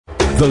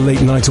The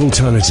Late Night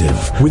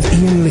Alternative with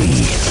Iain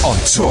Lee on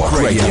Talk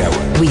Radio.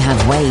 We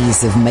have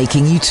ways of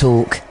making you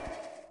talk.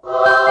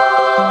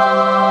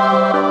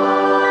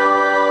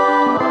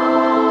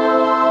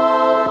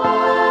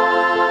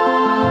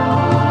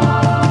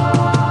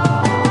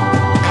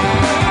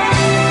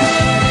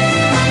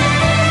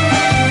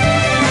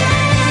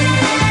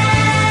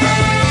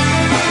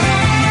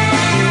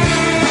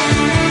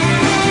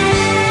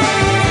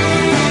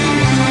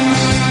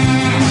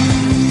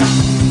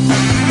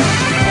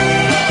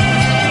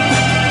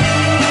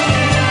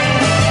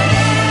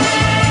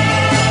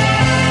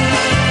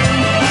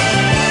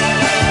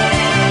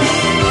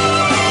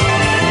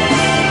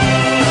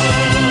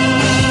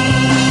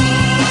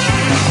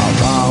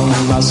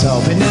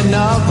 In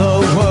another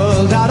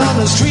world, out on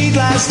the street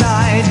last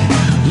night,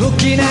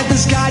 looking at the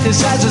sky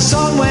just as the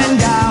sun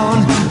went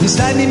down, and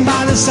standing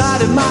by the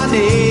side of my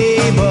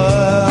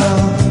neighbor,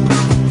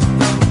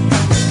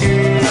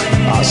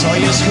 I saw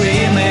you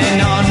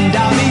screaming on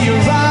down the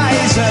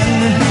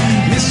horizon.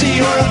 Mister,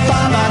 you're a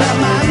far better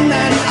man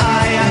than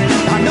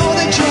I know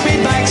that you'll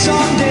be back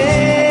someday.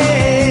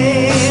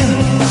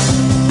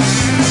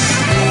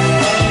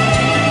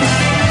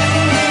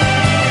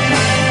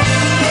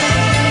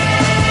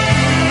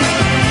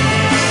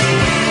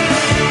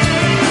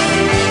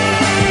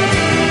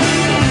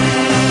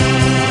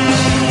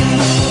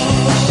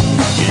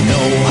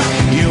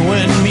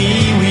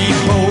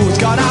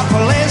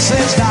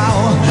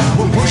 Now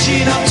we're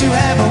pushing up to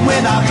heaven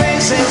with our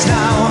faces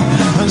now,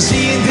 and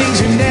seeing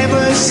things we've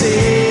never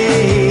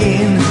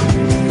seen.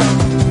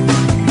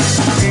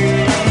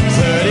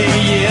 30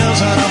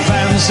 years and our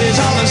fences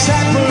all that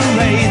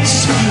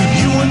separates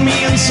you and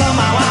me, and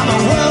somehow I'm a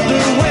world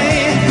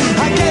away.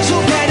 I guess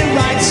we'll get it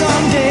right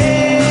someday.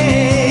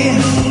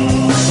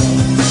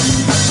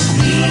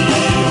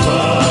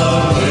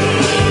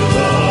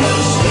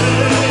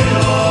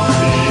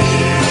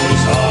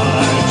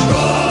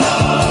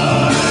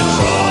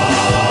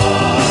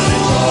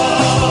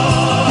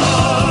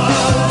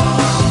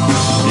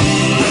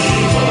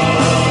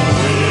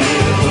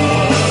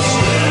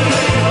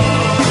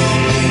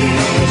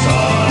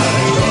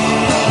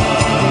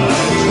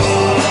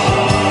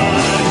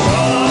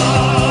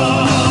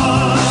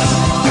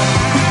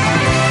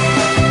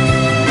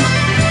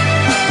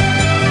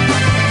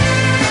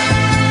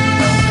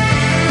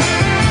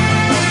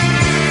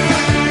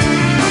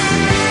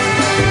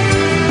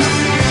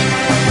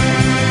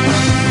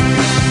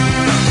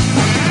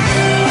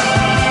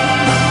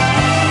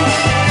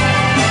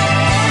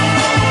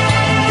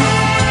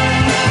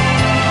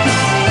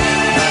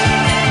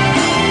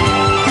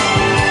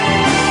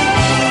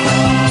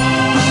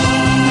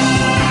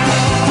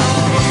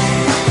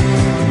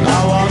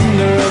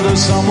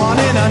 Someone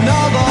in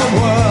another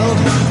world,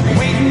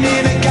 waiting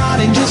in a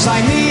garden just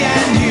like me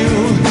and you,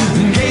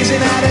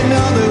 gazing at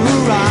another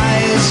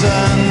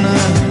horizon.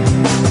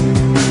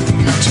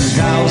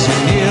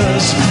 2,000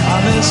 years,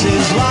 and this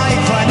is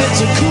life, and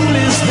it's the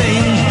coolest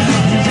thing.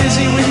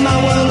 Busy with my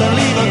world and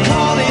leave a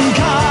calling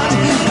card.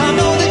 I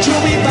know that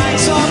you'll be back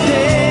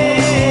someday.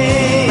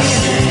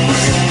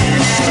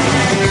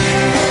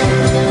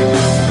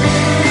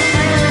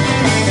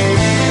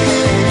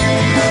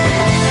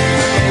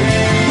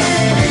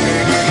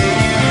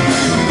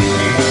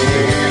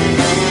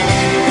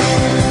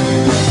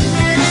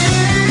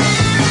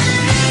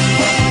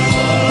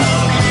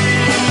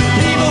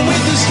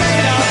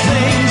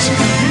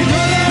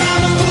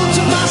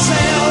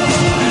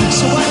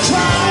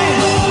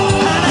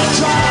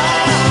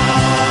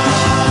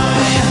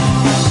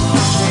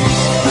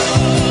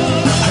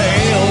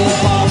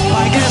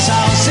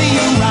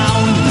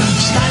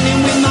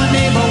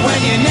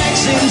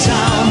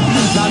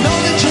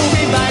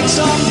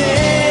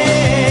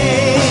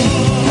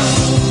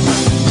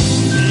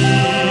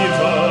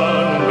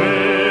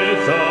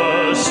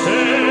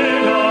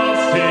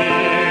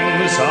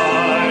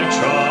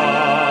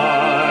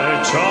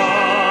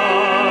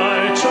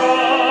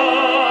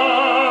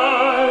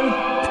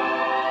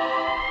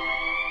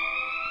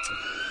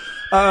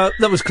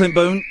 That was Clint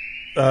Boone,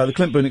 the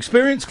Clint Boone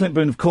Experience. Clint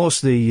Boone, of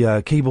course,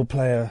 the keyboard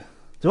player.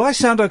 Do I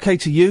sound okay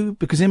to you?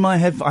 Because in my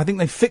head, I think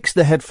they fixed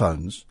the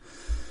headphones,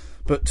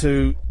 but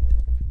to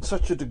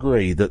such a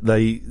degree that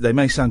they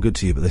may sound good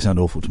to you, but they sound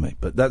awful to me.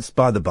 But that's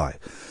by the by.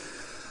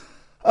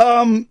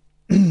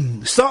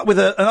 Start with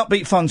an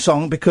upbeat, fun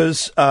song,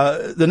 because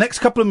the next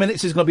couple of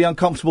minutes is going to be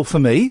uncomfortable for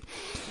me.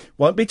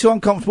 Won't be too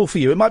uncomfortable for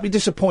you. It might be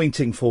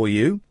disappointing for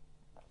you,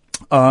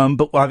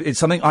 but it's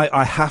something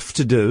I have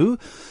to do.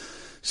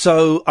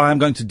 So I'm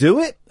going to do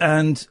it,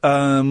 and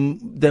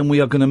then we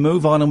are going to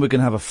move on, and we're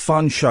going to have a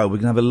fun show. We're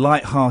going to have a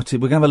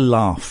light-hearted, we're going to have a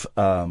laugh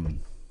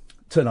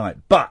tonight.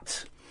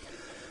 But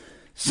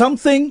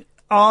something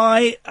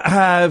I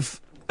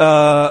have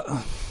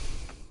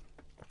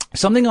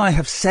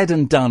said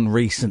and done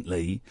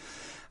recently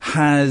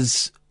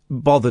has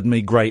bothered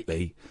me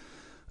greatly.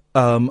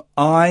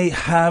 I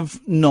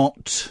have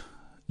not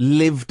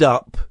lived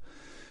up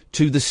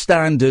to the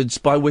standards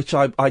by which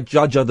I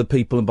judge other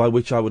people and by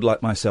which I would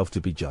like myself to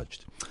be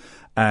judged.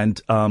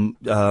 And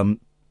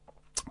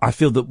I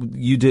feel that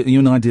you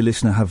and I, dear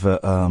listener, have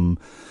a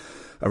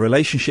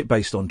relationship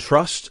based on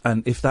trust,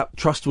 and if that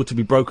trust were to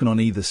be broken on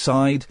either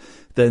side,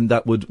 then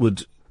that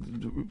would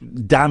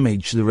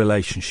damage the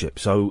relationship.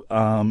 So,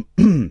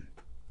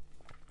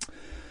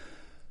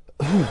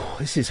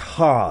 this is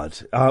hard.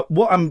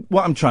 What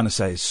I'm trying to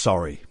say is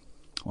sorry.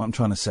 What I'm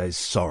trying to say is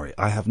sorry.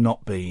 I have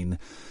not been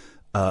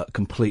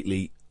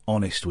completely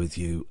honest with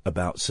you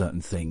about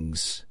certain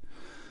things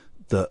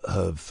that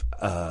have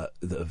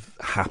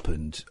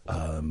happened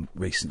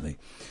recently.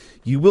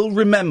 You will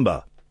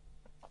remember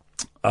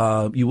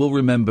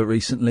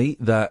recently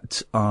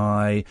that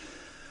I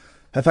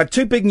have had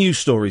two big news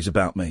stories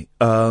about me.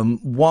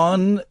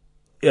 One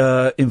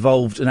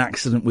involved an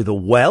accident with a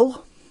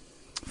well,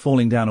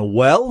 falling down a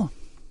well,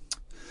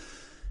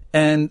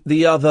 and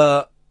the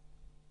other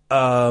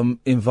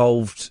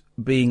involved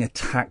being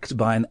attacked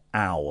by an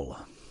owl.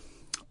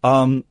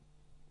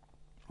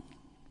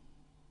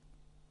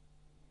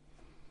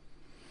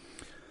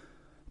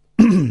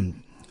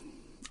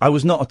 I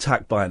was not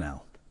attacked by an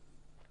owl.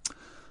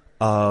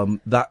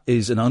 That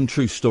is an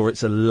untrue story.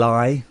 It's a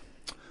lie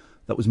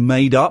that was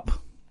made up.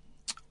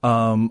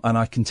 And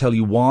I can tell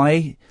you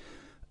why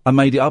I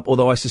made it up,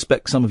 although I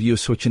suspect some of you are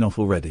switching off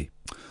already.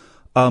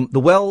 The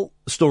well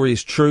story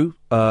is true.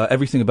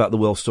 Everything about the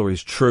well story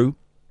is true.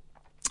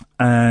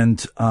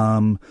 And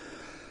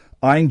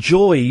I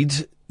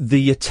enjoyed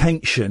the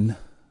attention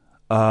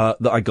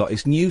that I got.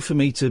 It's new for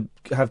me to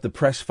have the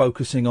press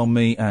focusing on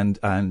me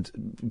and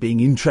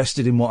being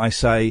interested in what I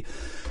say.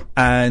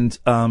 And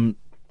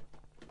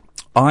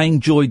I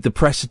enjoyed the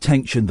press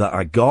attention that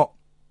I got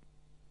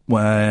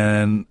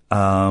when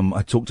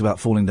I talked about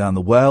falling down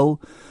the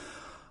well.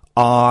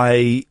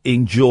 I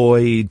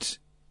enjoyed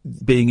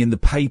being in the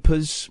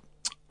papers.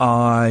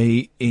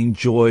 I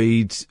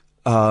enjoyed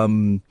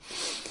doing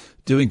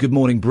Good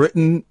Morning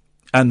Britain,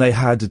 and they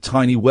had a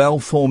tiny well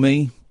for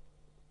me.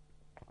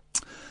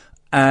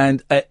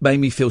 And it made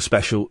me feel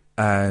special,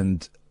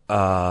 and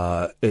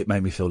it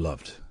made me feel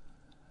loved.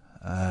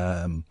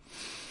 And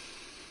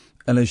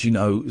as you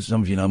know,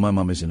 some of you know, my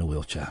mum is in a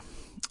wheelchair.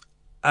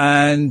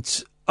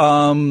 And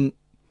I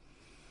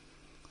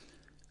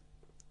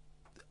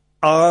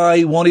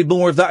wanted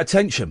more of that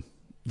attention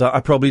that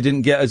I probably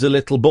didn't get as a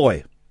little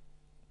boy.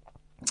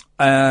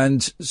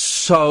 And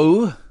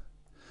so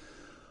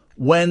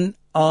when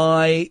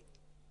I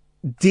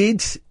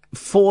did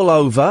fall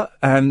over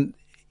and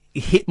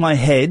hit my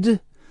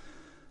head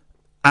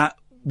at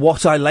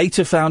what I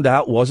later found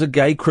out was a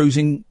gay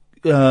cruising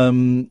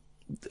area,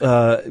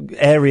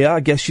 I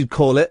guess you'd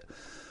call it.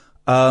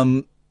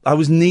 I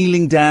was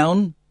kneeling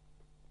down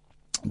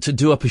to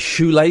do up a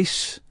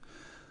shoelace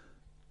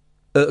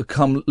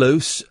come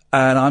loose,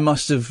 and I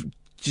must have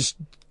just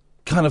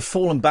kind of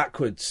fallen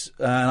backwards,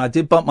 and I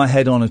did bump my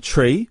head on a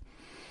tree,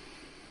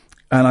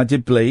 and I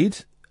did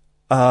bleed.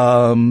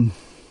 But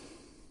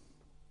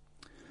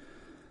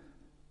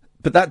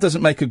that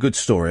doesn't make a good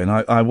story, and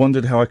I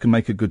wondered how I can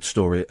make a good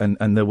story.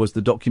 And there was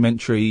the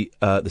documentary,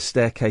 The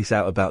Staircase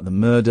Out, about the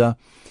murder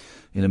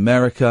in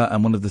America,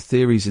 and one of the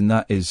theories in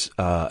that is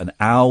an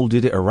owl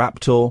did it, a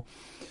raptor.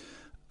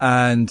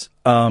 And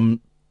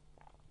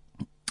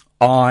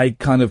I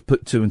kind of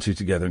put two and two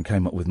together and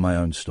came up with my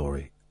own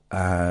story.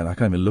 And I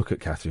can't even look at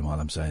Catherine while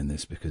I'm saying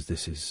this, because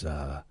this is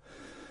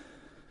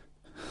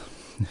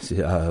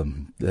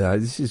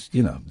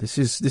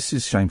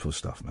shameful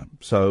stuff, man.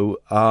 So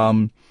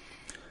I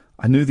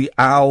knew the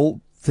owl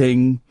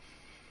thing.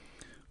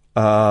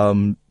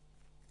 I'm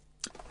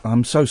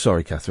so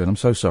sorry, Catherine. I'm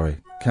so sorry.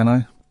 Can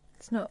I?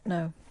 It's not,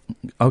 no.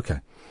 Okay.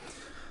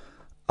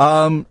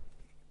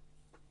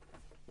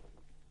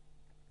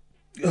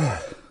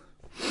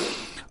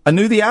 I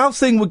knew the owl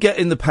thing would get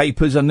in the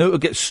papers. I knew it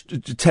would get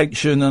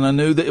attention, and I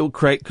knew that it would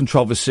create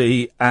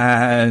controversy.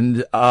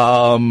 And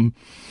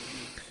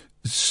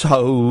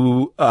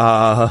so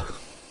I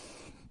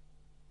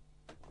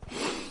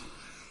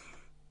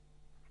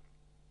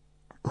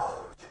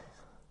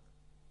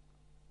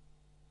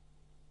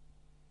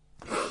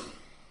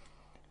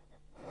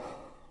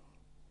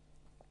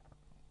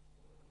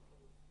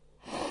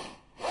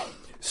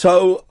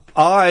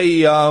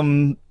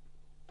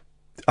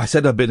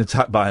said I'd been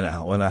attacked by an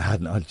owl, and I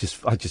hadn't. I'd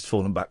just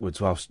fallen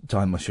backwards whilst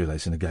tying my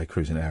shoelace in a gay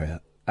cruising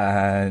area.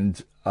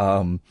 And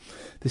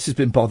this has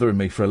been bothering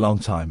me for a long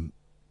time.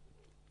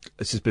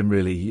 This has been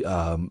really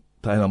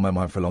playing on my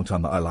mind for a long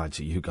time, that I lied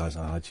to you guys,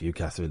 I lied to you,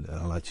 Catherine, and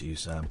I lied to you,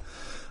 Sam.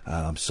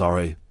 I'm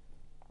sorry.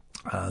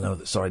 I know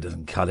that sorry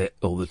doesn't cut it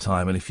all the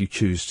time, and if you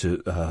choose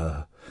to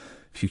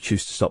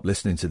stop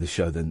listening to the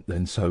show,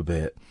 then so be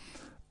it.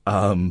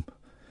 And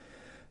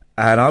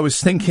I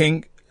was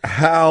thinking,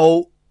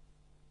 how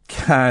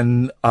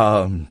can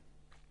I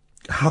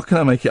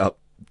make it up?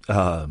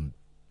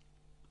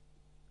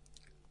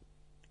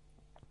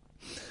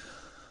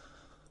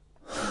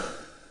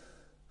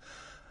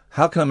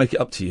 How can I make it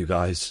up to you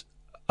guys?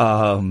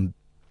 So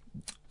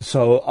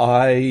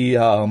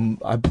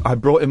I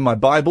brought in my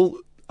Bible.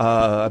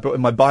 I brought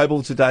in my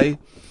Bible today,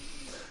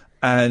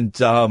 and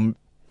I'm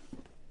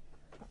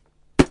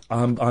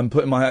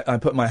putting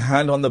my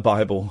hand on the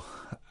Bible,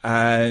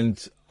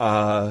 And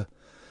I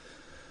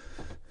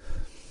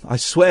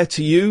swear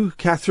to you,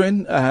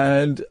 Catherine,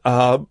 and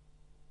I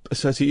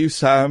swear to you,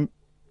 Sam,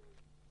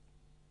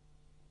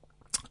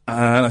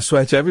 and I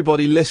swear to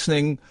everybody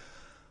listening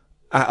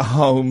at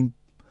home,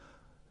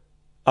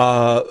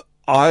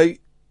 I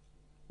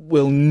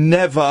will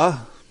never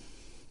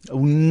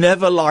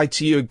lie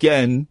to you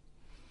again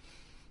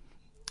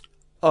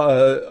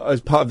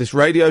as part of this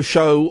radio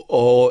show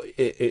or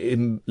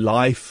in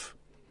life.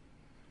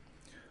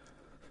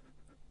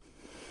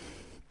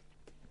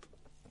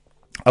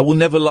 I will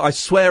never lie. I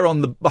swear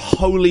on the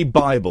Holy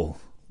Bible,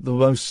 the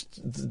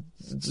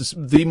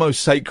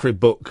most sacred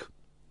book.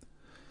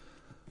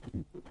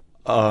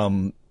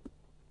 And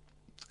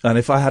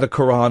if I had a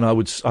Quran, I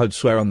would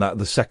swear on that,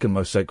 the second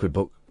most sacred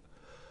book.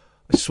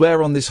 I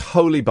swear on this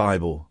Holy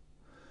Bible,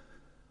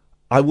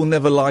 I will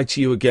never lie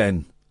to you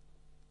again,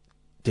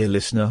 dear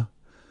listener.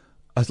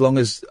 As long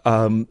as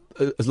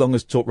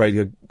Talk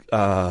Radio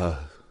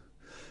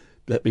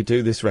let me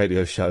do this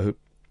radio show,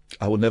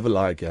 I will never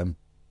lie again.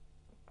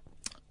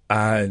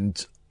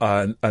 And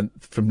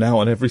from now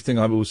on, everything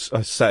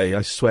I say,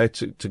 I swear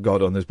to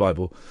God on this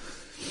Bible,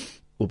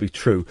 will be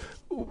true.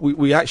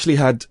 We actually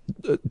had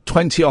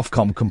 20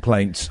 Ofcom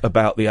complaints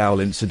about the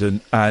owl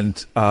incident,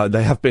 and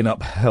they have been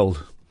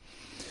upheld.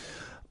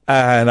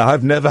 And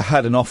I've never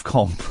had an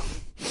Ofcom.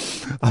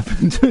 I've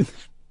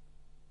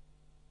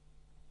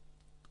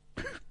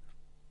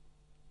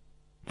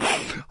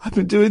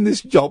been doing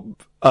this job,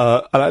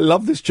 and I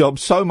love this job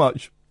so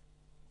much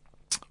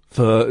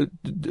for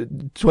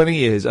 20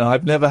 years, and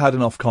I've never had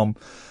an Ofcom.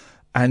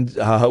 And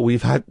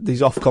we've had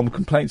these Ofcom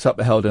complaints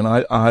upheld, and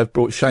I've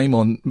brought shame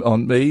on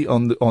me,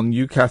 on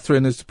you,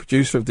 Catherine, as the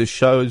producer of this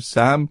show,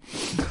 Sam,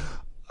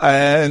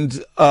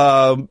 and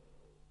I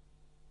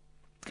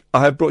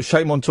have brought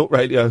shame on Talk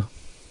Radio,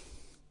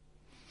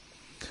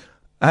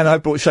 and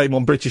I've brought shame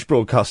on British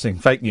Broadcasting,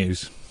 fake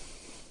news.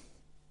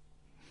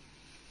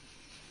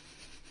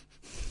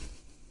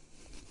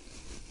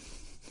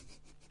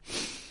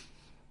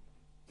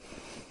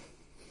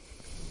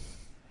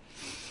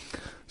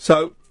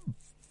 So,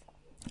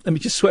 let me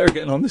just swear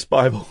again on this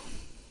Bible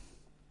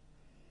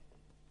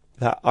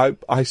that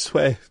I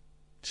swear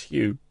to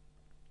you,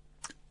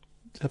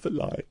 never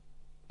lie.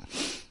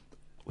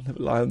 I'll never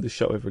lie on this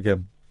show ever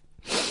again.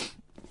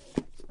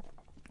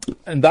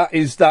 And that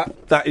is done.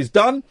 That is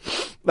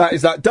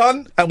that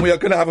done. And we are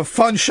going to have a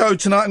fun show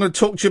tonight. I'm going to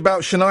talk to you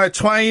about Shania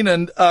Twain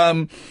and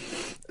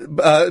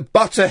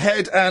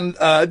Butterhead and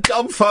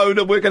Dumb Phone,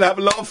 and we're going to have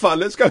a lot of fun.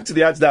 Let's go to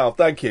the ads now.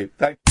 Thank you.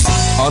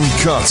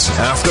 Uncut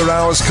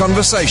after-hours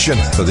conversation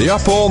for the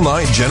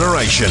up-all-night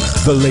generation.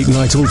 The Late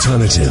Night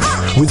Alternative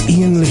with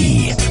Iain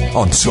Lee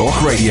on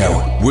Talk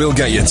Radio. We'll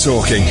get you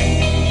talking.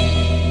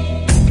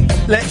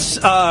 Let's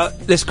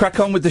crack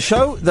on with the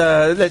show.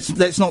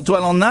 Let's not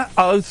dwell on that.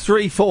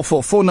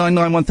 0344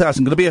 499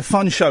 1000. Going to be a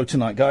fun show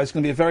tonight, guys. It's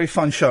going to be a very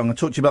fun show. I'm going to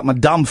talk to you about my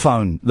dumb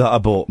phone that I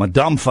bought. My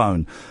dumb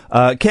phone.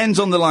 Ken's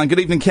on the line. Good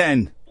evening,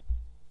 Ken.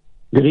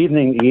 Good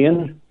evening,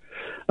 Iain.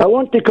 I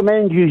want to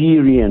commend you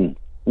here, Iain.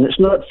 And it's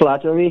not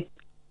flattery,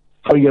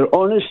 for your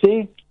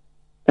honesty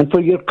and for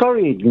your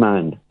courage,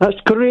 man. That's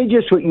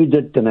courageous what you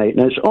did tonight,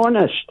 and it's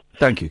honest.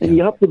 Thank you, Ken. And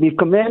you have to be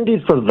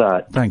commended for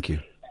that. Thank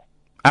you.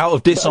 Out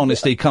of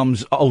dishonesty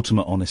comes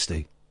ultimate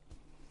honesty.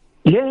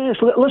 Yes,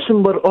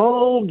 listen, we're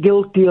all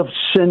guilty of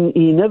sin,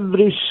 Iain.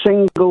 Every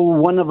single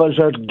one of us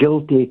are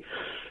guilty.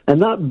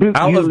 And that book...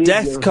 Out of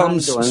death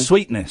comes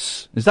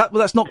sweetness. Well,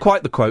 that's not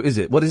quite the quote, is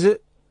it? What is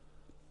it?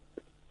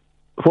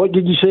 What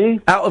did you say?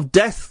 Out of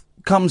death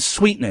comes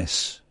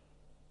sweetness.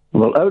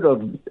 Well, I've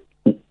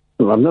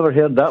never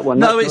heard that one.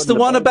 No, it's the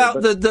one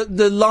about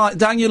the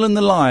Daniel and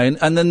the lion,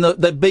 and then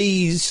the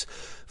bees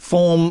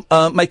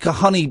make a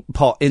honey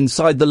pot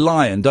inside the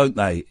lion, don't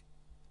they?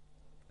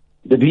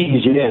 The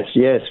bees,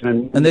 yes.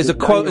 And there's a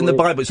quote in the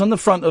Bible. It's on the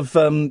front of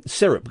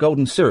syrup,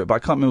 golden syrup. But I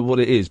can't remember what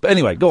it is. But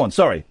anyway, go on.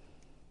 Sorry.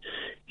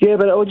 Yeah,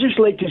 but I would just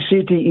like to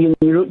say to you,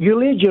 you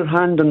laid your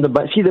hand on the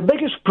back. See, the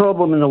biggest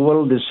problem in the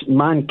world is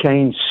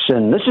mankind's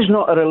sin. This is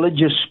not a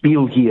religious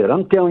spiel here.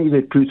 I'm telling you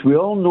the truth. We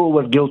all know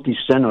we're guilty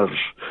sinners.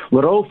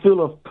 We're all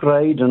full of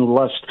pride and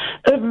lust.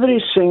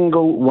 Every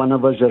single one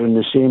of us are in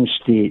the same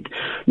state.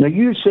 Now,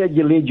 you said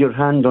you laid your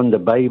hand on the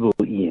Bible,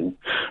 Iain.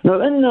 Now,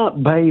 in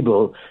that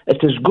Bible,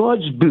 it is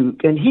God's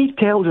book, and he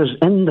tells us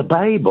in the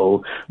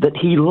Bible that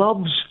he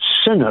loves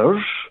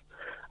sinners,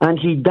 and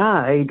he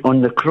died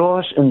on the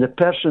cross in the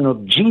person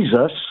of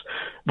Jesus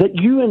that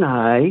you and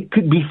I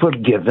could be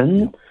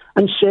forgiven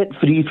and set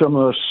free from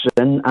our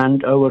sin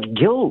and our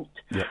guilt.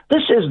 Yeah.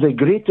 This is the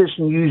greatest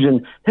news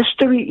in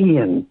history,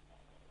 Iain.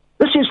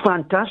 This is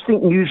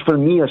fantastic news for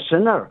me, a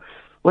sinner.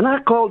 When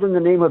I called in the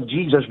name of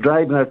Jesus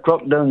driving a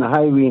truck down the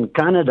highway in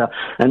Canada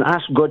and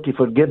asked God to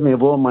forgive me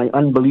of all my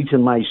unbelief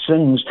and my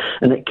sins,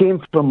 and it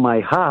came from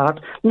my heart,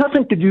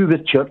 nothing to do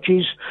with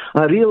churches.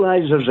 I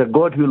realised there's a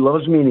God who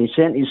loves me and he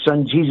sent his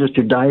son Jesus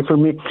to die for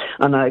me.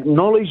 and I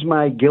acknowledged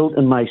my guilt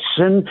and my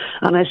sin,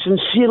 and I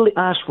sincerely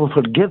asked for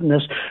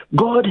forgiveness,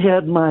 God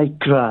heard my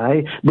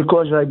cry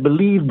because I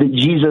believed that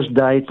Jesus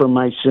died for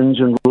my sins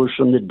and rose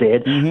from the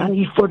dead, and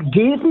he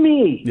forgave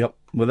me. Yep.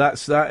 Well,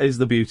 that is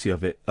the beauty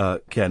of it,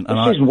 Ken.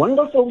 And this is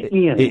wonderful,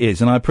 Ian. It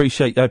is, and I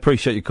appreciate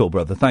your call,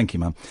 brother. Thank you,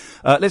 man.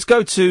 Let's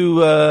go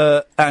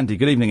to Andy.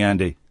 Good evening,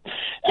 Andy.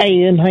 Hey,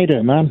 Ian. How you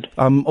doing, man?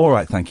 I'm all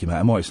right, thank you, mate.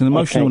 I'm all right. It's an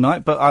emotional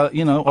night, but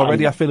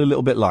already I feel a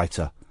little bit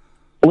lighter.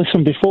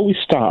 Listen, before we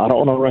start, I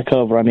don't want to wreck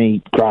over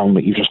any ground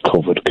that you just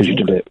covered, because you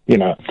did it,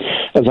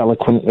 as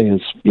eloquently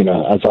as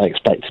I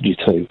expected you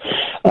to.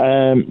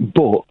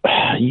 But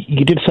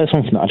you did say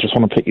something that I just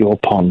want to pick you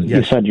up on. Yes.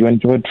 You said you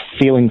enjoyed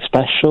feeling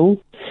special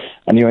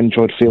and you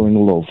enjoyed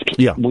feeling loved.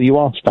 Yeah. Well, you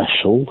are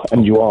special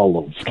and you are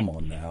loved. Come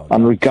on now.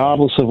 And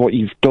regardless of what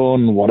you've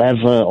done,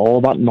 whatever, all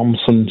that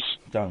nonsense,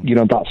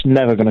 that's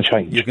never going to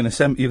change. You're going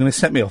to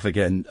set me off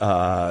again,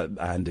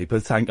 Andy.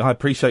 But I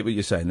appreciate what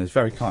you're saying. There's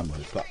very kind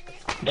words, but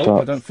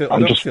I don't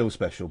feel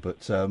special. But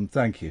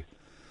thank you.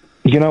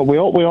 We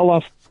all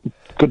have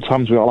good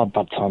times. We all have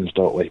bad times,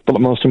 don't we? But the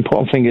most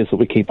important thing is that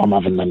we keep on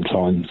having them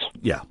times.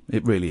 Yeah,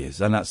 it really is,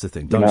 and that's the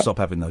thing. Don't stop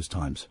having those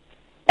times.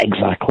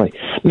 Exactly.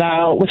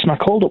 Now, listen, I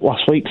called up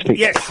last week to speak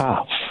to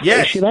Kath.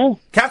 Yes. Is she there?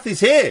 Kath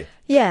is here.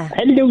 Yeah.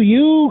 Hello,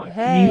 you.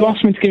 Hey. You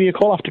asked me to give you a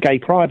call after Gay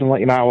Pride and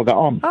let you know how I got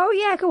on. Oh,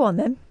 yeah, go on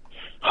then.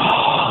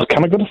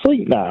 Can I go to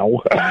sleep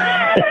now?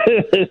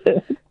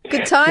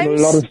 Good times? It's been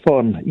a lot of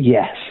fun,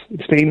 yes.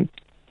 It's been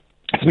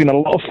a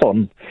lot of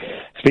fun.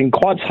 It's been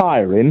quite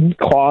tiring,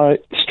 quite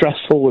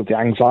stressful with the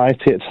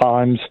anxiety at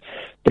times,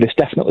 but it's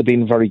definitely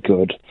been very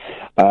good.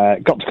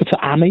 Got to go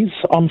to Annie's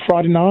on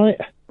Friday night,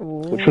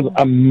 which was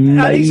amazing.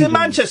 Annie's in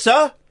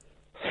Manchester?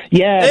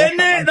 Yeah. Isn't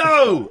it,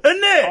 though?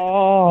 Isn't it?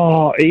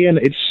 Oh, Ian,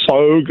 it's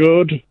so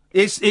good.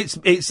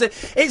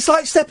 It's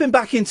like stepping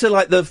back into,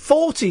 like, the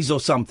 40s or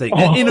something,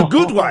 in a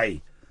good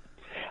way.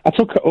 I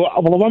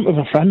went with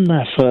a friend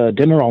there for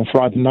dinner on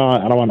Friday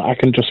night, and I went, I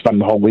can just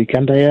spend the whole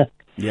weekend here.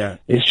 Yeah.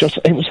 It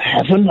was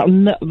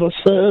heaven. The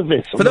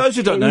service. For those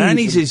who don't know,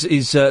 Annie's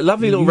is a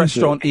lovely little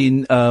restaurant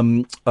in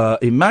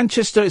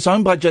Manchester. It's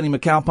owned by Jenny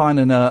McAlpine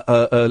and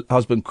her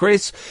husband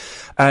Chris.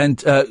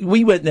 And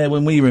we went there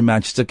when we were in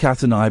Manchester,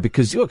 Kath and I,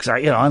 because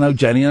I know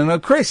Jenny and I know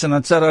Chris. And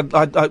I said,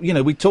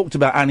 we talked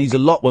about Annie's a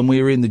lot when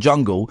we were in the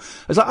jungle.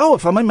 I was like,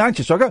 if I'm in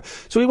Manchester, I'll go.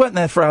 So we went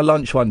there for our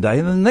lunch one day,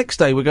 and then the next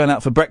day we're going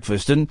out for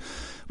breakfast, and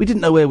we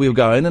didn't know where we were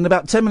going, and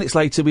about 10 minutes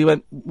later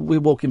we're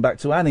walking back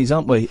to Annie's,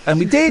 aren't we? And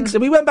we did,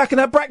 and we went back and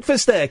had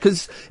breakfast there,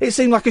 because it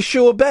seemed like a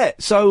sure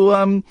bet.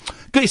 So,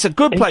 it's a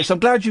good place. I'm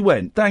glad you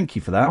went. Thank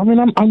you for that. I mean,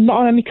 I'm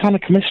not any kind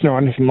of commissioner or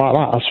anything like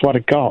that, I swear to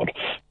God.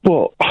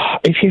 But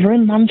if you're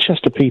in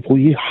Manchester, people,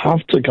 you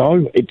have to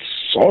go. It's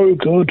so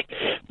good.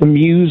 The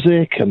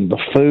music and the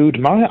food.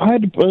 And I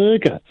had a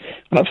burger.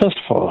 And at first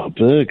I thought, a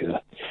burger?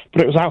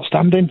 But it was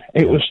outstanding.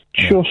 It was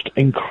just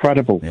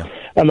incredible. Yeah.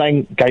 And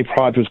then Gay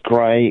Pride was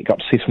great. Got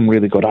to see some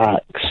really good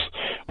acts.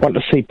 Went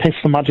to see Piff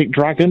the Magic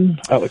Dragon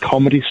at the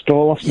Comedy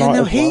Store last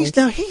night.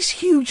 He's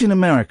huge in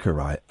America,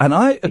 right? And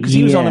because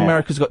he was on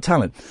America's Got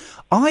Talent,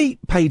 I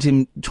paid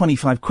him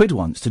 25 quid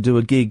once to do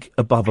a gig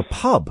above a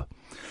pub.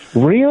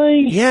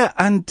 Really? Yeah,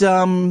 and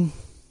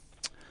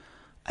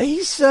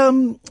he's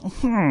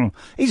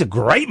a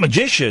great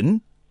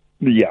magician.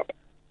 Yep.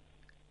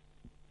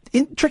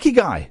 Tricky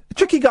guy.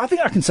 I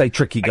think I can say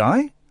tricky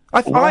guy.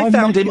 I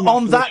found him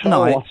on that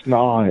night. Last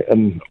night,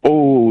 and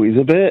he's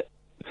a bit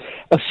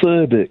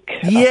acerbic.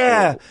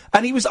 Yeah,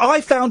 and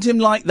I found him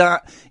like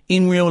that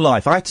in real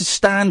life. I had to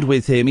stand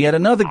with him. He had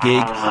another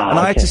gig, and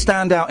I had to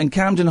stand out in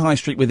Camden High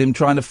Street with him,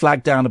 trying to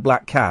flag down a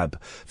black cab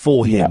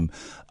for him.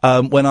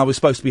 When I was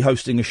supposed to be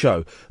hosting a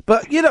show.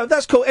 But,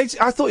 that's cool.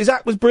 I thought his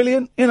act was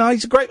brilliant.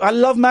 He's great. I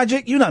love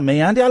magic. You know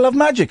me, Andy. I love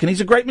magic, and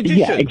he's a great magician.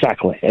 Yeah,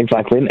 exactly.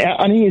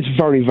 And he is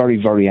very, very,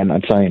 very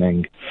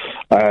entertaining.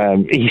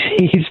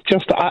 He's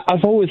just...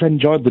 I've always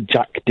enjoyed the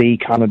Jack D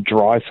kind of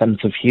dry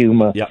sense of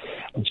humour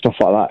and stuff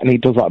like that, and he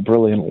does that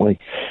brilliantly.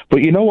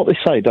 But you know what they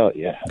say, don't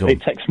you?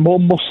 It takes more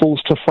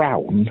muscles to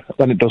frown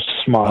than it does to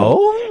smile.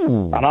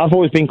 Oh. And I've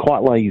always been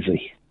quite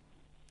lazy.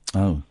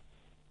 Oh.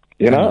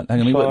 Hang on,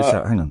 let me work this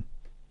out. Hang on.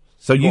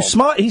 So you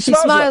smile. He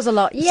smiles a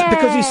lot. Yeah.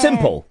 Because he's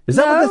simple. Is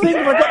that what the thing?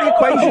 Have I got the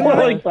equation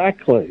right?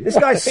 Exactly. This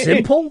guy's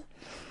simple.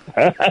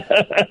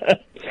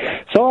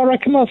 So I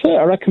reckon that's it.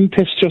 I reckon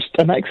Piff's just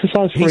an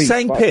exercise freak. He's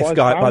saying Piff,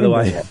 guy, by the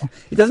way.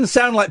 It doesn't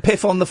sound like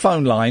Piff on the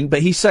phone line,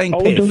 but he's saying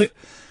Piff. Does it?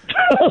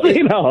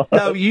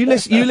 No, you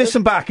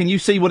listen back and you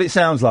see what it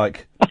sounds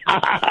like.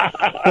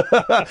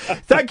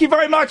 Thank you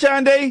very much,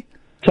 Andy.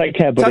 Take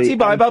care, buddy.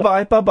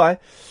 Bye-bye.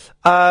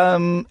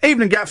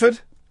 Evening,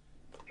 Gatford.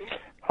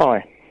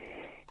 Hi.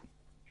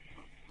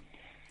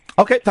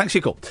 Okay, thanks for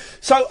your call.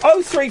 So,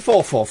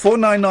 0344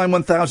 499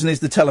 1000 is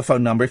the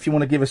telephone number if you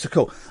want to give us a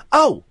call.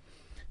 Oh,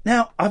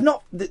 now, I've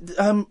not...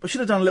 I should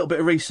have done a little bit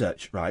of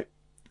research, right?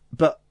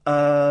 But,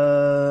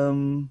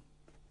 Toronto...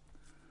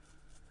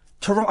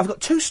 I've got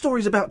two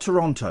stories about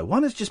Toronto.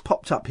 One has just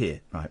popped up here,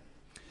 right?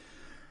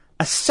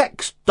 A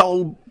sex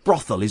doll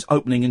brothel is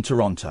opening in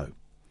Toronto.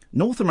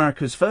 North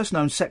America's first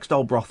known sex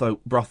doll brothel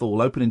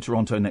will open in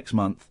Toronto next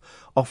month,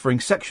 offering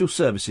sexual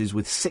services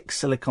with 6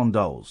 silicone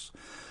dolls.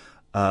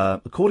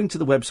 According to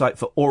the website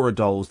for Aura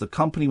Dolls, the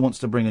company wants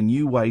to bring a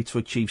new way to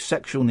achieve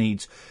sexual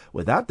needs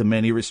without the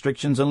many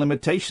restrictions and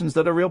limitations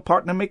that a real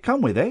partner may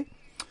come with, eh?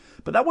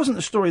 But that wasn't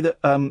the story that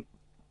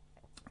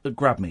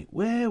grabbed me.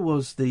 Where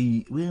was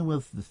the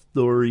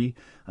story?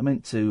 I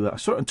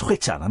saw it on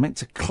Twitter, and I meant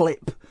to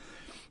clip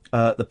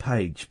the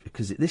page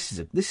because this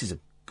is a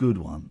good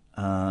one.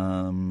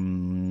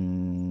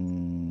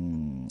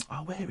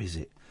 Where is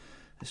it?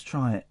 Let's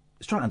try it.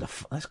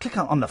 Let's click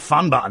on the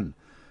fun button.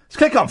 Let's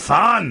click on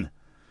fun.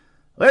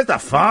 Where's the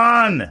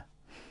fun?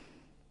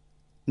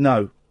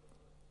 No.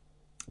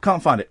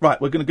 Can't find it.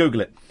 Right, we're going to Google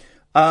it.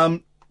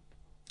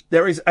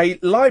 There is a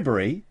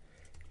library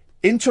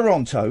in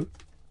Toronto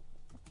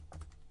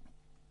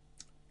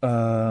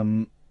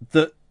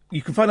that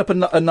you can phone up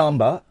a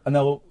number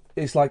and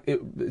it's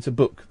a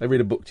book. They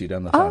read a book to you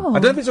down the phone. I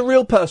don't know if it's a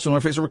real person or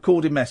if it's a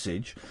recorded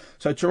message.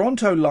 So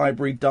Toronto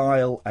Library,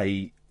 dial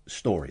a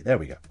story. There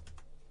we go.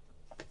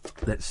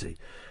 Let's see.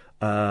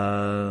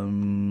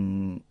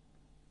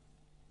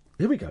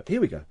 Here we go.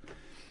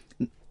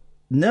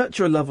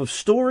 Nurture a love of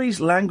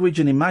stories, language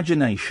and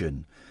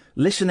imagination.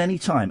 Listen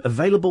anytime.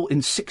 Available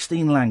in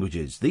 16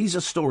 languages. These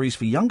are stories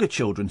for younger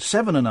children,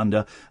 7 and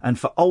under, and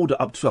for older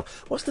up to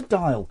 12. What's the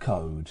dial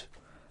code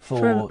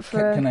for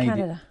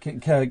Canada?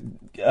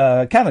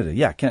 Canada,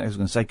 yeah. I was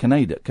going to say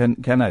Canada.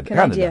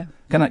 Canada.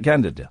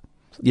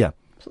 Yeah.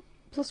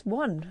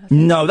 +1.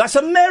 No, that's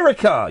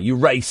America, you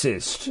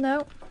racist.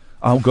 No.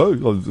 I've got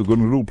a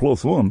little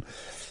 +1.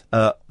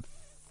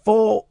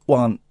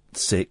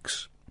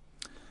 416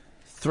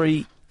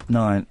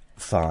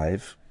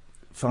 395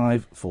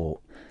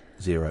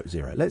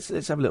 5400.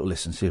 Let's have a little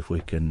listen, see if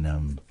we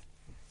can.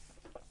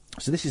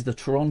 So this is the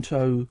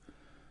Toronto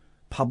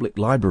Public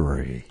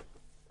Library.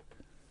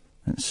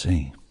 Let's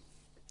see.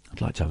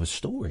 I'd like to have a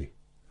story.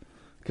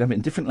 You can have it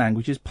in different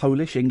languages: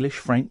 Polish, English,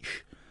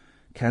 French,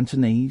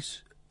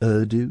 Cantonese,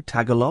 Urdu,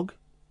 Tagalog.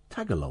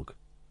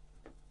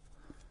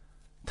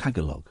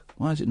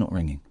 Why is it not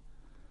ringing?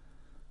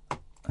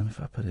 And if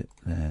I put it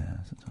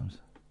there, sometimes.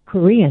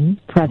 Korean,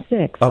 press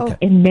 6. Okay.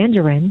 In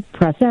Mandarin,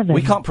 press 7.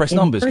 We can't press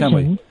numbers, Persian,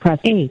 can we? Press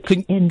 8.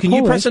 Can Polish,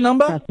 you press a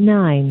number? Press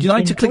 9. Do you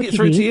like to click it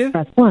through to you?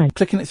 Press 1.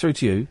 Clicking it through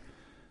to you.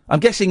 I'm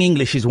guessing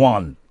English is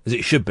 1, as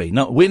it should be.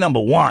 No, we're number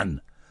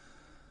 1.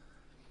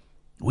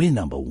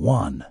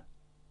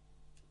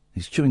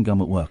 He's chewing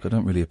gum at work. I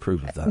don't really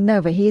approve of that.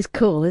 No, but he's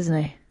cool,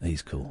 isn't he?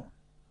 He's cool.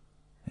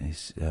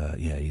 He's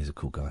a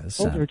cool guy. That's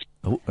Sam.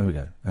 Oh, there we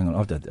go. Hang on,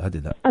 I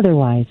did that.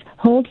 Otherwise,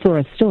 hold for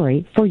a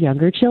story for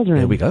younger children.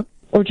 There we go.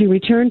 Or to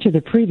return to the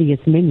previous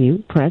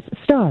menu, press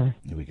star.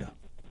 Here we go.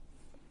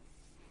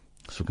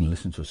 So we're going to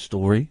listen to a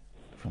story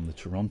from the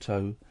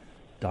Toronto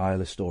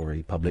Dial a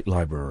Story Public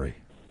Library.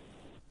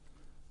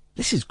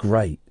 This is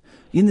great.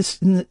 In the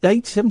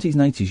 70s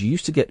and 80s, we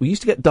used to get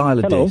Dial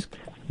a Hello. Disc.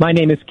 My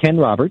name is Ken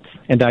Roberts,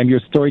 and I'm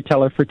your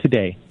storyteller for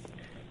today.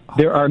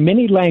 There are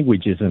many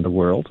languages in the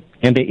world,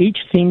 and they each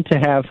seem to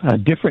have a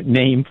different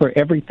name for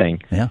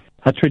everything. Yeah.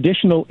 A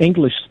traditional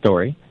English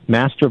story,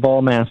 Master of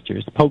All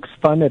Masters, pokes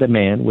fun at a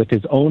man with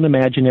his own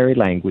imaginary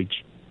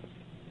language.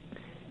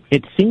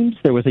 It seems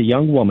there was a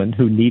young woman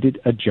who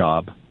needed a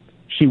job.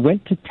 She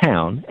went to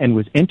town and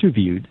was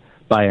interviewed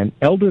by an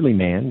elderly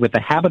man with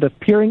a habit of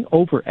peering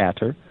over at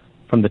her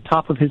from the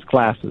top of his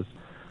glasses,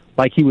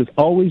 like he was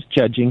always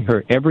judging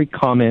her every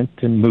comment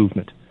and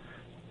movement.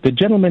 The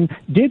gentleman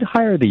did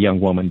hire the young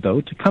woman, though,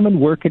 to come and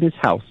work at his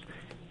house,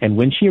 and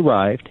when she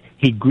arrived,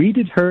 he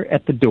greeted her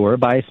at the door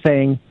by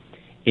saying,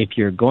 "If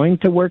you're going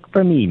to work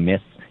for me, miss,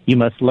 you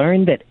must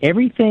learn that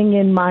everything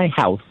in my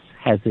house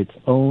has its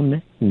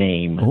own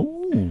name."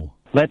 Ooh.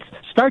 Let's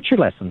start your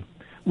lesson.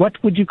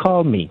 What would you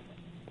call me?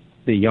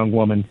 The young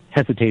woman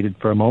hesitated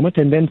for a moment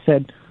and then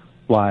said,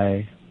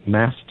 "Why,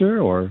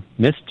 Master or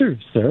Mister,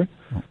 sir."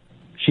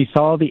 She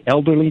saw the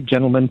elderly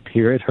gentleman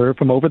peer at her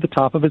from over the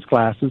top of his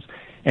glasses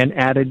and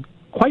added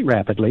quite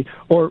rapidly,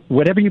 "Or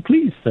whatever you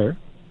please, sir."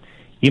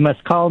 "You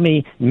must call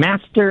me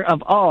Master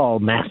of All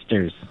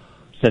Masters,"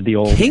 said the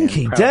old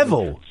Kinky man,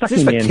 devil. sucking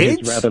Is this for in kids?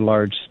 his rather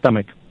large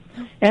stomach.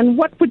 "And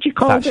what would you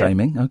call Fat this?"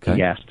 shaming, okay.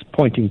 he asked,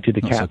 pointing to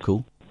the Not cat. so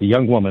cool. The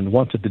young woman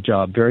wanted the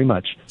job very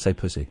much. Say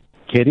pussy.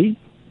 "Kitty?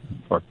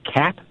 Or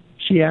cat?"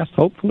 she asked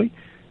hopefully.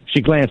 She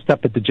glanced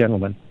up at the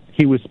gentleman.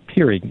 He was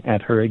peering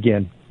at her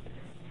again.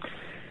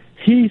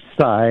 He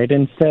sighed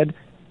and said,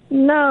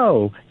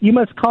 "No, you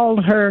must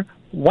call her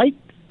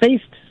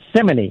White-Faced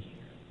Semony."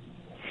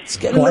 It's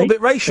getting a little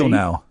bit racial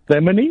now.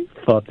 Semony,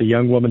 thought the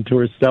young woman to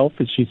herself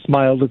as she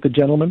smiled at the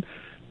gentleman.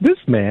 "This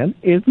man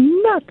is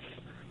nuts."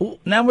 Ooh,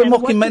 now we're "And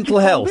mocking what did mental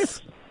you call health.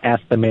 this?"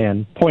 asked the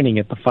man, pointing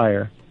at the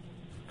fire.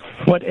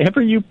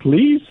 "Whatever you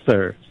please,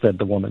 sir," said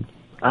the woman.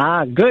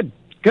 "Ah, good,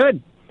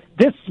 good.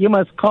 This you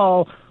must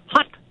call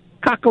hot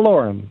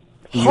cockalorum.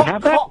 Do you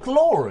have that?"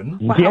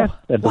 Cockalorum? Wow. Yes,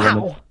 said the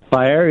woman.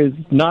 Fire is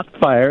not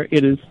fire,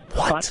 it is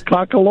hot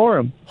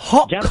cockalorum.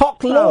 Hot Just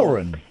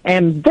cockalorum? so.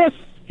 "And this,"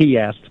 he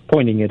asked,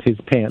 pointing at his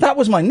pants. That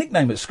was my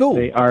nickname at school.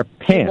 "They are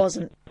pants." It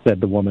wasn't.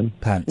 said the woman.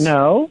 Pants.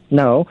 No,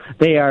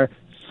 they are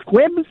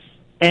squibs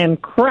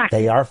and cracks.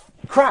 They are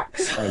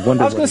cracks. I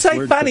was going to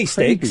say fanny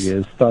sticks.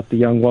 Is, thought the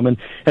young woman,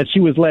 as she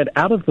was led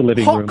out of the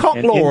living room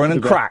and into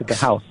the rest of the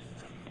house.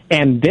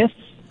 And this?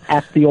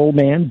 Asked the old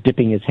man,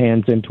 dipping his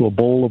hands into a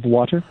bowl of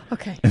water.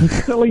 Okay.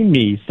 Silly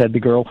me, said the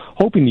girl,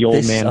 hoping the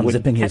old man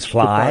would catch his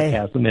fly. the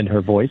sarcasm in her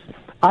voice.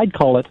 I'd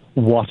call it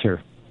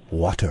water.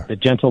 Water. The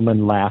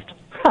gentleman laughed.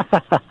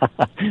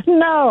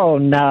 No.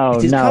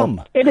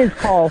 It is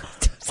called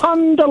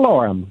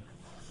Pondalorum.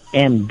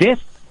 And this,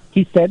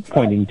 he said,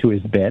 pointing to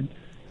his bed,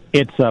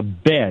 it's a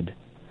bed.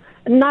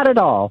 Not at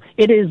all.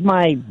 It is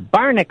my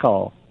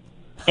barnacle.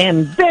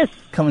 And this,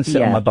 come and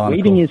sit on my barnacle,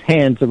 waving his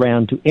hands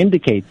around to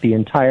indicate the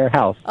entire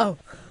house. Oh.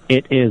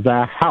 It is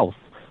a house,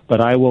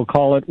 but I will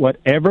call it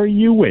whatever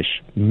you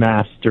wish,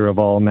 master of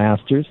all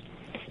masters.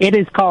 It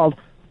is called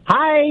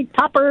High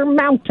Topper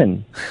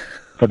Mountain.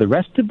 For the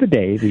rest of the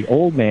day, the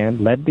old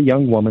man led the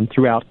young woman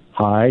throughout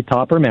High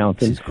Topper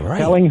Mountain,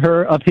 telling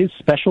her of his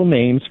special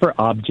names for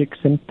objects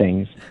and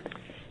things.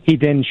 He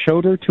then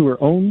showed her to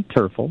her own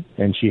turfle,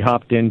 and she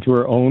hopped into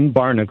her own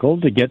barnacle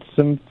to get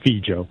some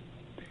Fijo.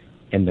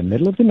 In the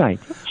middle of the night,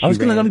 I was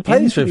going to play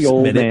this for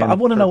a minute, but I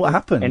want to know what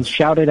happened. And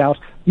shouted out,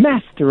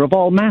 Master of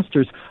all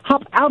masters,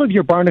 hop out of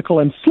your barnacle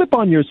and slip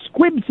on your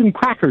squibs and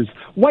crackers.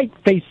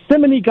 White-faced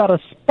Simony got a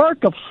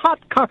spark of hot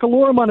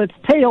cockalorum on its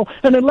tail,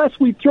 and unless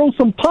we throw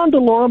some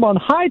pondalorum on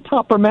High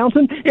Topper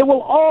Mountain, it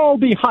will all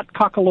be hot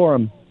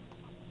cockalorum.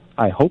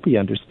 I hope he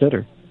understood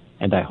her,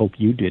 and I hope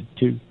you did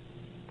too.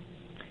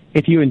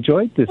 If you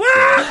enjoyed this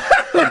story,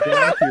 go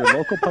down to your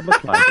local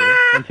public library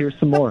and hear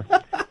some more.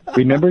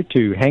 Remember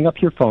to hang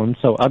up your phone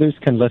so others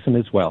can listen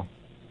as well.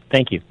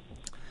 Thank you.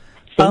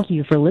 Thank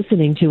you for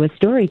listening to a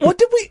story. What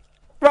did we...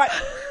 Right.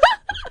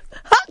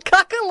 Hot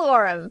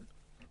cockalorum.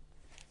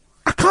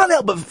 I can't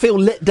help but feel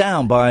let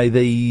down by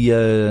the...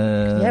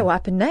 yeah, what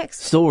happened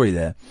next? Story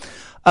there.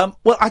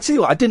 Well, I tell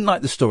you what, I didn't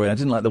like the story. I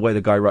didn't like the way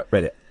the guy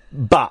read it.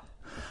 But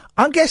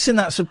I'm guessing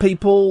that's for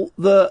people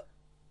that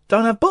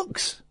don't have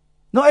books.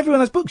 Not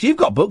everyone has books. You've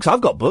got books.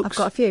 I've got books. I've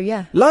got a few,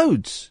 yeah.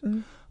 Loads.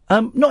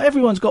 Not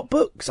everyone's got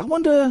books. I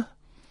wonder...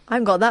 I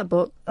haven't got that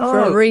book for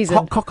a reason.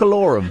 Hot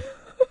Cockalorum,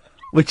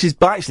 which is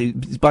by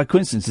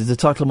coincidence, is the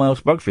title of my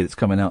autobiography that's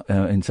coming out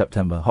in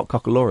September. Hot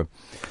Cockalorum.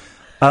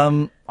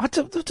 I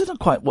don't know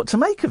quite what to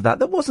make of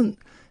that.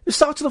 It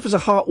started off as a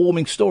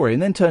heartwarming story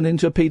and then turned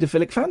into a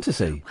paedophilic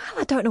fantasy.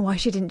 Well, I don't know why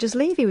she didn't just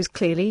leave. He was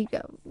clearly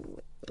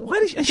why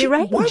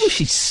was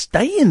she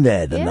staying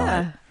there the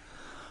night?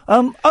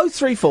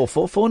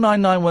 0344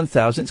 499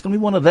 1000. It's going to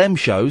be one of them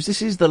shows.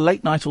 This is the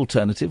Late Night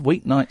Alternative,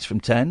 weeknights from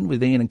 10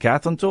 with Iain and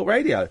Kath on Talk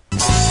Radio.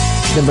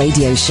 The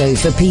radio show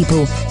for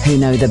people who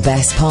know the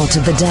best part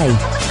of the day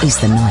is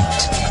the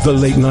night. The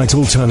Late Night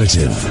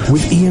Alternative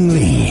with Iain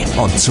Lee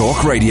on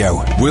Talk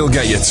Radio. We'll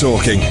get you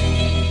talking.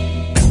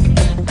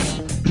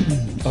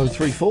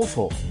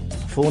 0344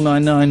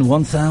 499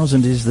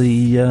 1000 is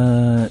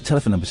the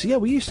telephone number. So, yeah,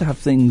 we used to have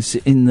things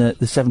in the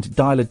 70s,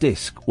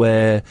 dial-a-disc,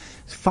 where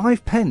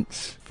 5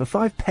 pence, for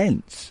 5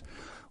 pence.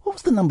 What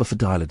was the number for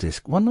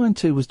dial-a-disc?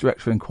 192 was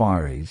direct for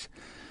inquiries.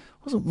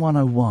 It wasn't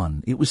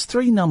 101. It was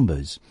 3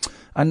 numbers.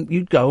 And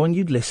you'd go and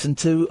you'd listen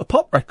to a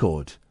pop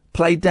record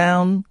played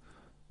down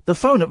the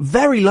phone at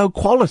very low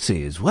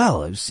quality as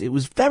well. It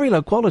was very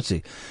low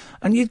quality.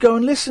 And you'd go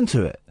and listen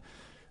to it.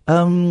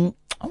 I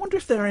wonder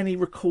if there are any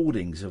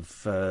recordings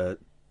of...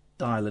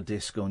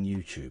 dial-a-disc on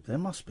YouTube. There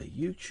must be.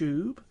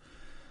 YouTube.org.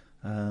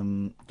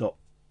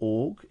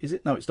 Is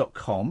it? No, it's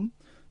 .com.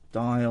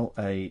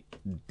 Dial-a-disc.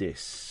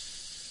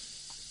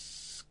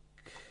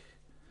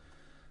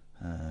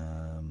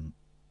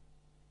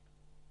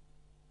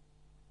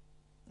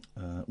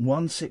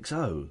 160.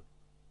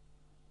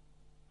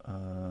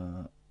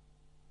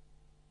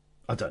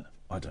 I don't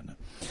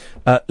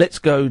know. Let's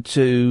go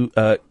to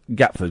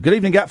Gatford. Good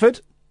evening,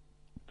 Gatford.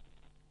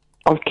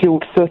 I've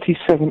killed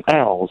 37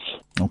 owls.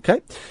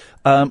 Okay.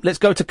 Let's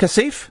go to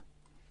Kasif.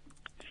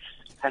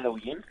 Hello,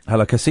 Iain.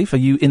 Hello, Kasif. Are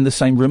you in the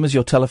same room as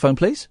your telephone,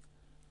 please?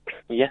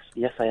 Yes,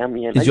 I am,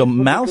 Iain. Is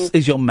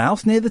your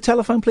mouse near the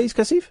telephone, please,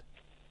 Kasif?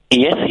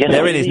 Yes.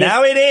 There it is. Yes.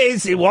 Now it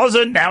is. It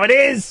wasn't. Now it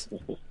is.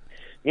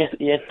 Yes.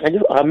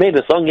 I made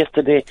a song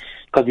yesterday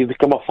because you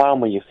become a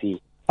farmer, you see.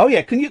 Oh,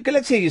 yeah.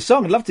 Let's hear your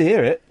song. I'd love to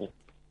hear it.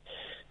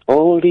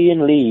 Old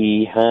Iain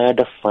Lee had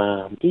a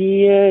farm,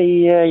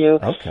 E-I-E-I-O.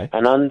 Okay.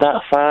 And on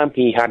that farm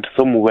he had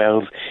some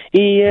wells,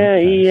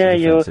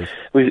 E-I-E-I-O.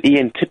 With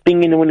Iain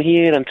tipping in one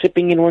here and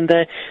tipping in one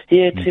there.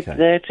 Here, tip,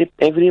 there, tip,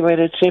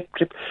 everywhere, tip.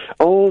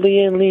 Old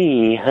Iain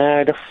Lee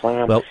had a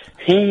farm, well,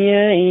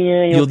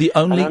 E-I-E-I-O. You're the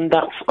only... And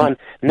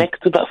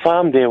next to that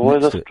farm there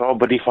was a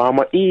strawberry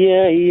farmer,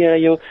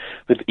 E-I-E-I-O.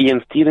 With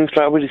Iain stealing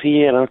strawberries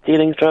here and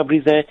stealing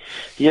strawberries there.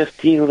 Here,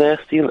 steal there,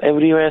 steal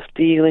everywhere,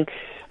 stealing.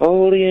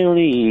 Old Ian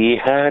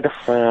Lee had a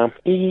farm,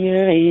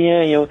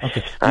 E-I-E-I-O,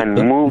 and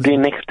moved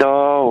in next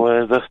door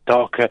was a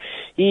stalker,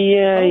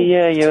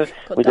 E-I-E-I-O,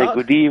 with a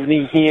good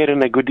evening here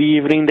and a good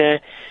evening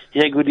there.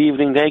 Yeah, good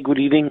evening there, good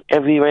evening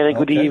everywhere,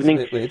 good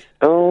evening.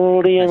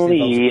 Old Ian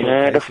Lee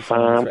had a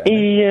farm,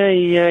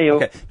 E-I-E-I-O.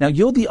 Okay, now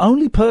you're the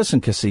only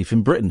person, Kasif,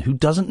 in Britain who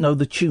doesn't know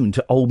the tune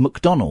to Old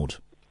MacDonald.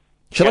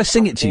 Shall I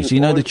sing it to you so you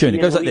know the tune?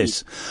 It goes like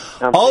this.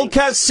 Old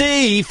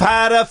Kasif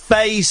had a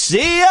face,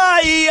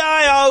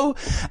 E-I-E-I-O,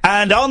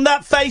 and on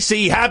that face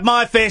he had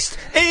my fist,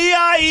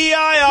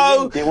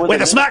 E-I-E-I-O,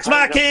 with a smack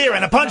smack here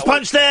and a punch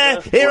punch there,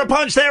 here a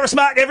punch, there a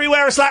smack,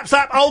 everywhere a slap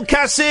slap. Old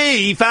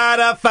Kasif had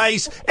a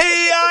face,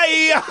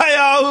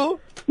 E-I-E-I-O.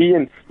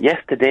 Ian,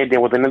 yesterday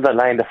there was another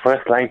line, the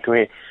first line to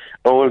it,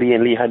 Old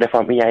Ian Lee had a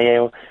farm,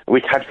 E-I-E-I-O,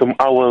 which had some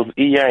owls,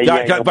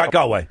 E-I-E-I-O.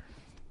 Go away.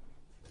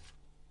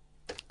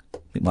 I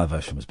think my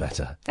version was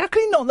better. How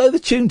can you not know the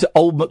tune to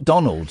Old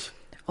MacDonald?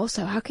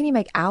 Also, how can you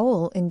make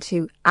owl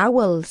into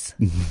owls?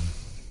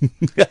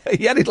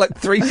 He added like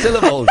 3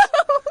 syllables.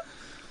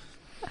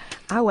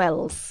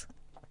 Owls.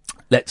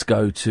 Let's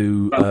go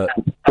to...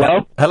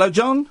 Hello? Hello,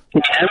 John?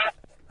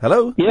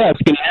 Hello? Yes,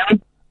 can you hear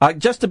me?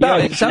 Just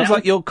about. It sounds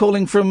like you're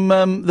calling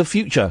from the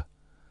future.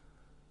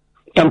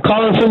 I'm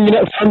calling from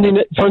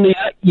the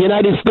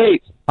United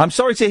States. I'm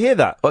sorry to hear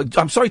that.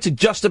 I'm sorry to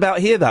just about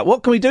hear that.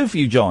 What can we do for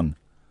you, John?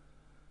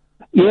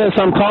 Yes,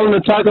 I'm calling to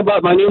talk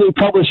about my newly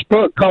published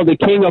book called The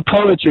King of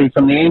Poetry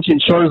from the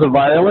Ancient Shores of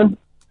Ireland.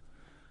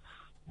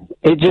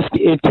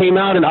 It came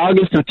out in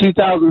August of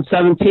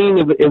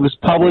 2017. It was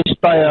published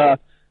by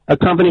a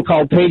company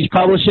called Page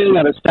Publishing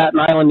out of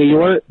Staten Island, New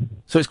York.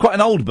 So it's quite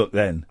an old book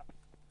then?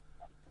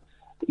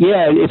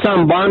 Yeah, it's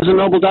on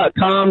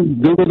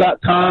BarnesandNoble.com,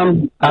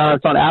 Google.com,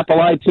 it's on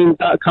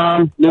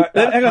AppleITunes.com.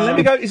 Hang on, let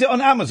me go. Is it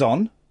on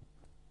Amazon?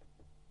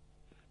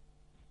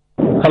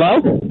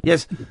 Hello?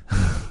 Yes.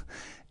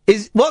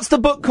 What's the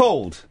book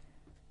called?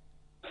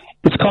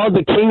 It's called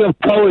The King of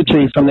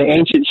Poetry from the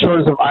Ancient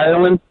Shores of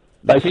Ireland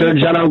by Sir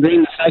John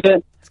O'Green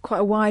II. It's quite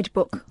a wide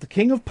book. The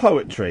King of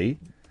Poetry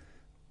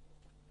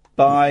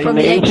by... From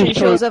the Ancient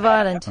Shores of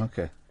Ireland.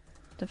 Okay.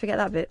 Don't forget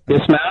that bit.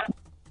 Yes, ma'am.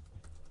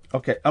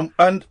 Okay,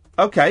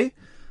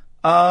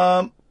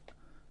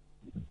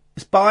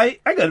 it's by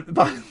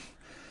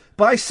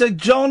Sir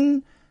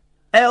John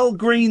L.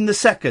 Green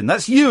II.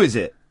 That's you, is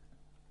it?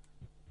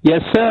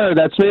 Yes, sir,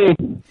 that's me.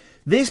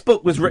 This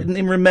book was written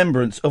in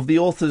remembrance of the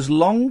author's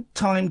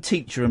long-time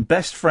teacher and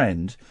best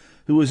friend,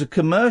 who was a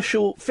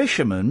commercial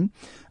fisherman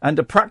and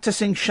a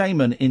practicing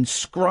shaman in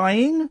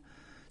scrying,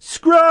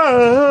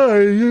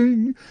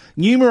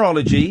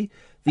 numerology,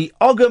 the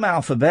Ogham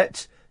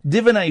alphabet,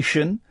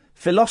 divination,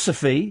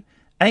 philosophy,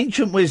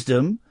 ancient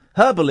wisdom,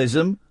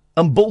 herbalism,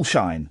 and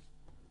bullshine.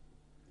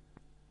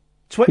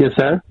 Yes,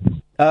 sir.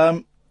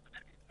 All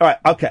right.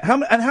 Okay.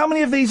 How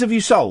many of these have you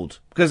sold?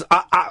 Because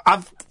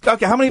I've.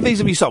 Okay. How many of these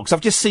have you sold? Because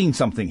I've just seen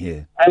something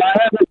here. And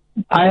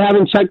I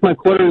haven't checked my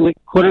quarterly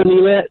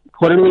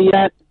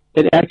yet.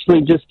 It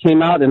actually just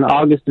came out in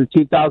August of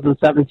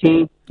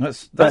 2017.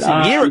 That's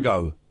a year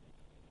ago.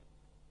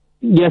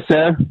 Yes,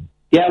 sir.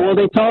 Yeah. Well,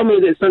 they told me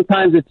that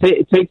sometimes it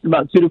takes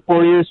about 2 to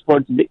 4 years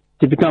for it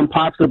to become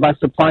popular by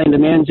supply and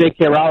demand.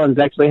 J.K. Rowling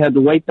actually had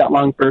to wait that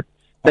long for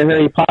the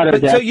Harry Potter.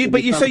 So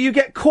you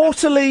get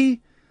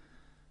quarterly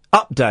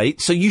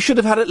updates. So you should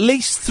have had at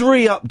least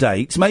 3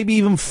 updates, maybe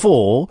even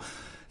 4.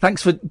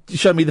 Thanks for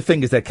showing me the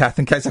fingers there, Kath,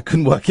 in case I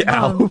couldn't work it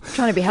out. I'm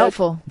trying to be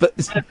helpful. But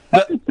the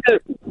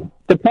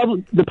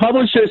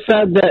publisher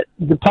said that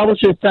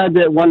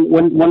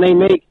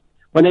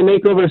when they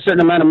make over a certain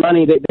amount of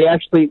money, they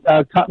actually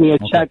cut me a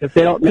check if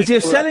they don't. Because you're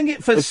selling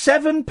it for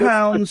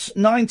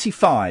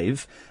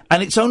 £7.95,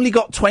 and it's only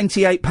got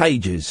 28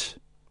 pages.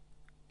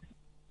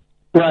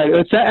 Right,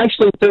 it's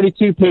actually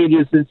 32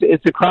 pages.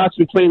 It's a cross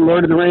between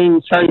Lord of the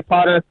Rings, Harry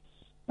Potter,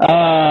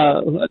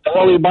 the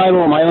Holy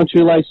Bible, and my own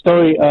true life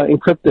story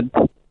encrypted.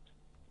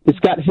 It's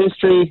got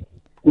history,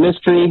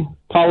 mystery,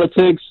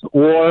 politics,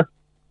 war,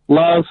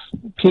 love,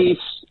 peace,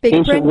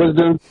 ancient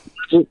wisdom.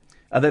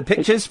 Are there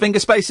pictures, finger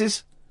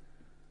spaces?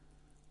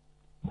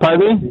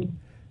 Pardon me?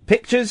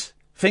 Pictures,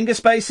 finger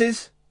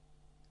spaces?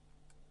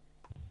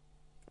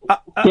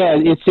 Yeah,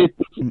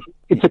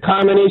 it's a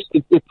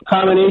combination. It's a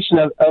combination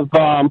of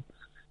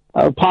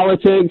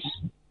politics,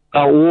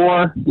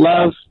 war,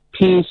 love,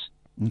 peace.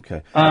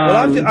 Okay.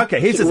 Well,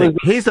 here's the thing.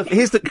 Here's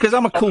the because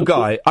I'm a cool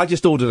guy. I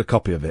just ordered a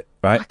copy of it.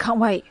 Right. I can't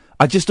wait.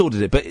 I just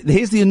ordered it, but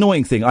here's the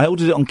annoying thing. I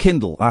ordered it on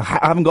Kindle. I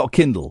haven't got a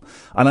Kindle,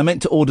 and I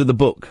meant to order the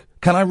book.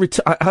 Can I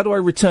how do I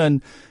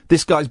return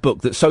this guy's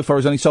book that so far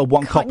has only sold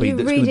one copy? Can't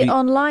you read it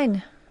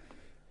online?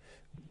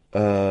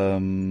 Yeah,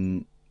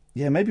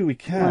 maybe we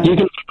can.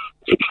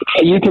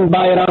 You can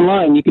buy it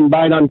online. You can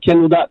buy it on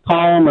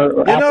Kindle.com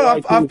or. Yeah,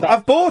 no,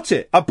 I've bought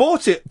it. I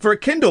bought it for a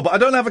Kindle, but I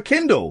don't have a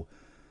Kindle.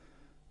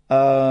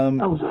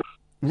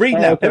 Read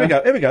now.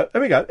 Okay. Here we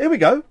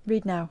go.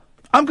 Read now.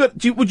 I'm good.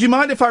 Would you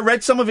mind if I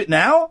read some of it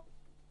now?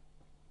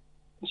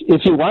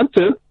 If you want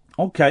to.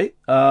 Okay.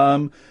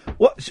 So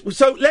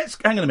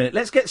hang on a minute.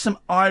 Let's get some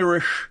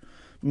Irish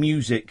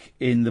music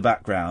in the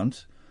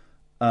background.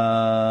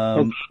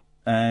 And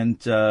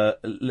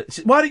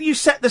why don't you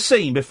set the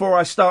scene before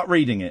I start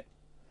reading it?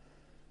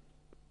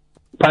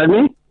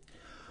 Pardon me?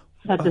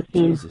 Set the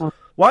scene.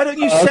 Why don't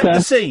you set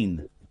the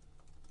scene?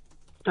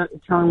 Tell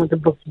him what the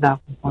book's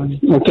about for me.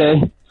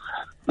 Okay.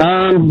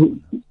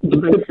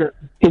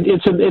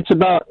 It's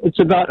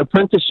about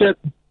apprenticeship.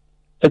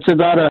 It's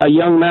about a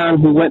young man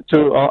who went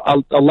through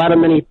a lot of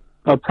many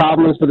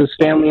problems with his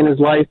family and his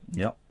life.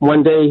 Yep.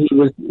 One day he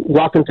was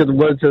walking through the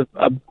woods of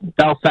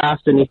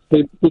Belfast, and he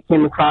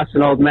came across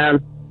an old man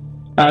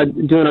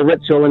doing a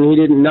ritual, and he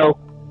didn't know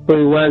who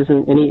he was,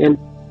 and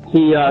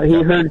he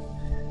heard.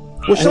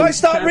 Well, shall I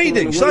start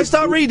reading? Shall I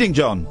start reading,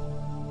 John?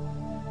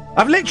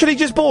 I've literally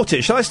just bought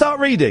it. Shall I start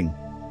reading?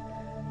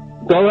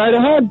 Go right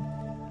ahead.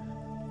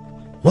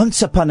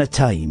 Once upon a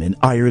time in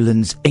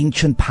Ireland's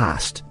ancient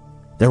past,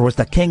 there was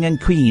the king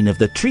and queen of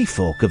the tree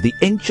folk of the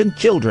ancient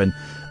children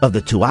of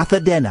the Tuatha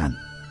Dé Danann.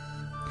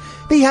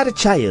 They had a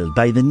child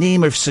by the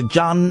name of Sir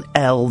John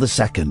L.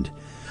 II,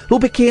 who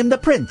became the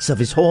prince of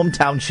his home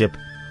township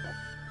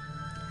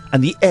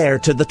and the heir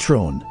to the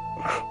throne.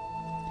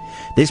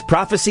 This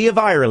prophecy of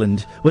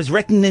Ireland was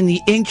written in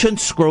the ancient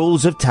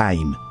scrolls of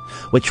time,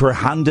 which were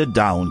handed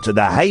down to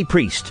the high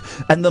priest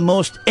and the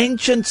most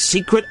ancient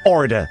secret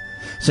order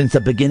since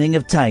the beginning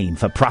of time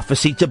for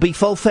prophecy to be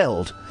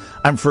fulfilled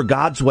and for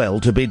God's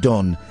will to be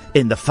done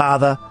in the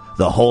Father,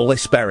 the Holy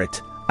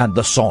Spirit, and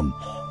the Son.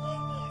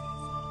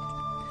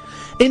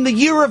 In the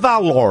year of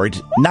our Lord,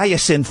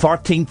 Niacin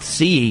 14th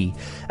CE,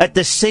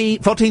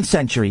 14th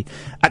century,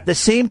 at the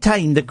same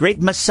time the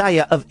great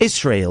Messiah of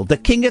Israel, the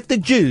King of the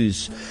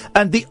Jews,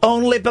 and the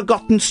only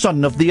begotten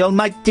Son of the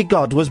Almighty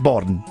God was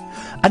born.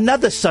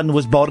 Another son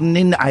was born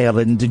in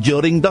Ireland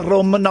during the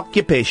Roman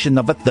occupation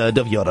of a third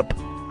of Europe.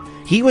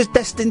 He was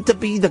destined to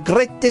be the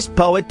greatest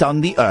poet on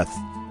the earth.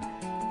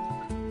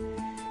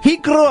 He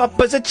grew up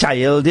as a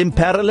child in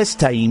perilous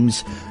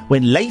times,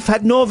 when life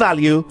had no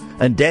value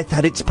and death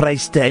had its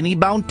price to any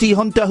bounty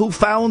hunter who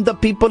found the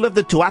people of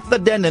the Tuatha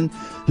Dé Danann,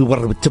 who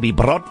were to be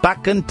brought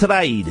back and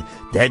tried,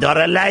 dead or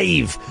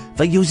alive,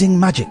 for using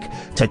magic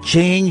to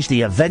change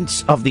the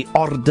events of the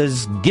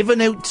orders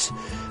given out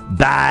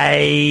by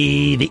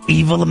the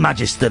evil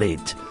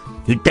magistrate,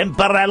 who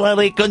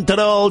temporarily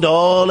controlled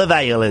all of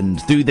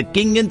Ireland through the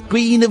King and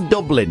Queen of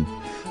Dublin,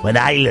 when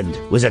Ireland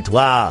was at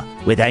war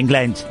with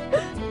England.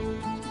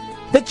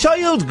 The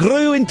child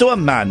grew into a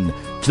man,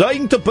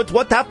 trying to put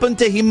what happened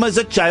to him as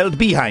a child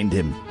behind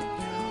him.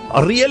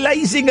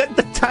 Realizing at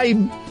the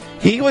time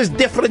he was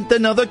different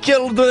than other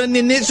children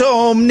in his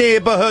home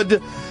neighbourhood,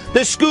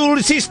 the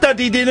schools he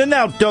studied in and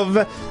out of,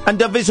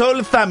 and of his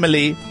whole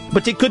family,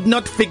 but he could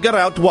not figure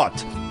out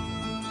what.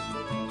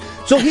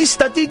 So he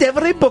studied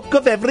every book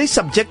of every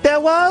subject there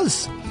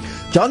was.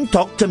 John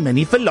talked to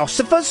many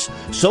philosophers,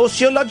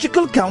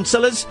 sociological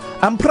counsellors,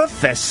 and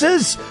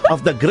professors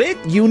of the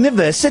great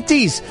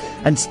universities,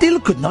 and still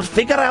could not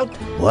figure out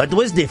what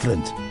was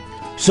different.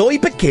 So he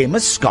became a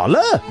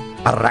scholar,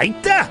 a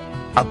writer,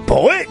 a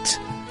poet,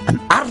 an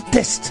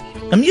artist,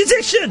 a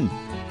musician,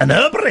 an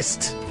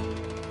herbalist,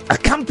 a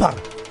camper,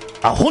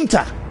 a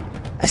hunter,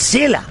 a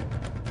sailor,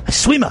 a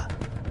swimmer,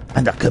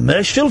 and a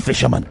commercial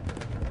fisherman.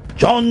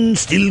 John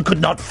still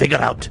could not figure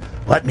out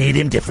what made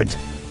him different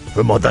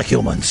from other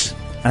humans.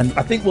 And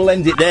I think we'll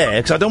end it there,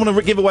 because I don't want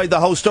to give away the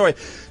whole story.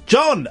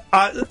 John,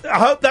 I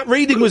hope that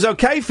reading was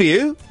okay for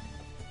you.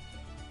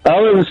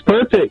 Oh, it was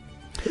perfect.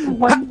 It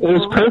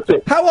was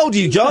perfect. How old are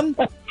you, John?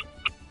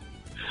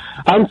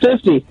 I'm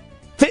 50.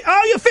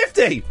 Oh, you're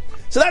 50?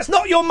 So that's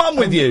not your mum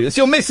with you, it's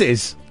your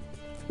missus.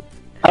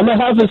 I'm a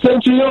half a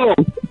century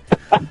old.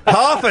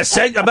 Half a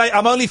century? Mate,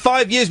 I'm only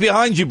 5 years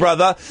behind you,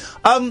 brother.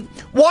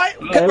 Why?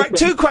 Okay. Right,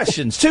 two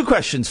questions.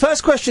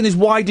 First question is,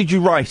 why did you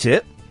write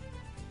it?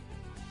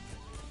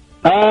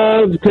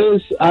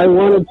 Because I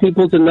wanted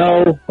people to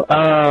know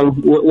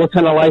what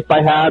kind of life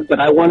I had, but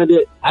I wanted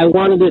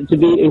it to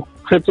be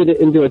encrypted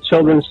into a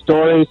children's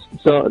story,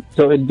 so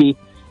it'd be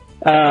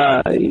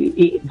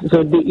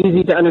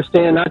easy to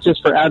understand, not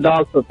just for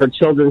adults but for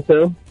children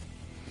too.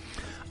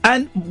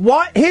 And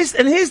why? Here's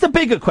the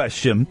bigger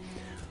question.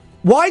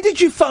 Why did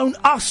you phone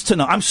us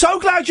tonight? I'm so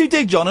glad you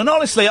did, John. And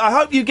honestly, I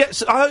hope you get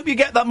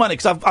that money,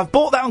 because I've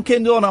bought that on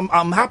Kindle, and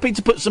I'm happy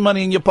to put some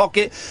money in your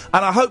pocket,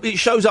 and I hope it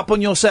shows up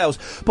on your sales.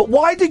 But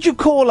why did you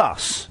call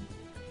us?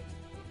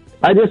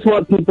 I just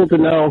want people to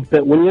know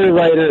that when you're a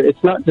writer,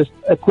 it's not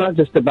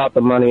just about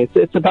the money.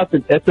 It's about the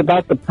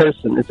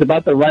person. It's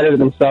about the writer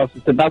themselves.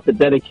 It's about the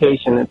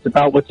dedication. It's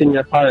about what's in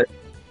your heart.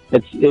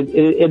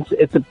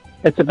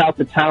 It's about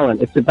the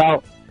talent. It's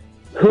about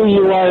who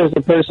you are as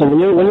a person.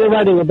 When you're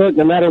writing a book,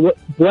 no matter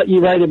what you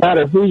write about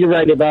or who you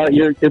write about,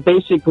 you're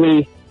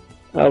basically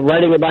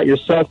writing about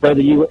yourself,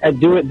 whether you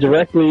do it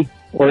directly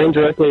or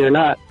indirectly or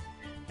not.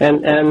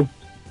 And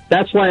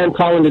that's why I'm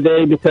calling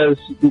today, because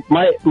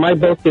my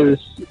book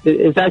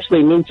is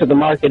actually new to the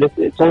market.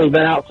 It's only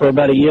been out for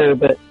about a year,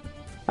 but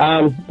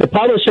The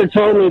publisher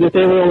told me that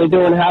they were only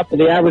doing half of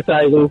the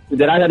advertising,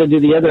 that I had to do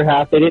the other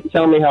half. They didn't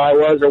tell me how I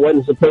was or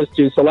wasn't supposed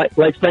to. So like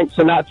Frank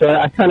Sinatra,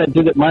 I kind of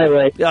did it my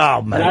way.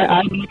 Oh, man.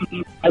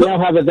 And I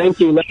now have a thank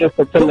you letter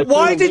from the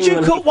why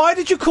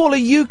did you call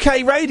a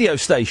UK radio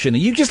station? Are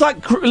you just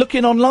like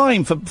looking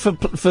online for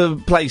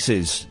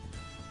places?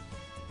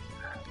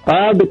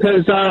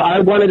 Because I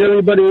wanted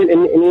everybody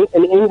in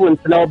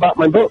England to know about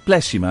my book.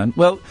 Bless you, man.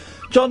 Well,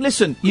 John,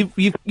 listen,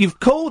 you've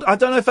called. I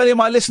don't know if any of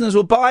my listeners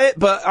will buy it,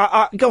 but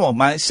go on,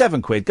 man. It's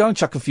 £7. Go and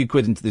chuck a few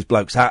quid into this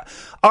bloke's hat.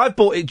 I've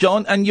bought it,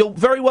 John, and you're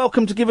very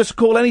welcome to give us a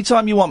call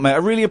anytime you want, mate. I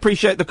really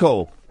appreciate the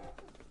call.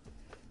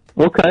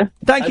 Okay.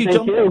 Thank you,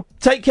 John. You.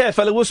 Take care,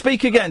 fella. We'll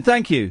speak again.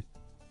 Thank you.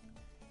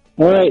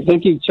 All right.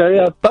 Thank you.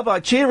 Cheerio. Bye-bye.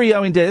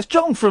 Cheerio indeed. It's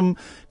John from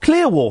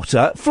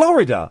Clearwater,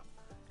 Florida.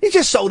 He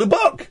just sold a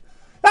book.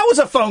 That was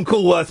a phone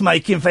call worth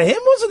making for him,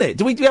 wasn't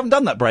it? We haven't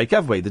done that break,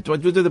 have we? We'll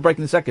do the break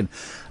in a second.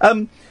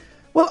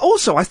 Well,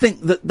 also, I think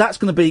that's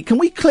going to be... Can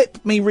we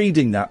clip me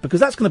reading that? Because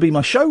that's going to be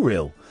my show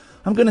reel.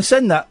 I'm going to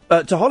send that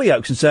to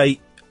Hollyoaks and say,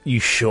 you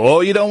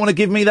sure you don't want to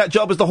give me that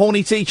job as the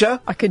horny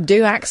teacher? I can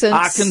do accents.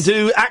 I can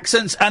do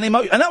accents and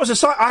emotion. And that was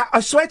I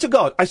swear to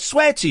God, I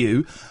swear to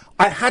you,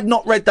 I had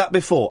not read that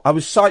before. I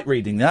was sight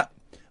reading that.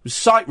 I was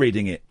sight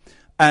reading it.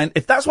 And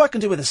if that's what I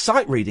can do with a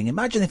sight reading,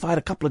 imagine if I had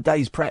a couple of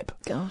days prep.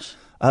 Gosh.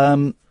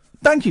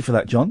 Thank you for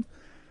that, John.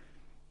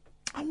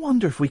 I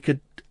wonder if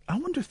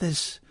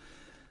there's...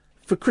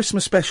 For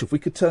Christmas special, if we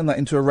could turn that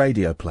into a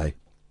radio play.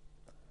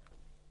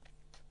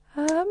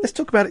 Let's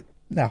talk about it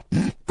now.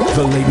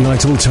 The Late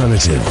Night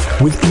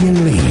Alternative with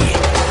Iain Lee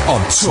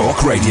on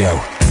Talk Radio.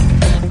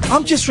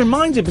 I'm just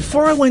reminded,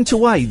 before I went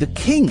away, the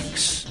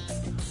Kinks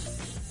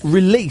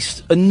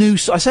released a new...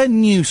 I say a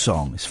new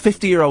song. It's a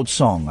 50-year-old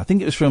song. I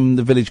think it was from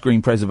the Village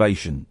Green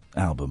Preservation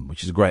album,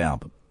 which is a great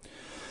album.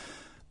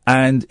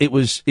 And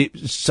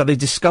so they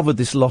discovered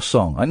this lost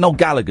song. Like Noel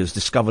Gallagher's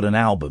discovered an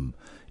album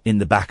in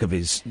the back of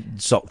his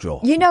sock drawer.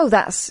 You know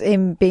that's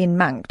him being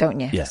mank, don't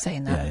you? Yeah.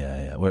 Saying that.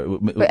 Yeah.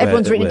 But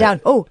everyone's written it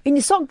down. Oh, in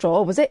your sock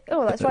drawer, was it?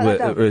 Oh, that's right.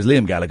 Whereas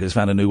Liam Gallagher's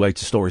found a new way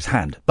to store his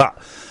hand. But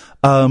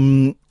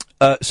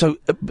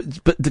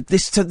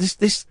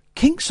this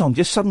Kink song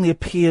just suddenly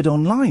appeared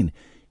online.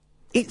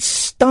 It's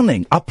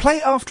stunning. I'll play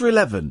it after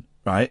 11,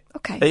 right?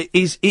 Okay.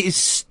 It is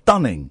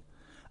stunning.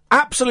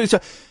 Absolutely.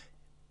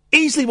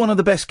 Easily one of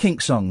the best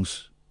Kink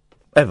songs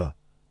ever.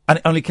 And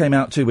it only came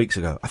out 2 weeks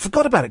ago. I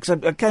forgot about it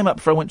because I came up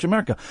before I went to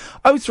America.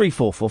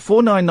 0344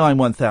 499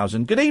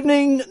 1000. Good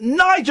evening,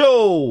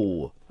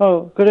 Nigel!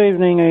 Oh, good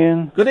evening,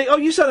 Ian. Oh,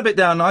 you sound a bit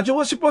down, Nigel.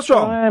 What's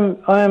wrong?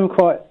 I am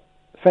quite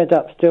fed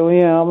up still,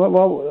 yeah.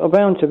 I'm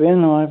bound to be,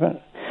 aren't I?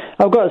 But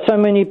I've got so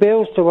many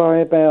bills to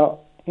worry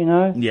about, you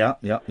know? Yeah.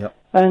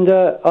 And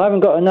I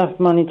haven't got enough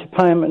money to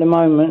pay them at the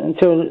moment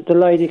until the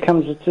lady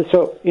comes to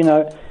sort, you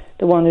know,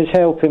 the one who's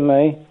helping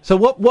me. So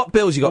what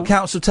bills you got?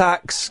 Council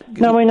tax?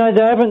 No,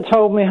 they haven't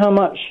told me how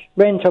much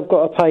rent I've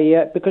got to pay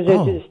yet because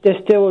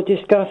they're still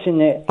discussing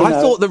it. I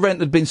thought the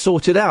rent had been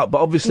sorted out, but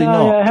obviously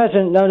not. No, it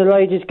hasn't. No, the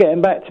lady's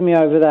getting back to me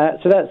over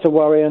that, so that's a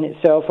worry on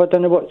itself. I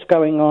don't know what's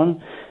going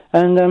on.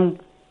 And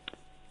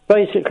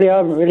basically I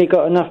haven't really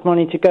got enough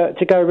money to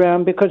go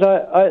around because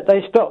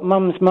they stopped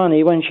Mum's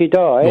money when she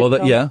died.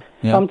 Well, yeah.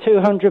 I'm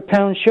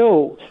 £200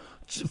 short.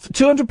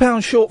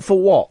 £200 short for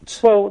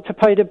what? Well, to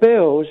pay the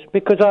bills,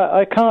 because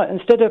I can't,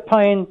 instead of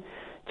paying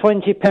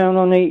 £20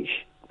 on each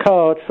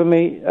card for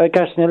me,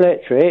 gas and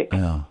electric,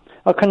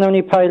 I can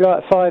only pay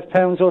like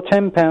 £5 or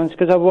 £10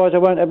 because otherwise I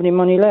won't have any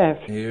money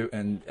left. Do you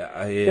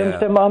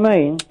understand what I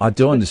mean? I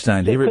do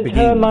understand. Here it begins.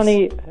 Her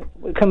money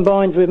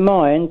combined with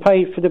mine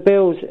paid for the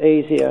bills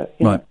easier.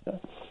 Right.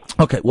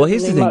 Okay, well,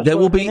 here's the thing. There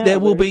will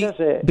be,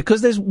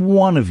 because there's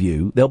one of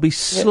you, there'll be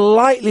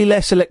slightly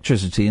less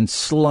electricity and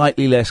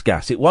slightly less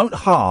gas. It won't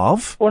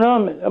halve. Well,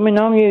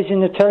 I'm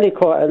using the telly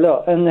quite a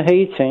lot and the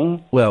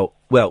heating. Well,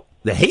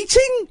 the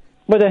heating?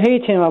 Well, the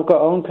heating I've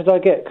got on because I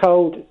get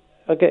cold.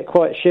 I get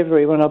quite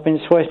shivery when I've been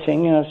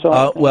sweating, you know. So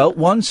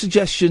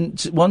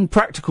one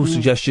practical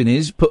suggestion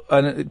is put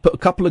a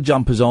couple of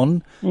jumpers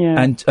on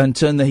and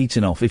turn the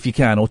heating off if you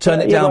can, or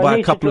turn it down by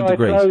a couple of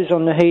degrees. I need to dry clothes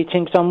on the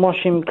heating because I'm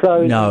washing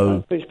clothes.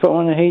 No, put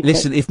on the heating.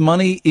 Listen,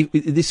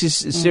 this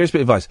is a serious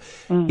bit of advice.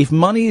 If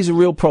money is a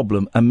real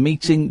problem and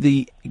meeting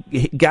the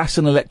gas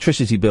and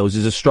electricity bills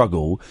is a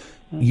struggle,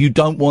 you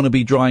don't want to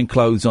be drying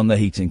clothes on the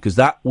heating because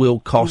that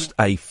will cost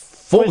a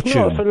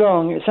fortune. Well, it's not for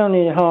long. It's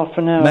only half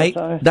an hour. Mate,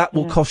 that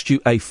will cost you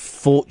a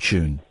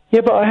fortune. Yeah,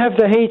 but I have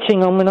the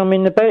heating on when I'm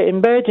in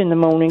bed in the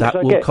morning.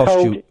 That will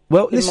cost you.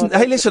 Well,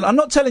 listen. I'm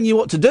not telling you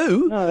what to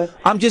do. No,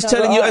 I'm just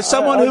telling you, as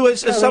someone who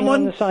has,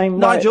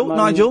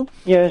 Nigel.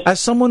 Yes. As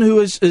someone who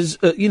has,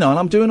 and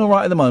I'm doing all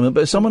right at the moment,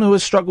 but as someone who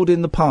has struggled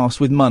in the past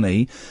with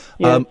money,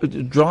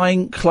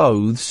 drying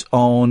clothes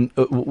on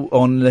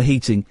the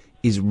heating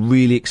is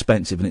really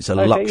expensive, and it's a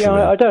luxury.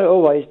 Yeah, I don't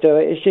always do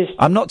it. It's just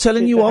I'm not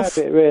telling you off.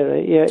 Habit,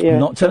 really. Yeah. I'm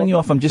not telling you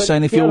off. I'm just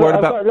saying if you're worried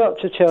about. I've got a lot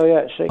to tell you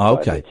actually.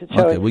 Okay.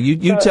 Well,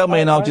 you tell me,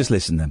 and I'll just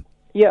listen then.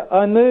 Yeah,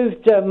 I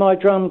moved my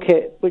drum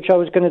kit, which I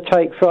was going to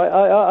take Friday.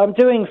 I'm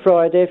doing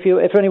Friday.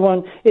 If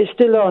anyone, it's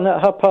still on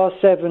at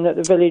 7:30 at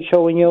the Village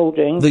Hall in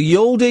Yalding. The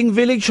Yalding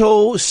Village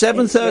Hall,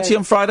 7:30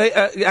 on Friday.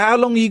 How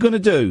long are you going to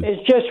do?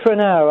 It's just for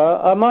an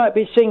hour. I might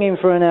be singing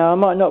for an hour. I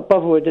might not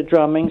bother with the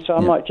drumming, so I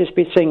might just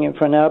be singing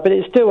for an hour. But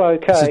it's still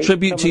okay. It's a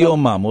tribute to your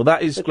mum. Well,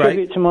 that is great. A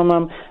tribute to my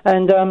mum.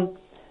 And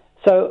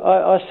so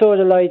I saw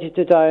the lady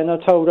today, and I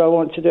told her I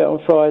want to do it on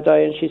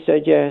Friday, and she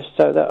said yes.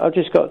 So that I've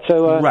just got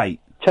to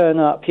turn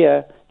up.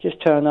 Yeah,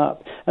 just turn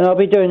up. And I'll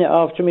be doing it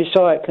after my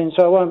cycling,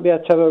 so I won't be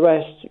able to have a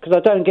rest because I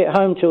don't get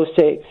home till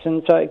 6,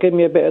 and so it gives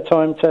me a bit of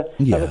time to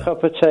have a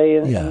cup of tea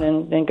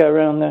and then go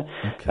around there.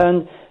 Okay.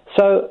 And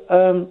so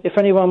if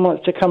anyone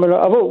wants to come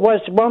along,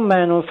 one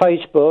man on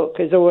Facebook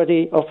has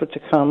already offered to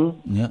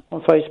come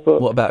on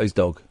Facebook. What about his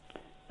dog?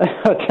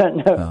 I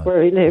don't know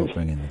where he lives. We'll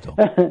bring in the dog.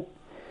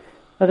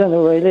 I don't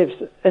know where he lives.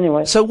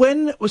 Anyway. So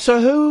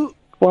who?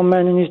 One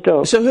man and his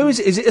dog. So who is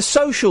it? Is it a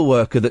social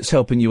worker that's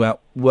helping you out,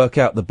 work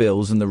out the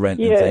bills and the rent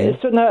and things?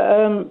 Yeah,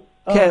 it's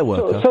care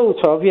worker.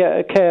 Sort of, yeah,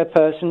 a care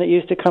person that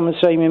used to come and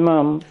see my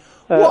mum.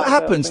 What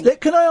happens?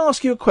 Can I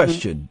ask you a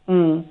question?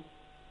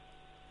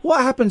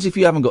 What happens if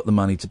you haven't got the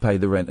money to pay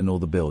the rent and all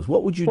the bills?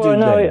 What would you do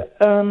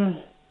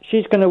then?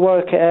 She's going to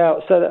work it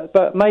out.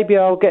 But maybe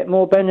I'll get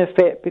more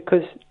benefit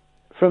because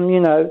from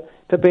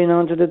for being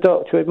under the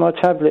doctor with my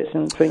tablets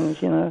and things.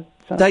 So.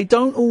 They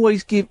don't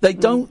always give. They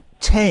don't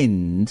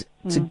tend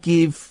to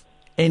give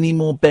any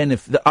more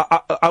benefit.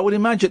 I would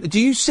imagine. Do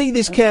you see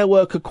this care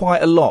worker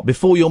quite a lot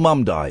before your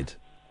mum died?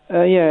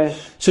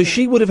 Yes. So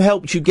she would have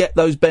helped you get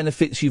those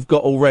benefits you've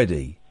got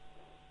already,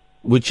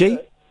 would she?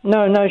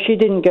 No, she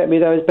didn't get me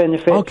those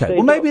benefits. Okay,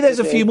 well maybe there's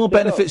a few more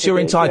benefits you're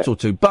entitled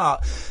to,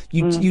 but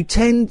you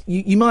tend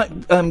you might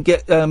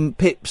get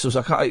PIPs or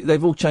something.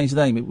 They've all changed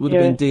the name. It would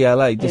have been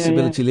DLA,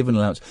 Disability Living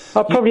Allowance.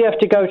 I'll probably have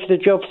to go to the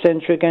job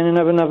centre again and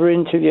have another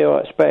interview,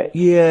 I expect.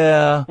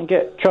 Yeah. And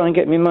try and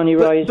get me money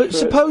raised. But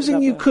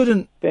supposing you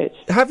couldn't,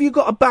 have you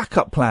got a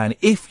backup plan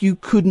if you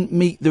couldn't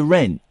meet the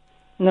rent?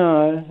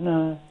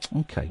 No.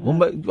 Okay.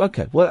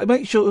 Well,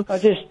 make sure.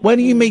 When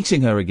are you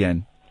meeting her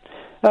again?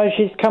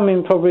 She's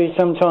coming probably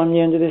sometime the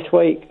end of this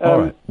week. All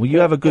right. Well, you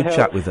have a good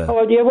chat with her.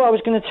 Oh, yeah, what I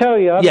was going to tell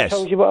you. I haven't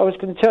told you what I was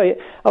going to tell you.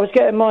 I was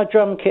getting my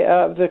drum kit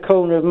out of the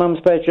corner of Mum's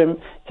bedroom,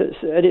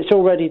 and it's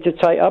all ready to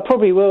take. I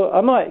probably will.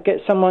 I might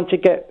get someone to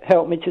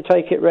help me to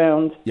take it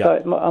round. Yeah.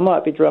 So I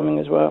might be drumming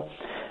as well.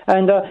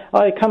 And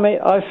I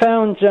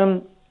found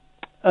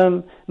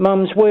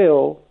Mum's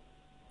will.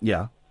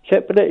 Yeah.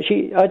 But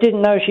I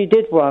didn't know she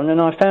did one,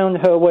 and I found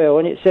her will,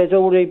 and it says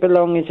all the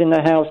belongings in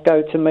the house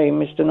go to me,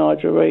 Mr.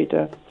 Nigel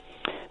Reader.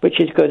 Which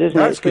is good, isn't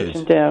it? That's good.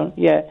 Puts them down,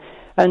 yeah.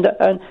 And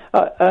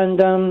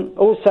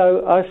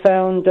also I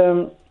found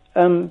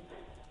a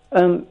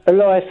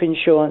life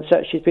insurance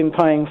that she's been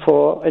paying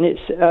for, and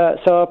it's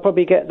so I'll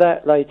probably get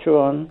that later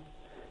on.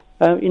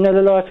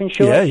 The life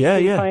insurance she's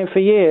been paying for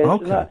years.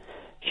 Okay.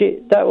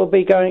 That will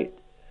be going.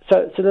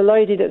 So the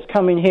lady that's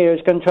coming here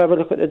is going to have a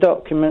look at the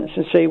documents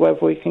and see whether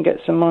we can get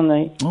some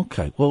money.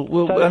 Okay.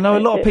 Well, I know a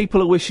lot of people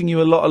are wishing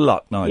you a lot of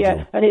luck, Nigel.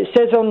 Yeah, and it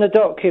says on the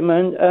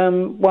document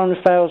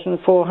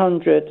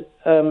 1,400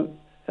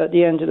 at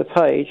the end of the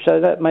page, so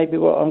that may be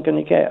what I'm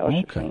going to get.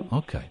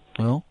 Okay.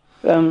 Well.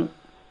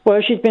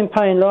 Well, she's been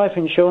paying life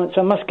insurance.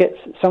 I must get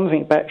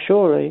something back,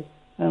 surely.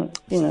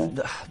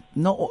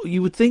 Not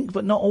you would think,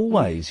 but not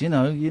always. They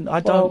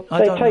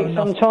take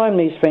some time.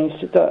 These things.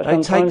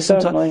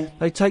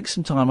 They take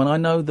some time, and I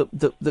know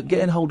that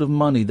getting hold of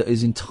money that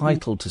is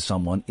entitled to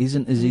someone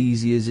isn't as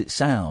easy as it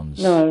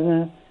sounds.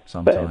 No.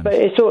 Sometimes. But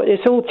it's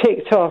all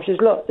ticked off. There's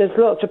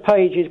lots of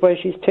pages where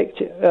she's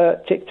ticked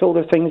all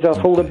the things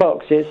off, all the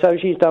boxes. So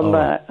she's done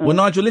that. Well,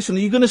 Nigel, listen, are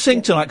you going to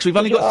sing tonight? Because we've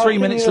only got 3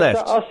 minutes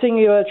left. I'll sing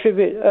you a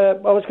tribute. I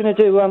was going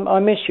to do I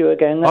Miss You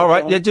again. All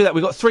right, do that.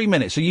 We've got 3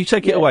 minutes, so you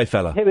take it away,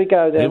 fella. Here we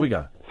go, then. Here we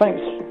go.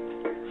 Thanks.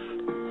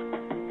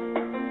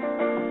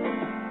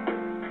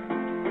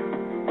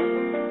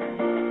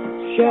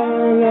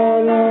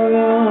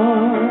 Sha-la-la-la,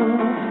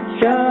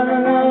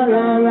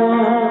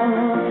 sha-la-la-la.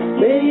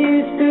 They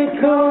used to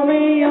call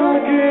me your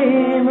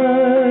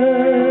dreamer.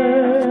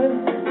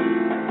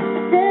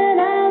 Said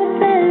I was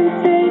sent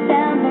straight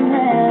down from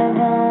heaven.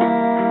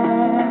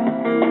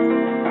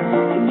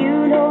 You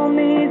know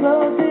me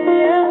close to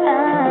your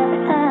eyes.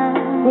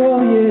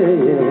 Oh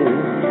yeah.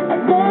 I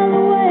saw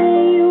the way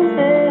you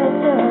felt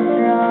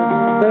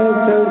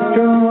so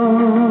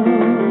strong.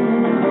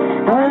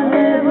 I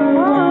never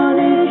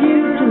wanted you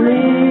to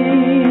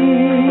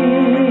leave.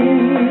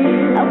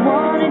 I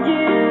wanted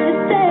you to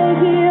stay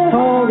here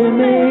holding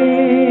me.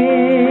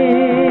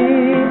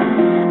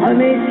 I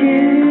miss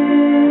you.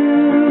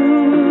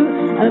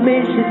 I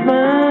miss your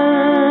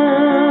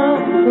smile.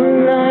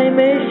 I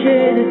miss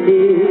you to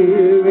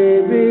dear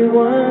every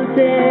once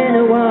in a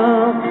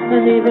while.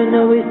 And even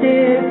though it's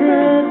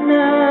different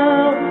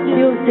now,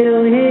 you're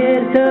still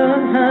here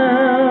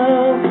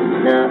somehow.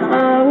 Now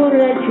I won't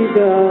let you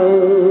go.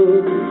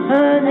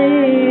 I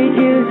need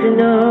you to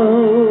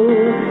know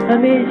I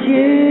miss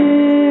you.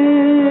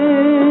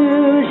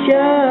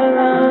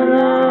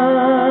 Sha-la-la,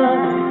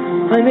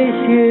 miss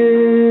you.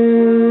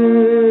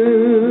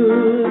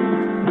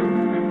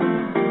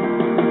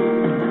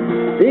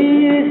 They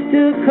used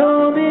to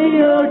call me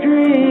your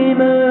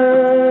dreamer.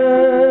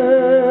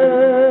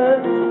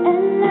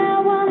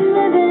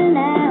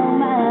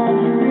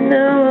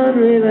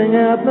 Living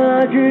out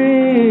my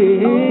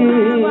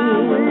dream. I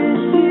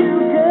wish you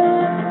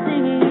could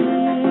see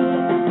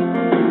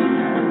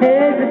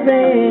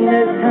everything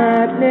that's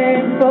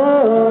happening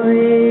for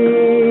me.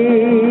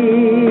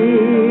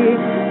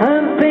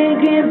 I'm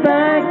thinking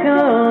back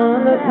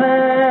on the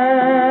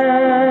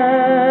past.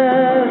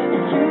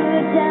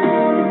 True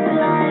down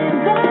flying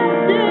back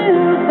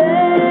too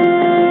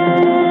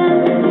fast.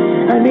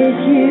 I miss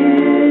you.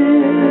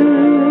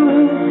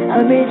 I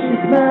miss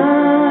your smile.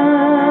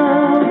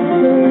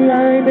 I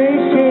may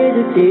shed a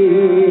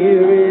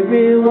tear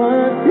every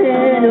once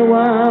in a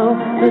while,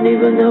 and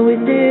even though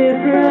it's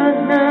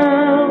different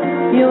now,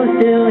 you're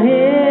still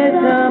here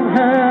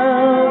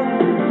somehow.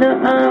 Now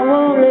I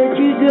won't let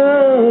you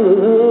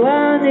go.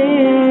 I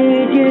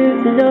need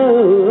you to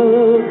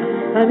know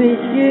I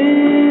miss you.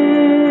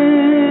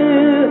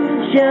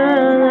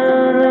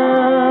 Sha-la-la,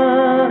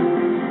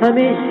 I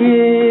miss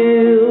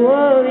you.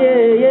 Oh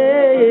yeah,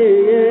 yeah, yeah,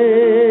 yeah.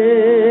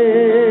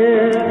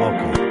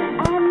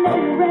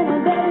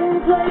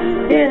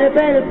 In a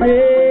better place,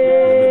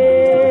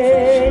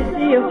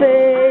 see your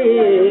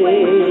face,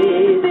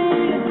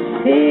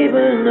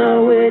 even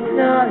though it's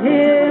not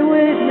here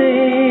with me.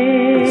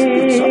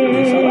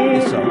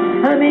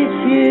 I miss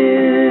you,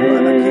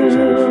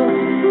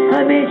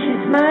 I miss your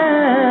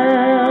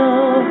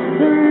smile,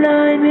 and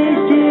I miss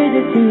you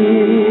to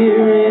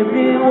tear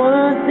every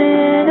once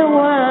in a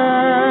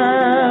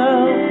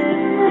while.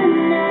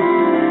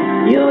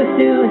 You're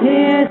still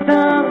here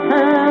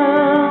somehow.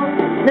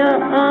 Now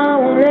I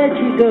won't let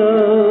you go.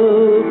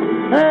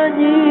 I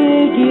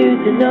need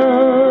you to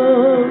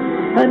know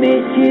I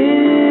miss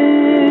you.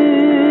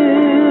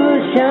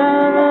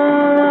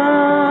 Sha-la-la,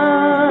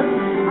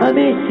 I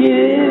miss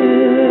you.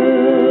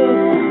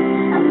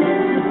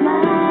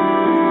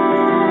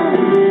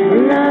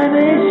 And I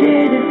miss you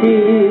to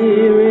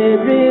tear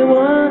every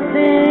once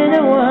in a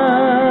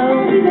while.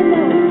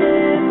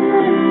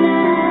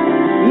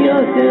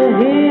 You're still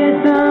here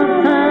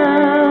somehow.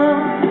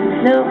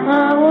 Now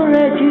I won't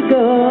let you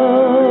go.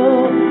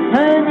 I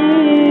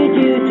need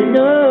you to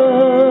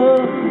know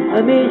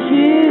I miss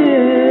you.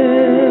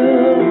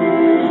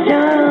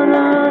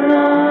 Sha-la-la,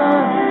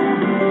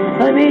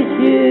 I miss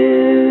you.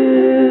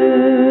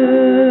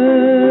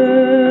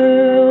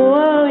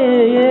 Oh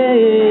yeah, yeah,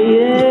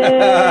 yeah,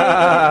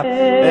 yeah.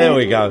 There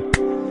we go.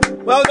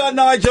 Well done,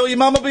 Nigel. Your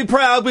mum will be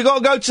proud. We've got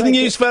to go to the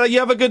news, fella. You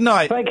have a good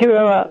night. Thank you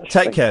very much.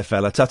 Take care,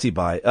 fella. Tutty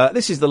bye.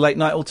 This is the Late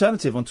Night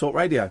Alternative on Talk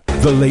Radio.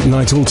 The Late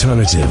Night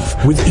Alternative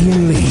with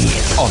Iain Lee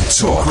on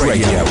Talk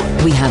Radio.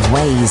 We have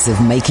ways of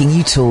making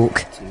you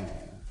talk.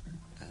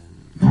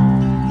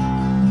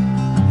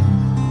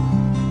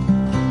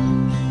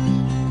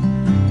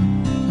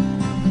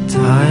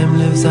 Time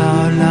lives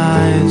our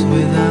lives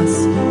with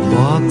us,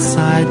 walks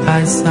side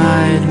by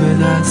side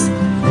with us.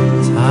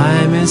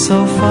 Time is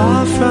so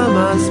far from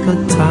us,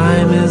 but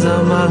time is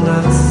among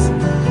us.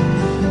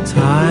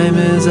 Time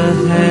is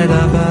ahead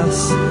of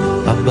us,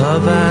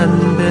 above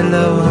and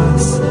below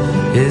us,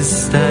 is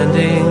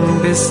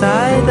standing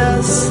beside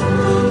us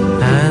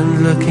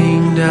and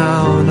looking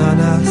down on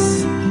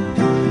us.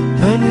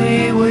 When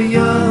we were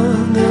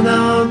young and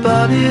our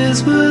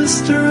bodies were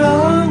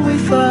strong, we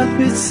thought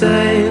we'd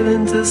sail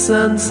into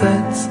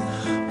sunsets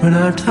when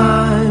our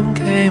time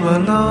came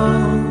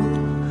along.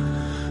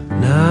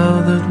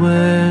 Now that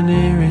we're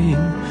nearing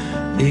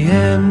the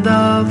end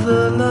of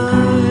the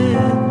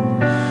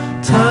line,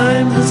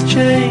 time has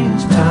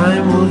changed,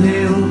 time will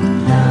heal,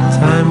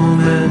 time will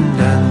mend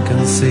and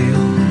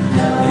conceal.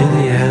 In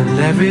the end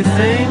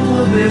everything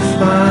will be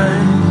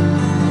fine.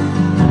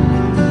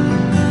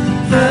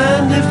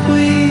 And if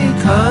we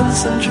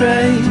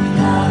concentrate,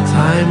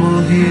 time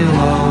will heal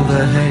all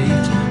the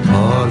hate,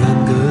 all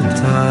in good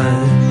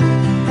time.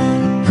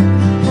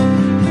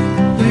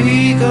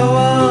 We go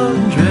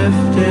on,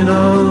 drifting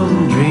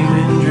on,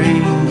 dreaming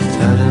dreams,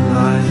 telling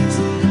lies,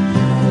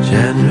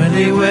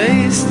 generally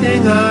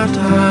wasting our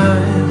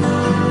time.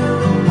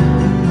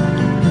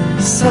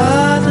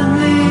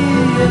 Suddenly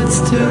it's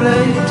too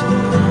late,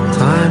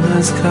 time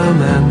has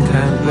come and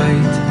can't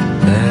wait,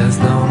 there's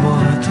no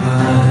more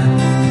time.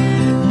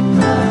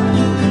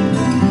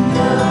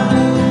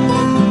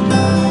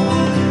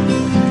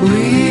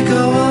 We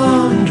go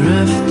on,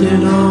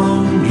 drifting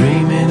on,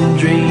 dreaming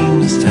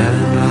dreams,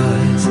 telling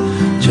lies,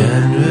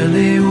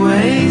 generally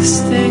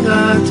wasting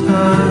our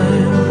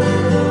time.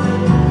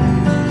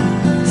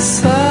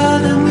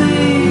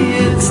 Suddenly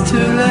it's too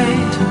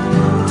late,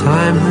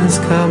 time has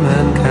come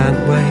and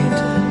can't wait,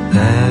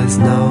 there's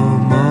no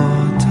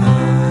more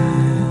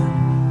time.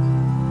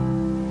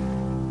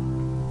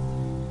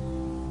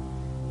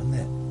 Wasn't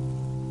it?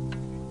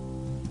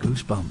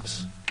 Goosebumps.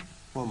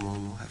 One more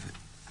and we'll have it.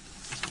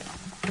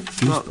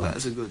 Goosebumps.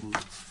 That's a good one.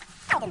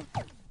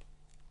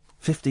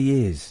 50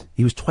 years.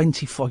 He was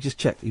 24. I just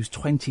checked. He was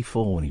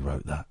 24 when he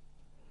wrote that.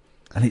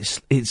 And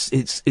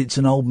it's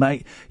an old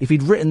mate. If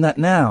he'd written that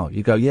now,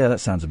 you go, yeah, that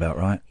sounds about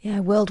right. Yeah,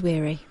 world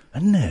weary.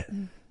 Isn't it?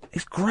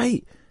 It's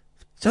great.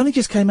 It only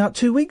just came out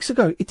 2 weeks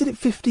ago. It did it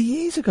 50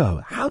 years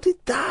ago. How did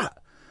that?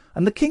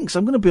 And the Kinks,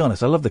 I'm going to be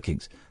honest, I love the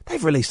Kinks.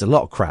 They've released a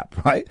lot of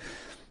crap, right?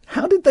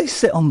 How did they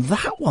sit on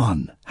that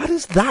one? How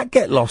does that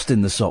get lost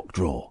in the sock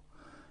drawer?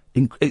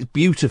 It's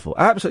beautiful.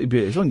 Absolutely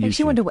beautiful. It's on YouTube. Makes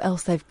you wonder what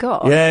else they've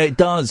got. Yeah, it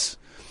does.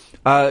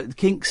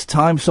 Kinks'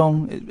 Time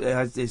Song,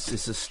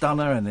 it's a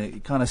stunner, and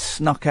it kind of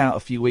snuck out a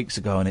few weeks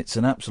ago, and it's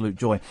an absolute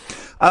joy.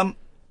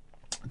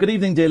 Good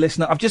evening, dear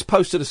listener. I've just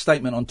posted a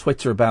statement on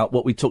Twitter about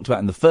what we talked about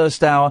in the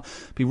first hour.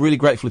 Be really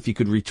grateful if you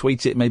could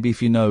retweet it. Maybe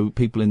if you know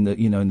people in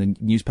the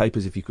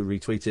newspapers, if you could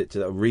retweet it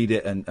to read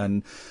it,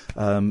 and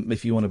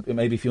if you want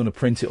to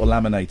print it or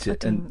laminate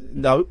it. And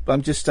no,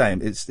 I'm just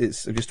saying, it's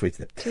I've just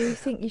tweeted it. Do you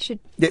think you should?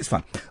 Yeah, it's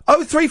fine.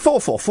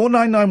 0344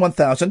 499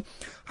 1000.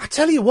 I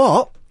tell you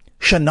what,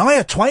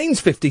 Shania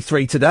Twain's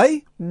 53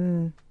 today.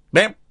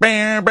 That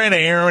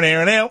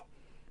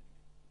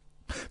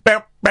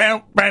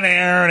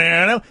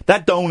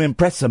don't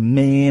impress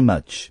me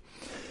much.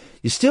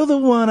 You're still the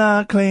one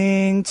I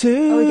cling to.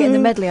 Oh, we're getting the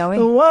medley, are we?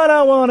 The one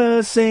I want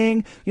to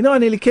sing. You know, I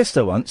nearly kissed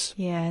her once.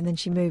 Yeah, and then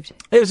she moved.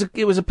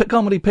 It was a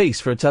comedy piece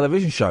for a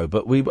television show,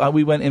 but we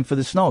went in for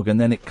the snog, and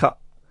then it cut.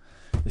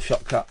 The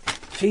shot cut.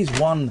 She's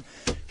one.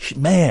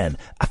 Man,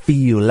 I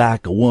feel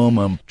like a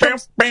woman.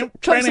 Trump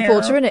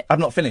supporter, innit? I've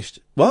not finished.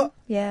 What?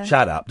 Yeah.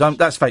 Shut up.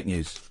 That's fake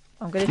news.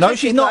 I'm going to No,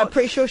 she's not. I'm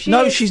pretty sure she is.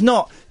 No, she's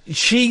not.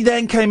 She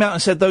then came out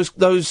and said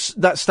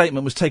that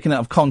statement was taken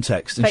out of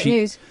context. And Fake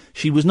news.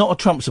 She was not a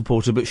Trump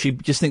supporter, but she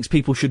just thinks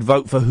people should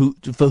vote for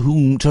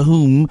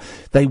whom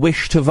they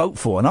wish to vote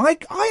for. And I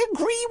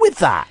agree with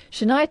that.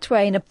 Shania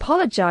Twain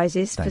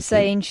apologises for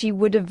saying she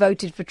would have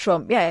voted for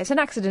Trump. Yeah, it's an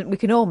accident we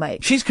can all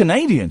make. She's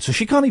Canadian, so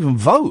she can't even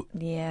vote.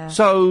 Yeah.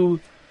 So,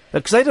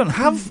 because they don't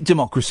have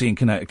democracy in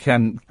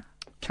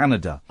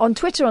Canada. On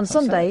Twitter on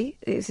Sunday,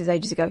 this is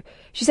ages ago,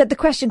 she said the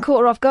question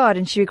caught her off guard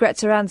and she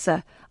regrets her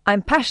answer.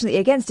 I'm passionately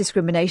against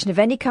discrimination of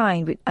any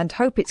kind and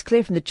hope it's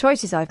clear from the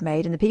choices I've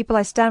made and the people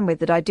I stand with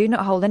that I do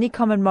not hold any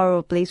common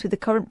moral beliefs with the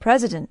current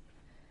president.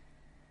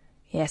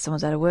 Yeah,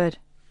 someone's had a word.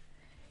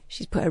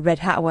 She's put her red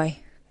hat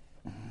away.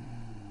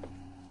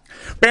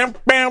 A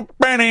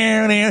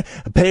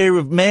pair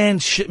of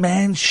man's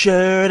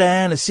shirt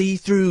and a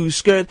see-through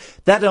skirt,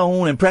 that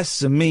don't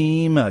impress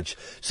me much.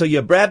 So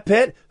you're Brad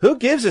Pitt? Who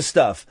gives a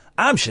stuff?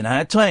 I'm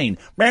Shania Twain.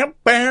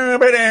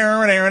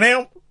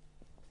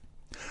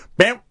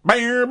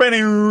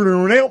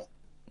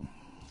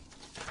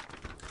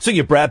 So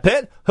you're Brad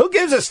Pitt? Who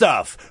gives a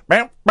stuff? I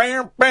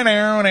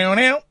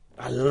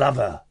love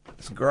her.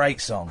 It's a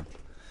great song.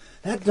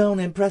 That don't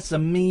impress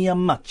me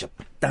much.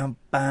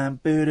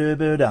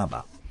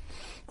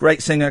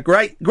 Great singer,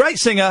 great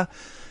singer,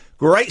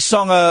 great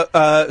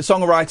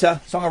songwriter.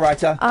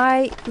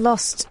 I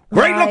lost.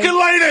 Great looking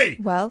lady.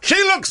 Well, she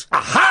looks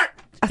hot.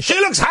 She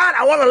looks hot.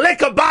 I want to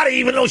lick her body,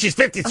 even though she's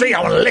 53.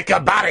 I want to lick her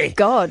body.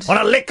 God. I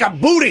want to lick her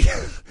booty.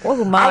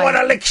 Oh my. I want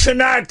to lick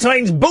Shania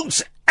Twain's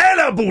boots and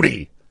her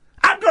booty.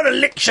 I'm going to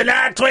lick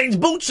Shania Twain's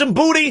boots and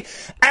booty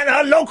and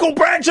her local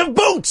branch of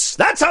boots.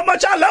 That's how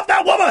much I love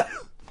that woman.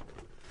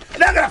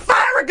 And I'm going to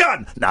fire a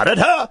gun. Not at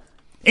her.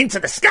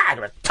 Into the sky. I'm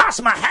going to toss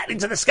my hat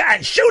into the sky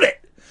and shoot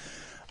it.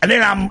 And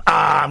then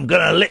I'm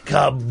going to lick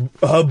her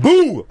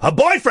boo. Her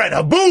boyfriend,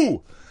 her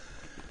boo.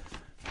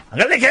 I'm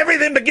going to lick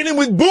everything beginning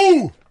with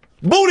boo.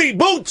 Booty,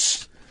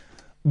 boots.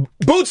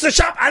 Boots the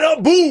shop, I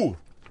don't boo.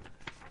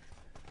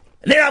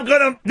 And then I'm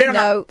going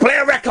to play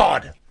a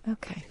record.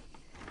 Okay.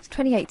 It's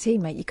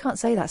 2018, mate. You can't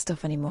say that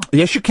stuff anymore.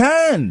 Yes, you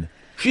can.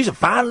 She's a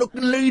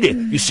fine-looking lady.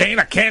 You saying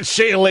I can't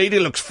say a lady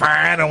looks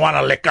fine and want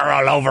to lick her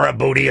all over her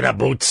booty and her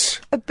boots?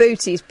 A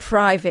booty's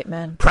private,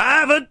 man.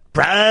 Private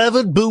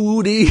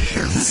booty.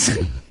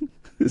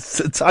 It's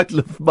the title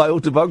of my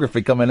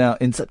autobiography coming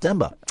out in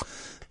September.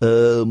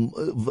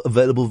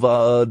 Available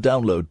via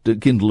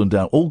download, Kindle and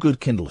down, all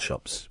good Kindle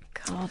shops.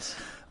 God.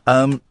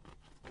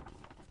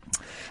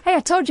 Hey, I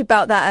told you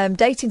about that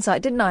dating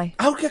site, didn't I?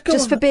 Oh, yeah, go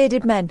Just on. for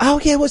bearded men. Oh,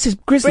 yeah, what's his?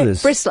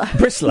 Grizzlers?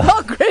 Bristler.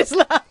 Not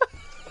Grizzler.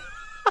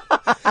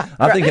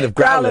 I'm thinking of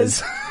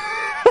Growlers.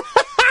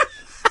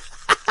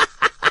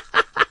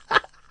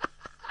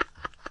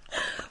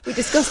 We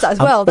discussed that as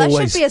well. That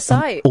should be a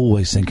site. I'm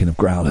always thinking of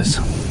Growlers.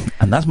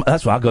 And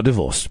that's why I got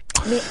divorced.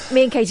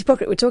 Me and Katie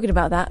Puckett were talking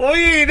about that. Oh,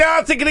 yeah, now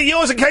I'm thinking of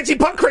yours and Katie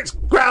Puckett's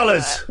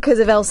Growlers. Because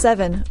of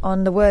L7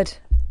 on the word,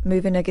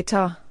 moving a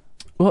guitar.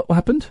 What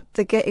happened?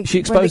 She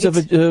exposed of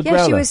a growler?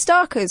 Yeah, she was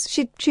starkers.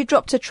 She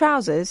dropped her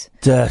trousers.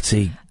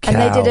 Dirty cow. And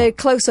they did a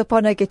close-up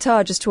on her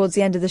guitar just towards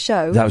the end of the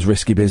show. That was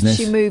risky business.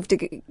 She moved the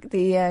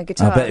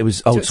guitar. I bet it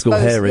was old school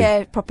hairy.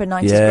 Yeah, proper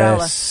 90s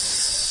growler.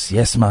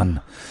 Yes,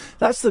 man.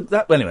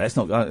 Anyway, it's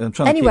not. I'm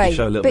trying to keep the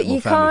show a little bit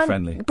more family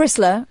friendly.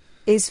 Bristler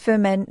is for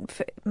men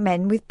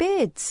with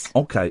beards.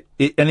 Okay,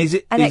 is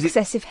it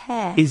excessive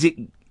hair? Is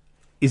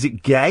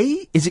it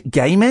gay? Is it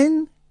gay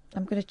men?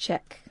 I'm going to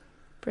check.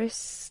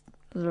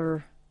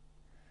 Bristler.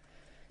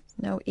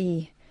 No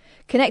E.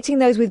 Connecting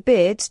those with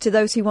beards to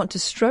those who want to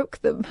stroke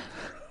them.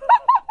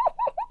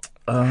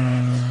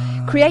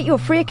 Create your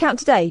free account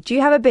today. Do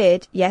you have a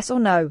beard? Yes or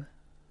no?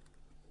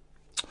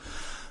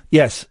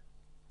 Yes.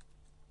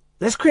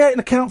 Let's create an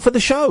account for the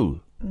show.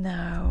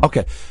 No.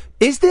 Okay.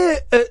 Is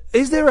there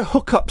a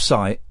hookup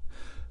site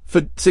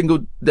for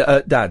single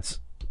dads?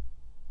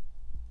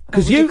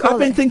 Because I've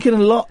been thinking a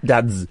lot,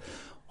 dads.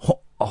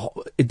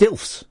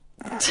 Dilfs.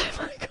 Oh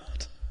my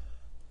God.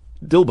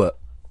 Dilbert.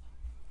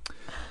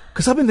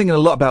 Because I've been thinking a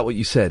lot about what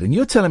you said, and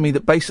you're telling me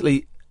that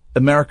basically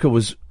America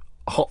was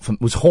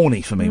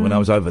horny for me when I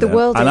was over there,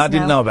 and I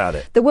didn't know about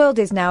it. The world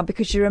is now,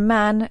 because you're a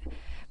man,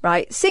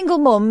 right? Single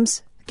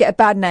mums get a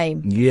bad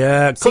name.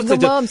 Yeah, single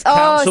mums.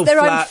 Oh, it's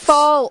their own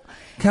fault.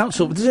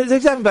 Council, they're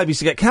having babies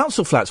to get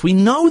council flats. We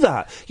know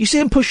that. You see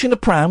him pushing a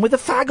pram with a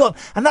fag on,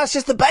 and that's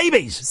just the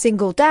babies.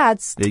 Single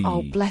dads.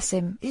 Oh, bless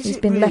him. He's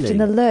been left in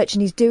the lurch,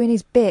 and he's doing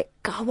his bit.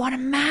 God, what a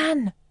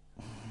man.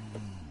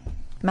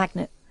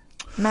 Magnet.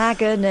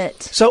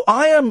 So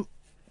I am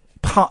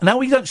now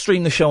we don't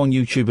stream the show on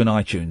YouTube and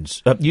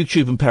iTunes,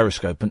 YouTube and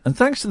Periscope, and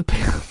thanks to the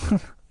people,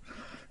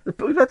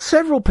 we've had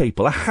several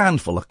people, a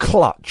handful, a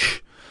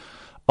clutch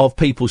of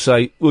people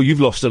say, well, you've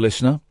lost a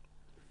listener.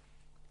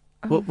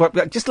 Well,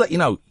 just to let you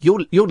know,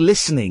 you're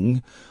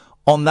listening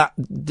on that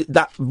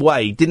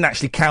way didn't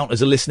actually count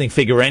as a listening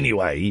figure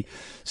anyway.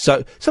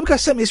 So some guy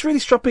sent me this really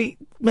stroppy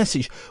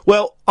message.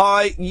 Well,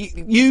 I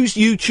used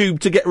YouTube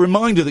to get a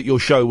reminder that your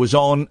show was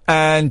on,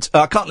 and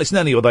I can't listen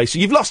any other day, so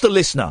you've lost a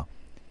listener.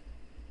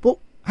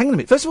 Well, hang on a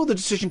minute. First of all, the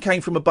decision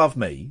came from above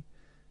me.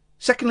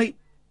 Secondly,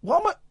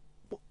 what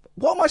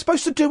am I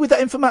supposed to do with that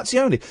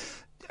informazione?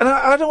 And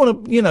I don't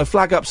want to,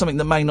 flag up something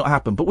that may not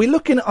happen, but we're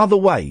looking at other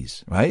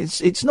ways,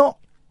 right? It's not.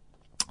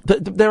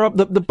 There are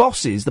the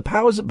bosses, the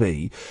powers that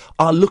be,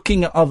 are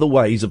looking at other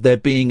ways of there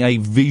being a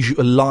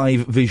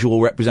live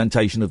visual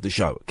representation of the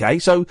show. Okay,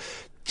 so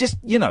just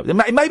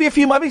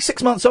maybe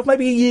 6 months off,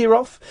 maybe a year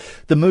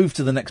off. The move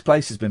to the next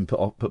place has been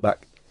put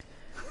back.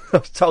 I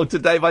was told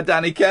today by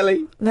Danny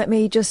Kelly. Let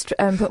me just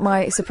put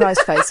my surprise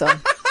face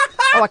on.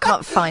 Oh, I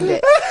can't find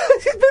it.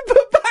 It's been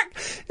put back.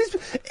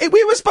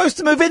 We were supposed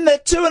to move in there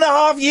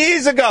 2.5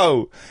 years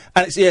ago.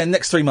 And it's,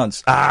 next 3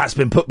 months. It's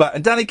been put back.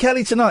 And Danny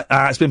Kelly tonight.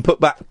 It's been put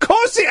back. Of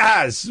course it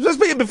has. It was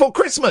supposed to be before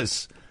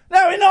Christmas.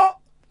 No, we're not.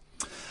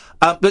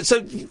 But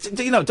so,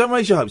 don't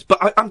raise your hopes.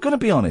 But I'm going to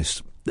be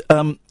honest.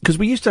 Because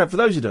we used to have, for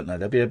those who don't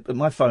know,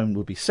 my phone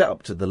would be set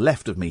up to the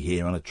left of me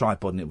here on a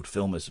tripod, and it would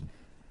film us.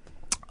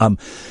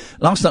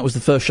 Last night was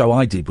the first show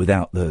I did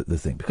without the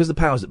thing. Because the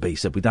powers that be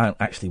said we don't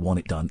actually want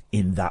it done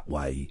in that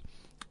way.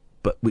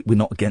 But we're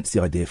not against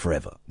the idea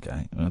forever,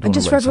 okay? And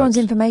just for everyone's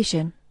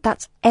information,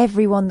 that's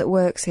everyone that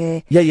works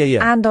here.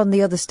 Yeah. And on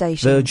the other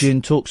stations.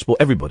 Virgin, TalkSport,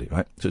 everybody,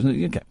 right? So,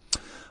 okay.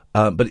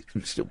 But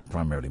it's still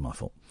primarily my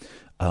fault.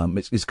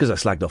 It's because I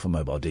slagged off a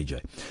mobile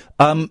DJ.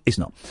 It's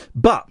not.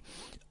 But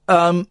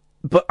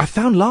I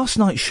found last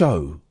night's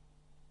show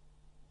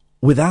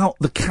without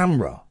the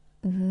camera.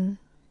 Mm-hmm.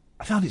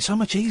 I found it so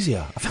much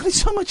easier. I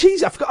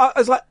forgot. I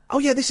was like, oh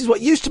yeah, this is what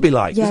it used to be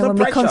like. Yeah, no when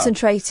pressure. we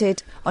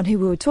concentrated on who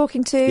we were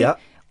talking to. Yeah.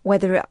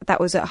 Whether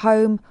that was at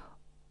home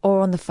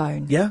or on the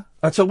phone. Yeah.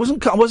 So I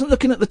wasn't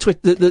looking at the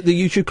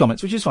YouTube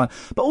comments, which is fine.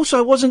 But also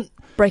I wasn't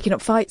breaking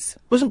up fights.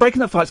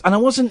 And I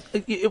wasn't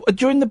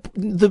during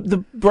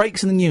the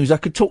breaks in the news. I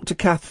could talk to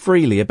Kath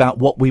freely about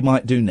what we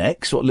might do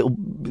next, what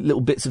little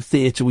bits of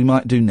theatre we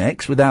might do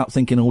next, without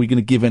thinking, are we going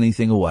to give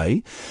anything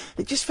away?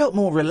 It just felt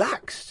more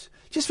relaxed.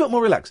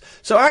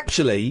 So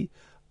actually,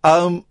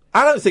 I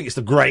don't think it's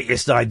the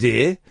greatest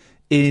idea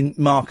in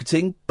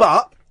marketing,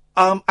 but.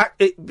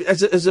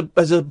 As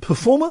a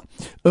performer,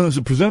 as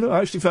a presenter,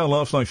 I actually found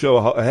last night's show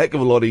a heck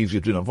of a lot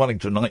easier to do. I'm finding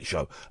tonight's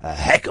show a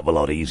heck of a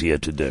lot easier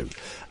to do.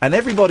 And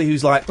everybody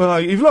who's like, well,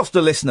 you've lost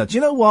a listener. Do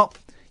you know what?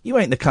 You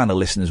ain't the kind of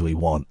listeners we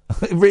want.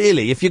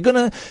 Really, if you're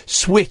going to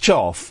switch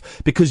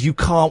off because you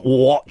can't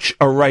watch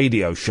a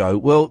radio show,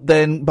 well,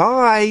 then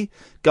bye.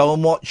 Go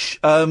and watch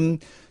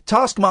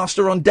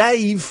Taskmaster on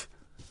Dave.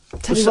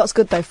 Tell you what's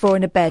good, though, 4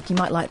 in a bed. You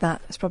might like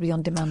that. It's probably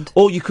on demand.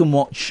 Or you can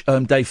watch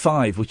Day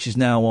 5, which is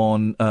now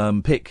on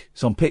Pick.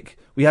 It's on Pick.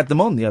 We had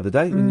them on the other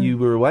day when you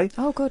were away.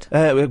 Oh, good. We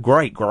had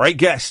great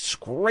guests.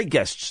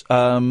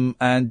 And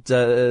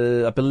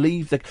I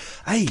believe that...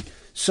 Hey,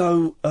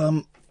 so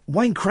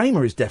Wayne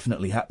Kramer is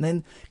definitely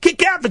happening.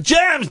 Kick out the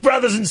jams,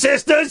 brothers and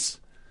sisters!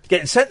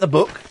 Getting sent the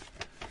book.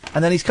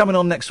 And then he's coming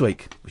on next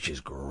week, which is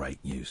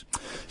great news.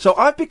 So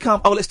I've become...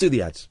 Oh, let's do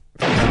the ads.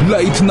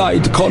 Late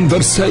night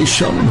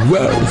conversation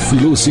worth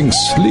losing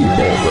sleep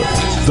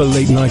over. The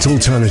Late Night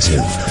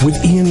Alternative with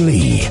Iain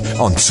Lee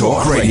on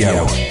Talk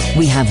Radio.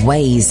 We have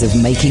ways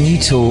of making you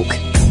talk.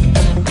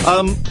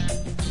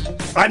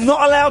 I'm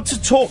not allowed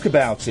to talk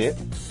about it,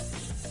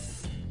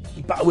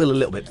 but I will a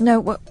little bit.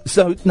 No, what?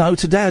 So,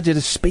 today I did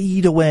a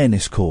speed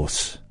awareness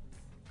course.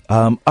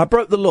 I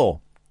broke the law.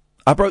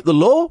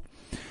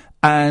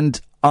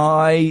 And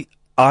I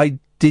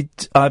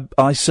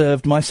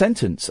served my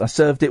sentence. I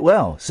served it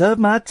well. Served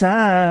my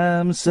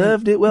time.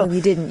 Served it well. No,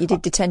 you didn't. You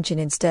did detention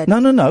instead.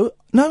 No.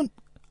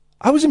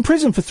 I was in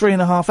prison for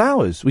 3.5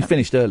 hours. We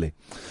finished early.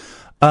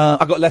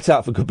 I got let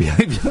out for good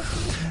behaviour.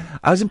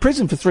 I was in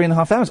prison for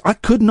 3.5 hours. I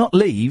could not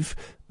leave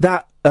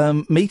that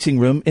meeting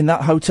room in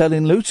that hotel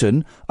in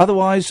Luton.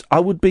 Otherwise, I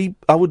would be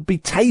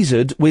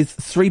tasered with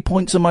 3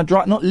 points on my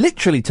not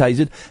literally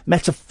tasered,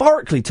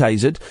 metaphorically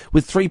tasered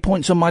with 3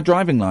 points on my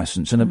driving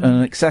licence and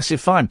an excessive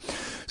fine.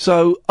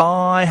 So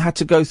I had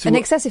to go through an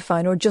excessive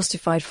fine or a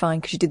justified fine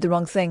because you did the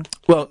wrong thing.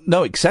 Well,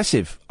 no,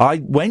 excessive.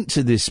 I went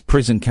to this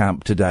prison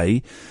camp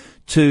today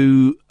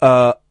to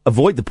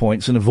avoid the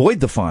points and avoid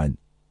the fine.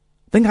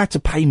 I think I had to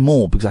pay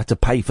more because I had to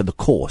pay for the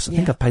course. I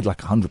think I paid like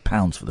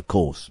 £100 for the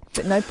course.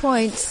 But no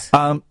points.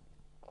 And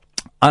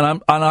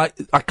I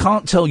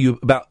can't tell you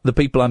about the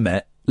people I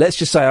met. Let's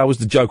just say I was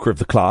the joker of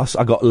the class.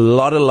 I got a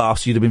lot of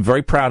laughs. You'd have been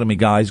very proud of me,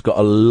 guys. Got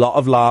a lot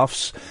of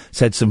laughs.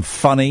 Said some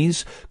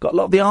funnies. Got a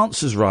lot of the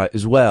answers right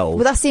as well.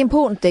 Well, that's the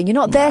important thing. You're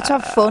not there to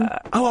have fun.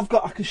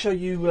 I can show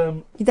you.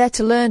 You're there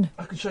to learn.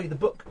 I can show you the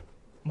book.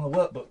 My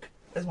workbook.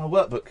 There's my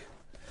workbook.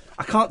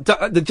 I can't.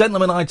 The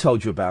gentleman I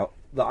told you about.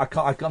 That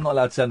I'm not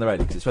allowed to say on the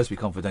radio because it's supposed to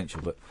be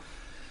confidential, but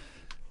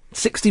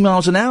 60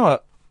 miles an hour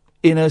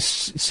in a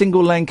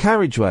single lane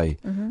carriageway.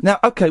 Mm-hmm. Now,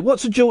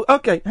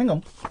 hang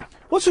on.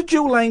 What's a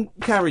dual lane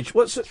carriage?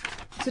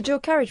 It's a dual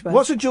carriageway.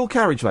 What's a dual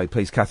carriageway,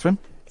 please, Catherine?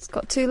 It's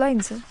got 2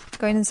 lanes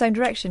going in the same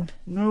direction.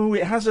 No,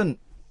 it hasn't.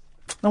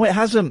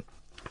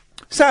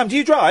 Sam, do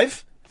you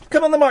drive?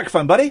 Come on the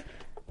microphone, buddy.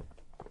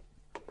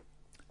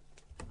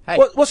 Hey.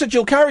 What's a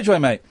dual carriageway,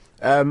 mate?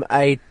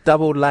 A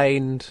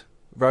double-laned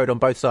road on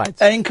both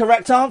sides.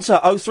 Incorrect answer.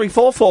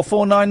 0344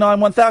 499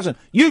 1000.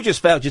 You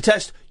just failed your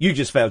test.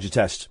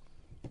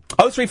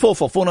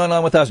 0344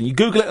 499 1000. You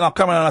Google it and I'll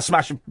come around and I'll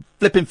smash your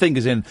flipping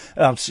fingers in.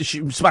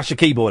 Smash your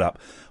keyboard up.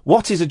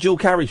 What is a dual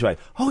carriageway?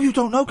 Oh, you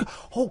don't know?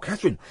 Oh,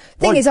 Catherine.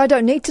 Thing is, I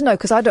don't need to know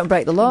because I don't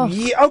break the law.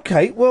 Yeah,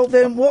 okay. Well,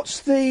 then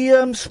what's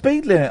the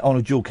speed limit on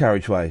a dual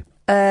carriageway?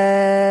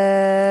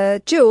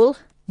 Dual?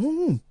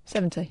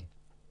 70.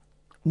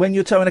 When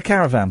you're towing a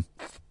caravan?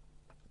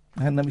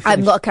 I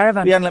haven't got a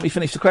caravan. You haven't let me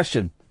finish the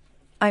question.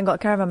 I ain't got a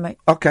caravan, mate.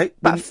 Okay.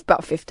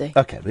 About 50.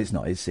 Okay, but it's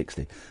not. It's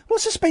 60.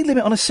 What's the speed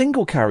limit on a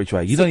single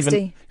carriageway? You 60.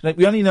 Don't even...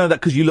 You only know that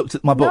because you looked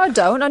at my book. No, I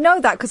don't. I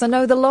know that because I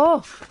know the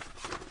law.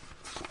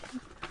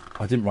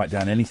 I didn't write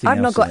down anything I've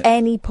else not got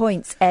any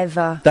points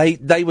ever.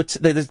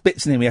 There's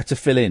bits in here we had to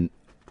fill in.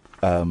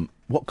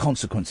 What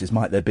consequences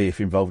might there be if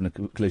you're involved in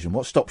a collision?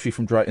 What stops you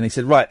from driving? And he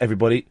said, right,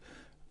 everybody,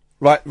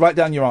 write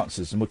down your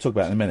answers and we'll talk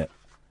about it in a minute.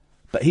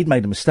 But he'd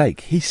made a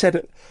mistake. He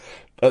said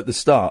at the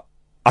start,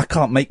 I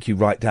can't make you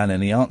write down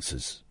any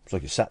answers. It's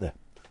like you sat there.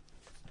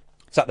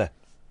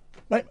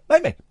 Make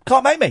me.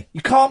 Can't make me.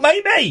 You can't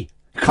make me.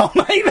 Can't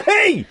make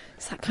me.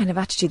 It's that kind of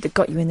attitude that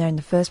got you in there in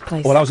the first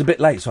place. Well, I was a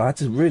bit late, so I had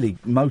to really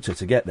motor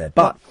to get there.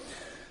 But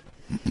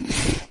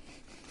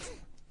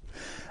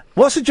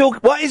what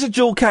is a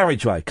dual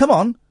carriageway? Come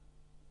on.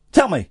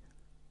 Tell me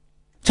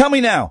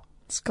now.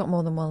 It's got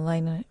more than one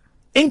lane in it.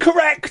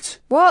 Incorrect.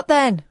 What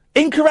then?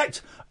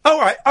 Incorrect. All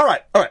right.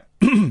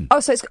 Oh,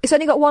 so it's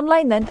only got one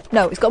lane then?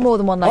 No, it's got more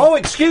than one lane. Oh,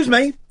 excuse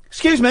me.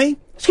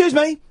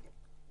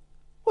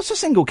 What's a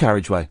single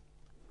carriageway?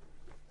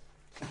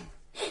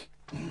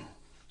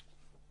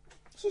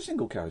 What's a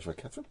single carriageway,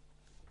 Catherine?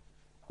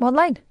 One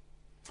lane.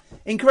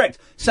 Incorrect.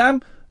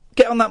 Sam,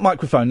 get on that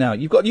microphone now.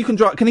 You can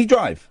drive. Can he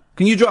drive?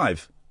 Can you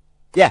drive?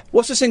 Yeah.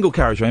 What's a single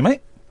carriageway,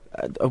 mate?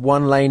 A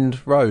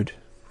one-laned road.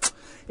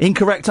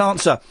 Incorrect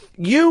answer.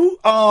 You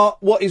are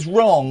what is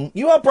wrong.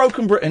 You are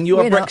Broken Britain. You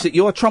are Brexit.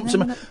 You are Trump's.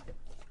 No.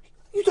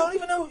 You don't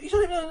even know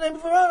the name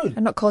of the road.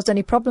 I've not caused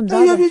any problems,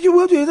 You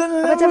will do. You don't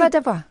know the name of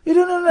the road. You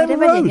don't know the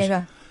name of the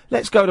road.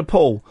 Let's go to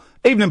Paul.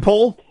 Evening,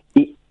 Paul.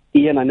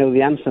 Ian, I know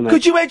the answer, mate.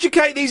 Could you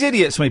educate these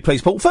idiots for me,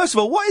 please, Paul? First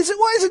of all, what is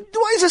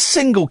a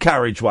single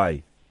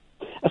carriageway?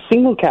 A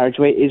single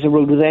carriageway is a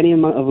road with any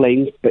amount of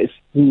lanes, but it's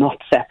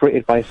not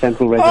separated by a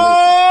central reservation.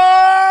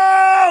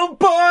 Oh,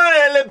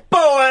 boily.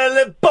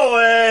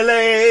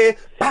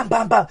 Bam,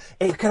 bam, bam.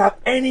 It can have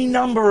any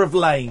number of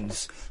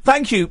lanes.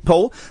 Thank you,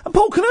 Paul. And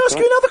Paul, can I ask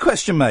you another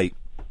question, mate?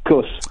 Of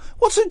course.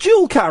 What's a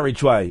dual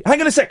carriageway?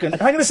 Hang on a second.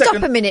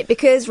 Stop a minute,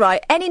 because,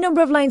 any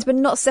number of lanes but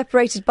not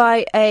separated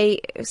by a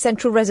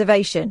central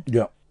reservation.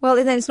 Yeah. Well,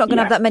 then it's not going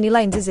to have that many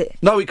lanes, is it?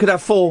 No, it could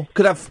have 4.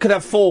 Could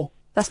have 4.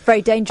 That's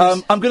very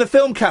dangerous. I'm going to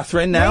film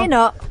Catherine now.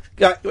 No,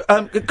 you're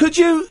not. Could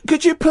you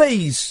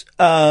please,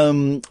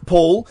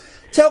 Paul,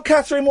 tell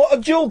Catherine what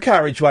a dual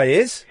carriageway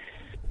is?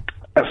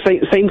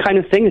 Same kind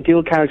of thing. A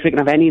dual carriageway can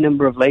have any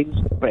number of lanes,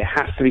 but it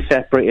has to be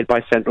separated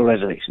by central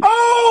reservation.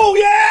 Oh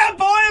yeah,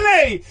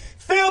 Boily!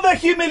 Feel the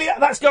humiliation.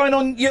 That's going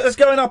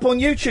up on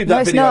YouTube. No,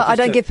 it's not. I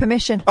don't give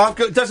permission.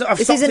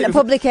 This isn't a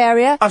public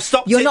area. I've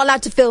stopped You're not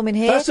allowed to film in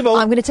here. First of all,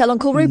 I'm going to tell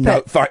Uncle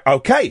Rupert. No,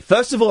 okay.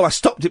 First of all, I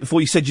stopped it before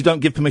you said you don't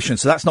give permission,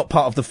 so that's not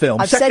part of the film.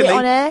 I've Secondly, said it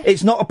on air.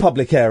 It's not a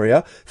public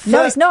area.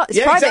 No, it's not.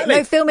 It's private. Exactly.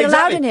 No filming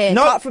allowed in here,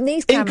 apart from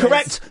these cameras.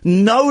 Incorrect.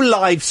 No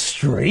live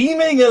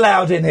streaming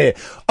allowed in here.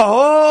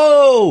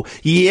 Oh,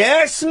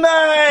 yes,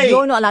 mate.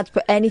 You're not allowed to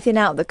put anything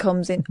out that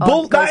comes in.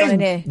 Goes on in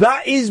here.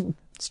 That is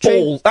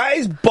true. That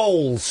is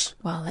balls.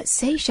 Well, let's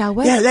see, shall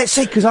we? Yeah, let's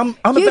see, because I'm you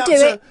about do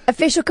to... it.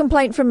 Official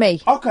complaint from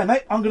me. OK,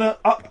 mate, I'm going to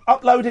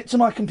upload it to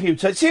my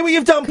computer. See what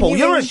you've done, Paul.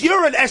 You're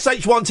an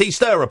SH1T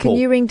stirrer, Paul.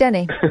 Can you ring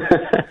Denny?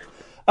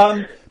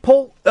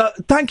 Paul,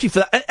 thank you for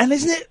that. And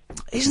isn't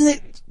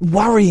it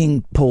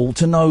worrying, Paul,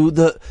 to know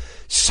that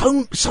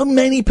so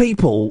many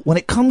people, when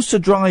it comes to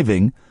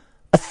driving,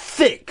 are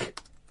thick?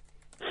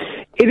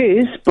 It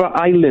is, but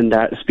I learned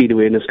that at speed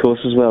awareness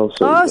course as well.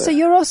 So, so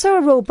you're also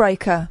a rule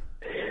breaker.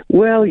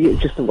 Well, yeah,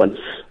 just the once.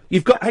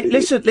 You've got... Hey,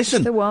 listen.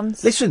 Just the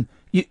once. Listen.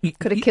 You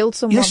could have killed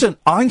someone. Listen,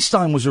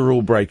 Einstein was a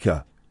rule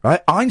breaker,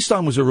 right?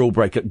 Einstein was a rule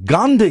breaker.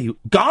 Gandhi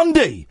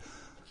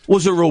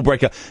was a rule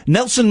breaker.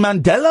 Nelson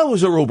Mandela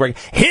was a rule breaker.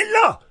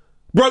 Hitler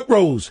broke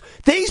rules.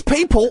 These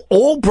people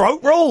all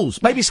broke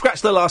rules. Maybe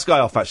scratch the last guy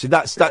off, actually.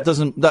 That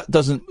doesn't. But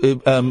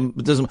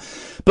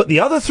the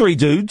other three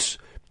dudes,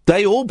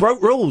 they all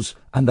broke rules.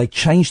 And they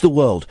changed the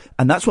world.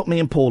 And that's what me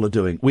and Paul are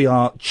doing. We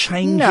are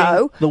changing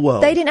the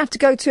world. They didn't have to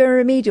go to a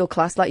remedial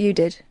class like you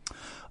did.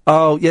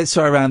 Oh, yeah,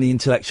 sorry, around the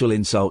intellectual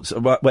insults.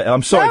 Wait,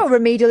 I'm sorry. No,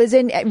 remedial is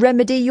in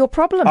remedy your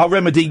problem. I'll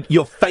remedy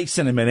your face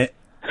in a minute.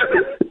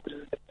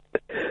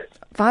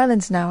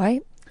 Violence now, eh?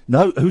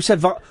 No, who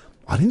said I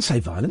didn't say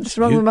violence. What's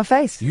wrong with my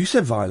face? You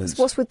said violence.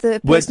 What's with the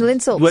personal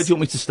insults? Where do you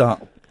want me to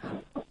start?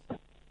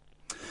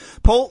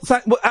 Paul,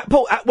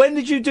 Paul, when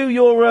did you do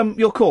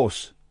your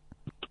course?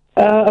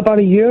 About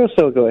a year or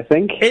so ago, I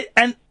think.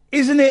 And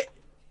isn't it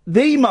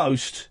the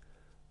most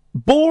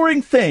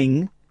boring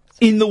thing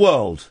in the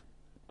world?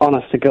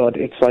 Honest to God,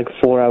 it's like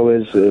 4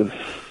 hours of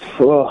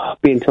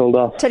being told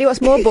off. Tell you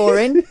what's more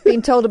boring,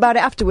 being told about it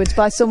afterwards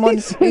by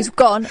someone who's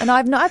gone, and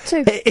I've not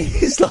had to.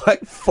 It is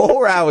like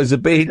 4 hours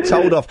of being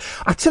told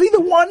off. I tell you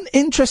the one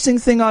interesting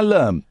thing I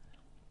learned.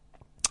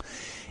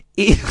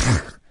 Did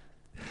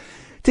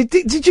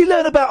you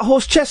learn about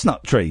horse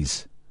chestnut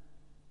trees?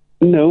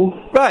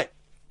 No. Right.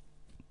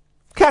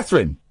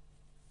 Catherine.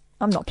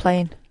 I'm not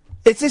playing.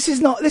 This is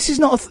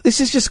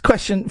just a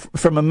question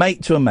from a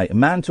mate to a mate, a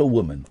man to a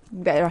woman.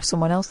 You better ask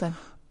someone else then.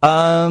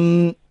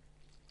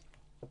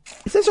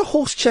 If there's a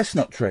horse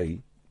chestnut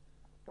tree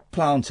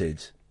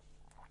planted,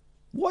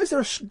 why is there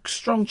a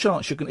strong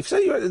chance you can... If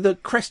say you're at the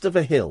crest of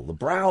a hill, the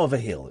brow of a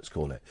hill, let's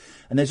call it,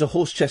 and there's a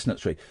horse chestnut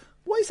tree,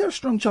 why is there a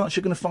strong chance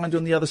you're going to find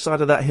on the other side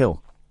of that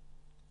hill?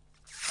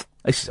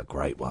 This is a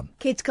great one.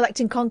 Kids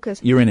collecting conkers.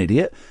 You're an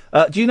idiot.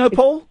 Do you know,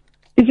 Paul?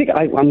 Is it?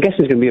 I'm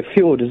guessing it's going to be a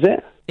fjord, is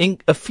it?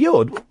 A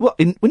fjord? What?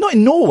 We're not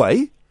in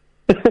Norway.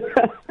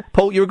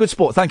 Paul, you're a good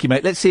sport. Thank you,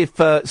 mate. Let's see if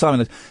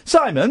Simon is.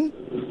 Simon?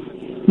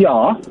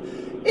 Yeah?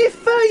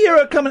 If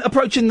you're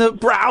approaching the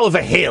brow of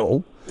a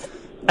hill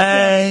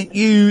and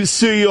you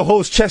see a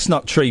horse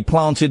chestnut tree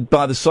planted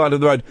by the side of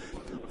the road,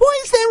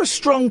 why is there a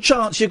strong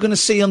chance you're going to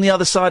see on the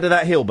other side of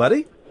that hill,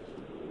 buddy?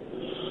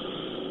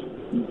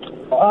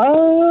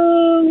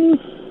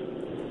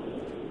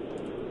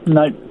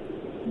 No,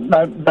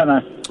 don't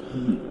know.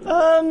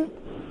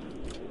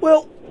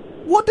 Well,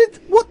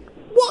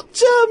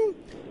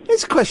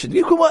 here's a question.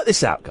 You can work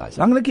this out, guys.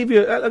 I'm going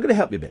to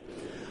help you a bit.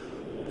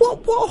 What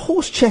are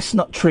horse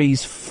chestnut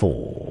trees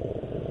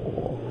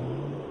for?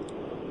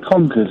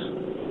 Conkers.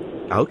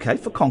 Okay,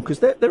 for conkers.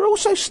 They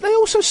also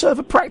serve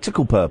a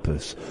practical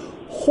purpose.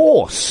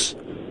 Horse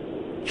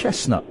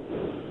chestnut.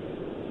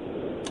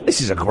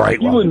 This is a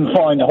great one. You wouldn't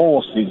find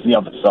horses the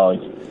other side.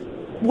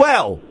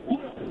 Well,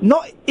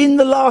 not in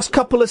the last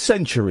couple of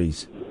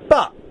centuries,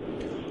 but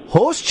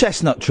horse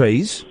chestnut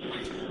trees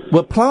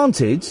were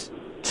planted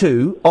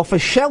to offer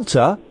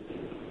shelter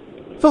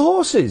for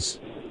horses.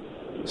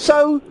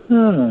 So,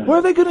 where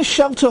are they going to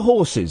shelter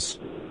horses?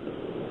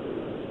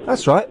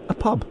 That's right, a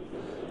pub.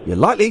 You're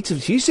likely to,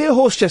 if you see a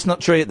horse chestnut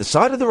tree at the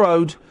side of the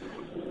road,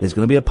 there's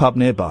going to be a pub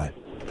nearby.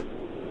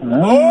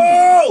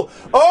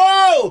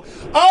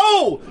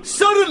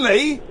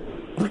 Suddenly,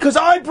 because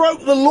I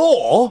broke the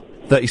law,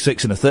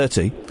 36 and a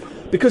 30,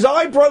 because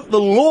I broke the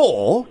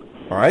law,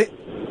 right,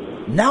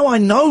 now I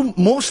know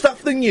more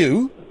stuff than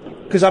you,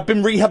 because I've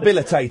been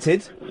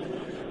rehabilitated,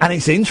 and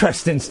it's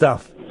interesting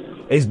stuff.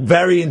 It's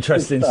very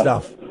interesting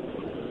stuff.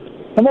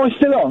 Am I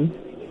still on?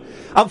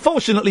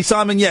 Unfortunately,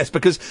 Simon, yes,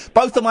 because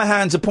both of my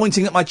hands are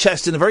pointing at my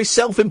chest in a very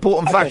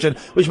self-important fashion,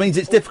 which means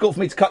it's difficult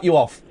for me to cut you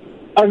off.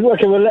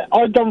 Okay, well,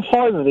 I've done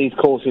 5 of these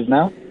courses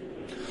now.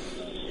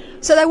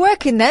 So they're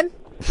working then?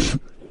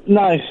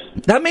 No.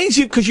 That means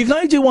because you can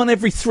only do one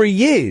every 3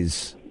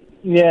 years.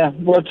 Yeah,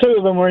 well, 2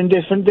 of them were in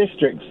different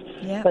districts.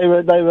 Yeah. They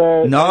were.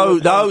 No,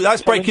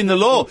 that's breaking the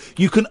law.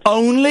 You can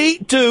only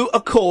do a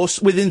course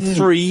within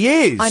 3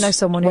 years. I know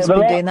someone who's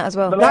been doing that as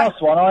well. The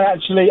last one, I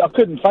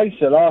couldn't face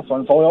the last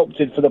one, so I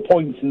opted for the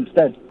points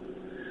instead.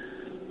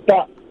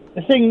 But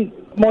the thing,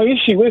 my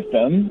issue with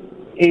them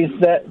is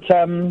that,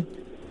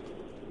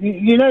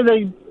 you know,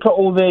 they put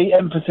all the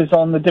emphasis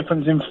on the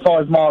difference in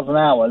 5 miles an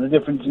hour, the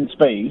difference in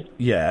speed.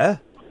 Yeah.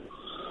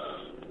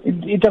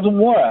 It doesn't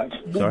work.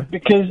 Sorry?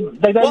 Because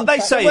they don't... What they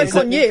say is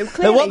that,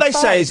 what they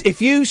say is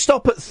if you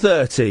stop at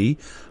 30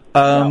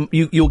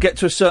 you'll get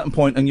to a certain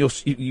point and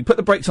you put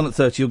the brakes on at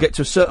 30, you'll get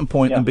to a certain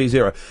point and be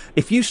zero.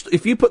 If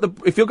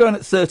you're going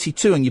at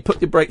 32 and you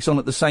put your brakes on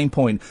at the same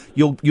point,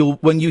 you'll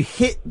when you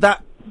hit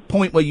that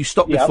point where you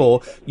stopped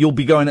before, you'll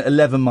be going at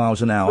 11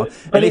 miles an hour.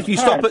 And if you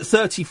stop at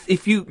 30,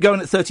 if you go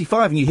in at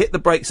 35 and you hit the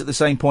brakes at the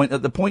same point,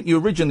 at the point you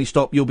originally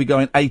stopped, you'll be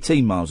going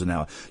 18 miles an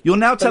hour. You're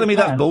now telling me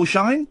that's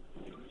bullshine?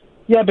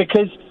 Yeah,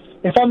 because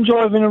if I'm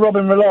driving a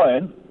Robin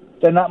Reliant,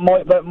 then that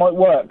might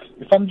work.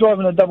 If I'm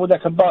driving a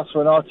double-decker bus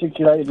or an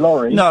articulated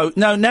lorry... No,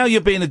 now you're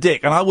being a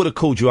dick, and I would have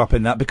called you up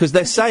in that, because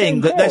they're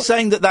saying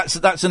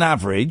that's an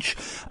average,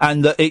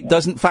 and that it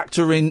doesn't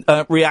factor in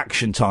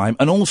reaction time,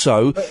 and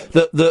also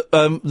that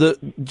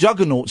the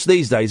juggernauts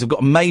these days have got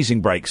amazing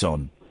brakes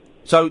on.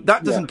 So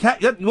that doesn't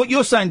count. What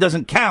you're saying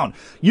doesn't count.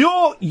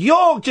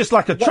 You're just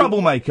like a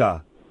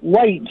troublemaker.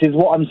 Weight is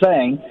what I'm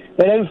saying.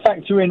 They don't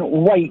factor in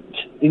weight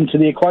into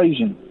the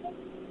equation.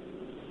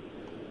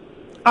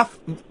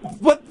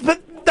 But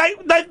they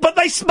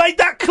made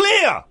that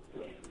clear.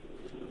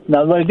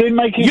 No, they didn't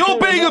make it. You're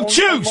being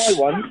obtuse.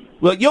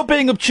 Well, you're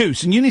being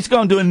obtuse, and you need to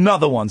go and do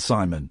another one,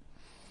 Simon.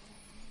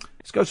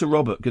 Let's go to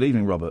Robert. Good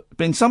evening, Robert.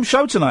 Been some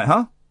show tonight,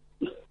 huh?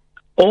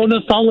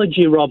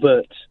 Ornithology,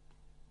 Robert.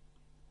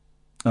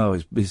 Oh,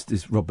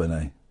 it's Rob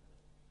Burnett.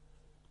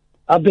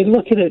 I've been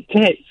looking at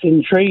tits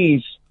in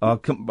trees. Oh,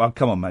 come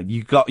on, mate.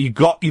 You've got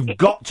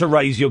to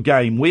raise your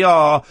game. We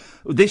are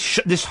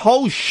this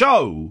whole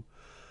show.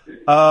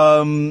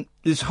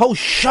 This whole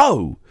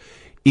show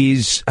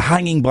is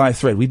hanging by a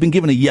thread. We've been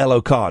given a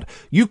yellow card.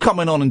 You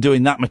coming on and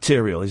doing that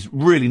material is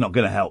really not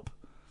going to help.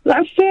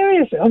 That's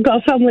serious. I've got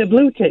a family of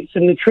blue tits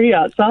in the tree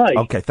outside.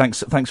 Okay,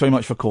 thanks very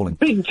much for calling.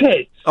 Big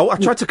tits. Oh, I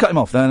tried to cut him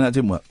off. No, that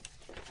didn't work.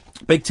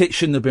 Big tits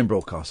shouldn't have been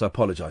broadcast. I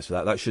apologise for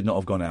that. That should not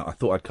have gone out. I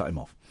thought I'd cut him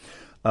off.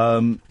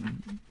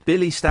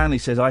 Billy Stanley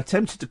says, I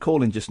attempted to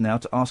call in just now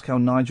to ask how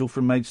Nigel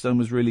from Maidstone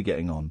was really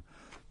getting on.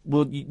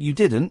 Well, you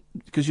didn't,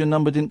 because your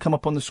number didn't come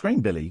up on the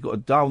screen, Billy. You've got to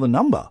dial the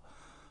number.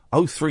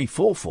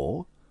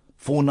 0344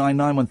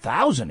 499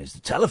 1000 is the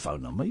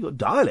telephone number. You've got to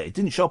dial it. It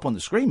didn't show up on the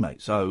screen,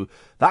 mate. So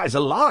that is a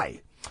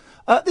lie.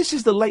 This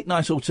is the Late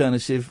Night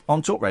Alternative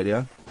on Talk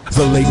Radio.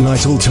 The Late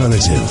Night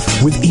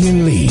Alternative with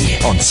Iain Lee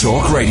on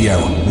Talk Radio.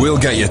 We'll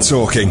get you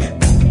talking.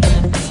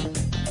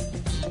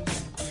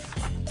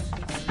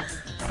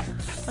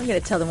 I'm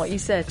going to tell them what you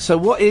said. So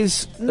what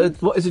is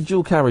a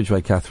dual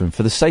carriageway, Catherine,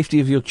 for the safety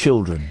of your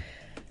children?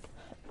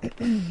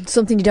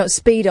 Something you don't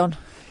speed on.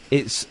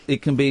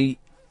 It can be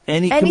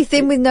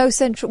anything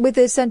with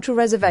a central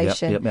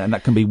reservation. Yep, and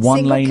that can be one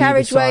Single lane either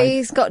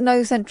carriageways side. Got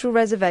no central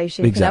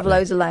reservation. You can have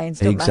loads of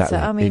lanes. Don't matter.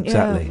 I mean,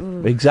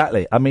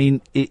 exactly. I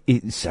mean,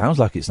 it sounds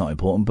like it's not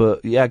important,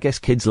 but yeah, I guess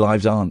kids'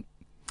 lives aren't.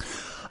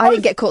 I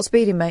didn't get caught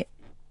speeding, mate.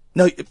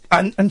 No,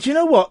 and do you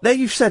know what? There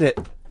you've said it.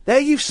 There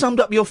you've summed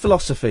up your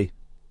philosophy.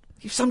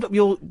 You've summed up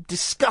your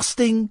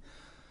disgusting.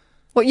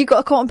 What, you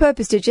got caught on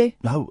purpose? Did you?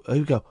 No. Here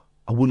we go.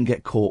 I wouldn't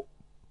get caught.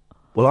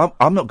 Well,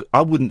 I'm not.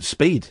 I wouldn't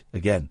speed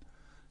again.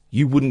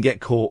 You wouldn't get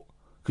caught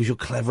because you're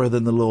cleverer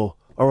than the law.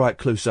 All right,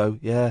 Clouseau.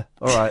 Yeah.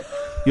 All right.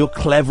 You're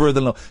cleverer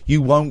than the law.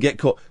 You won't get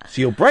caught.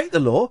 So you'll break the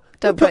law.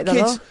 Don't break the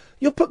law.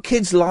 You'll put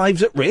kids'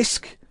 lives at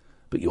risk,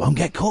 but you won't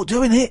get caught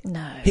doing it.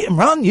 No. Hit and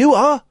run. You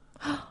are.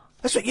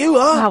 That's what you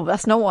are. No,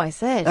 that's not what I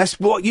said. That's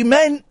what you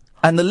meant.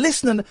 And the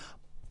listener.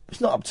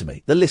 It's not up to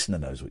me. The listener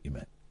knows what you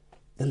meant.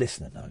 The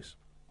listener knows.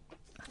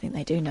 I think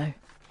they do know.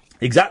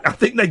 Exactly. I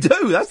think they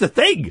do. That's the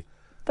thing.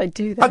 They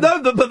do, though. I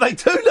know, but they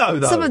do know,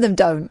 though. Some of them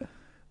don't.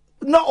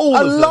 Not all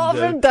of them. A lot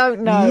of them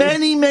don't know.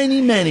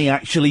 Many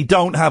actually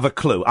don't have a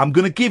clue. I'm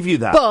going to give you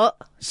that. But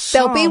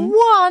there'll be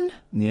one.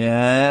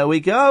 Yeah, there we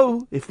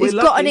go. If we're He's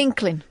lucky, got an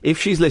inkling. If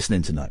she's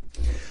listening tonight.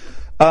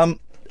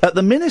 At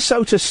the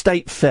Minnesota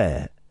State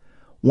Fair,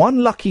 one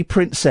lucky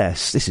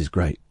princess, this is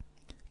great,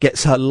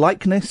 gets her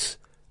likeness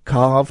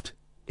carved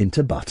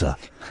into butter.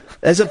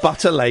 There's a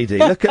butter lady.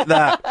 Look at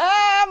that.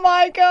 Oh,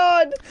 my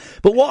God.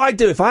 But what I'd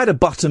do if I had a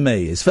butter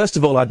me is, first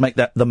of all, I'd make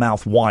the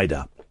mouth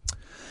wider.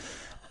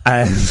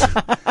 And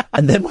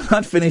then when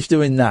I'd finish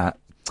doing that,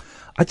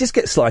 I'd just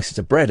get slices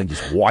of bread and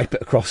just wipe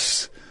it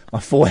across my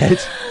forehead.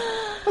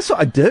 That's what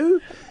I do.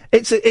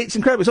 It's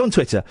incredible. It's on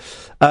Twitter.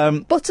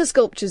 Butter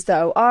sculptures,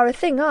 though, are a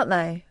thing, aren't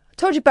they? I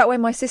told you about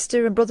when my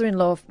sister and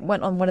brother-in-law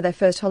went on one of their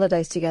first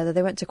holidays together.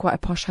 They went to quite a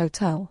posh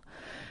hotel.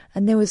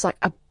 And there was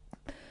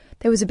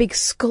a big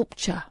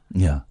sculpture.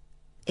 Yeah.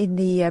 In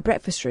the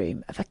breakfast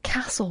room of a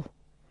castle.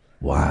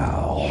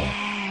 Wow.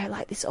 Yeah,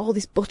 like all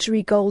this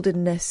buttery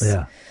goldenness.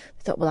 Yeah.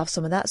 They thought we'll have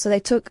some of that. So they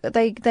took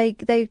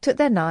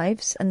their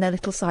knives and their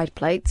little side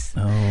plates.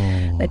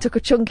 Oh. They took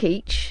a chunk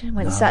each and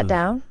went and sat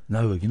down.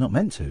 No, you're not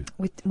meant to.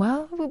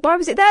 Well, why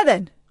was it there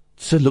then?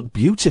 To look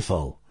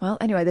beautiful. Well,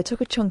 anyway, they took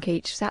a chunk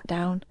each, sat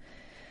down,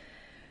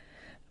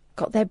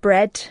 got their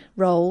bread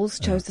rolls,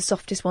 chose the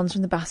softest ones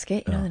from the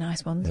basket, you know, the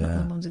nice ones,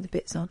 not the ones with the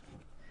bits on.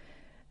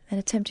 And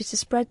attempted to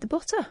spread the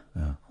butter.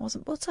 Yeah. It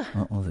wasn't butter.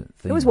 What was it?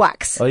 It was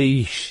wax.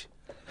 Eesh.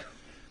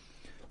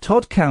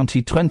 Todd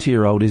County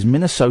 20-year-old is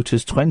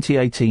Minnesota's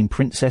 2018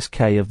 Princess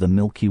K of the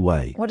Milky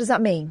Way. What does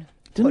that mean?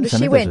 What does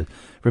she win?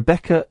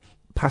 Rebecca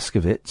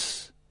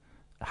Paskovitz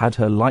had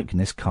her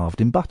likeness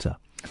carved in butter.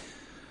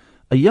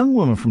 A young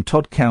woman from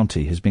Todd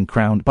County has been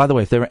crowned... By the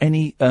way, if there are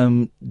any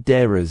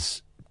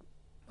darers...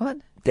 What?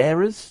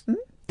 Darers?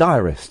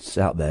 Diarists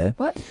out there...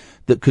 What?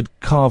 That could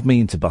carve me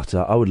into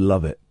butter, I would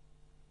love it.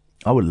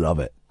 I would love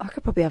it. I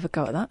could probably have a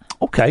go at that.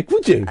 Okay,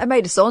 would you? I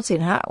made a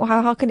sorting hat. Well,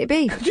 how can it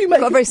be? Could you make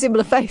got a very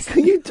similar face.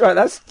 Right,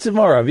 that's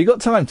tomorrow. Have you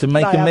got time to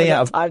make a me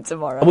out of... time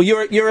tomorrow. Well,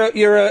 you're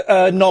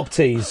a knob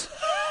tease.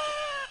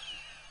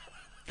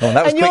 Oh,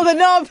 that was and you're quick. the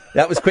knob.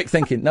 That was quick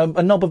thinking. No,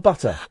 a knob of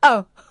butter.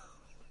 Oh.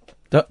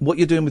 What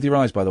you're doing with your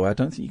eyes, by the way, I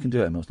don't think you can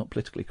do it, Emma. It's not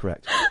politically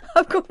correct.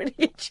 I've got an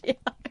itchy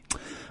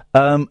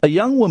eye. A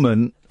young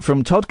woman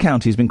from Todd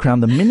County has been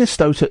crowned the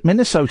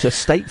Minnesota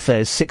State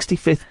Fair's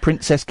 65th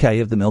Princess K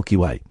of the Milky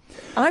Way.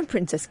 I'm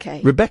Princess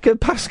K. Rebecca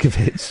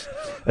Paskovitz,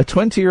 a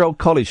 20-year-old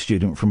college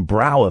student from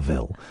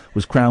Browerville,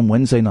 was crowned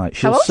Wednesday night.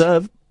 She'll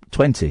serve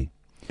 20.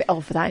 Bit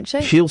old for that, ain't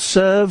she? She'll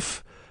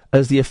serve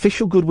as the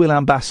official goodwill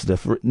ambassador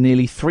for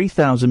nearly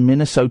 3,000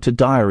 Minnesota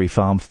dairy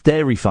farm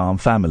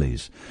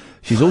families.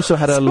 She's also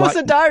had a... What's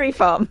a dairy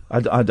farm? I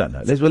don't know.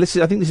 I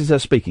think this is her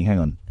speaking. Hang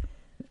on.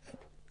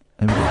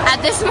 At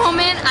this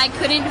moment, I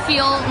couldn't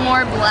feel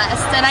more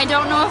blessed, and I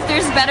don't know if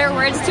there's better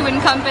words to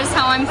encompass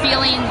how I'm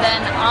feeling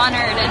than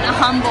honored and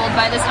humbled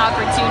by this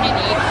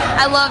opportunity.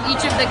 I love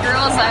each of the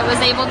girls I was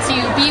able to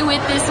be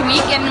with this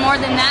week, and more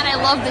than that, I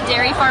love the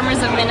dairy farmers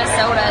of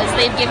Minnesota, as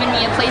they've given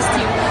me a place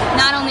to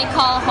not only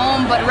call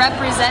home, but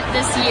represent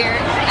this year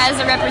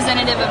as a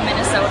representative of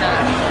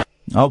Minnesota.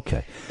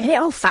 Okay. Isn't it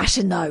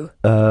old-fashioned,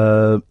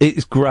 though?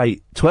 It's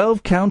great.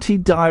 12 county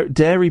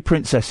dairy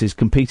princesses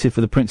competed for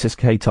the Princess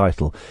K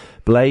title.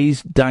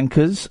 Blaze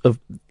Dankers of...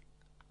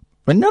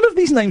 And none of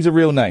these names are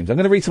real names. I'm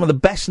going to read some of the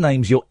best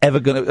names you're ever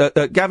going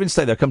to... Gavin,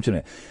 stay there. Come to me.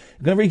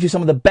 I'm going to read you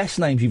some of the best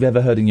names you've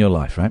ever heard in your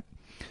life, right?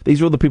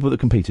 These are all the people that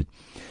competed.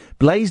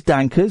 Blaze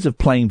Dankers of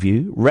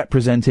Plainview,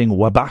 representing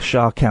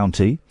Wabasha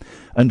County,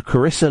 and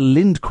Carissa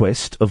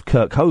Lindquist of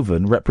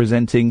Kirkhoven,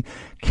 representing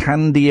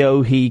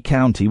Kandiyohi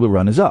County, were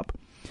runners-up.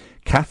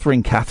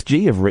 Catherine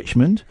Cathgy of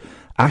Richmond,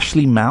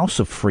 Ashley Mouse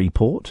of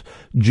Freeport,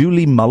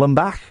 Julie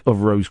Mullenbach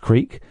of Rose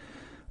Creek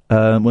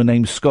were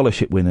named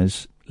scholarship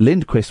winners.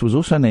 Lindquist was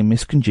also named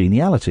Miss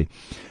Congeniality.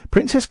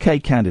 Princess K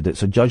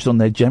candidates are judged on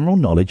their general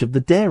knowledge of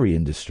the dairy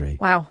industry.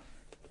 Wow.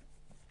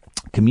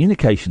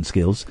 Communication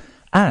skills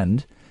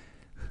and...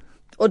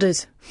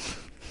 Others.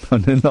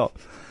 And not...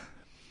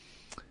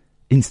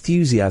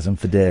 enthusiasm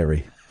for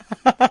dairy.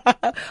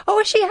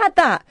 Oh, she had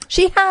that.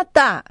 She had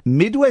that.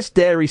 Midwest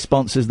Dairy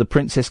sponsors the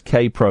Princess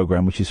K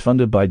program, which is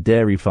funded by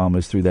dairy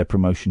farmers through their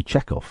promotion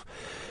checkoff.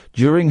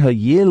 During her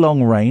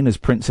year-long reign as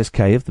Princess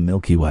K of the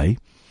Milky Way,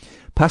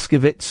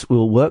 Paskovitz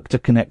will work to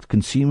connect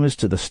consumers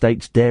to the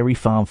state's dairy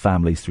farm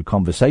families through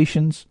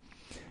conversations,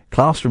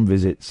 classroom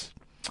visits,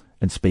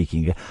 and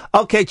speaking.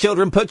 Okay,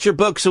 children, put your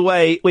books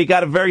away. We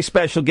got a very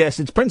special guest.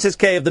 It's Princess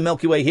K of the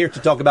Milky Way here to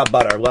talk about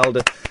butter. Well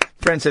done,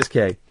 Princess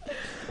K.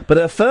 But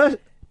her first...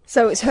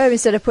 So it's her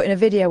instead of putting a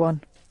video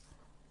on.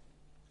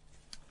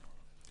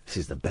 This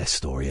is the best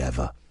story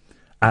ever.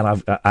 And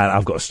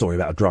I've got a story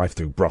about a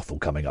drive-through brothel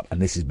coming up, and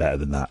this is better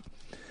than that.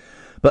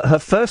 But her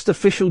first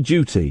official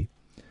duty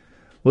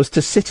was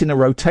to sit in a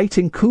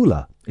rotating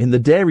cooler in the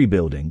dairy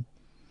building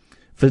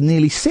for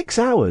nearly 6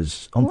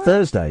 hours on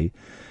Thursday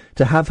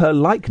to have her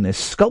likeness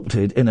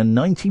sculpted in a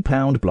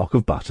 90-pound block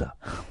of butter.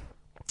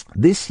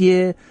 This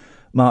year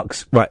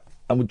marks... Right,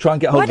 I would try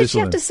and get hold Why of did this she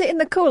woman. have to sit in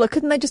the cooler?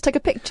 Couldn't they just take a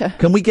picture?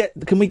 Can we get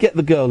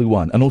the girl who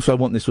won? And also I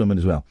want this woman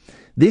as well.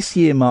 This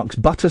year marks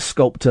butter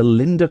sculptor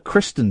Linda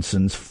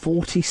Christensen's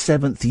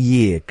 47th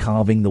year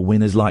carving the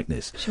winner's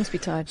likeness. She must be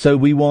tired. So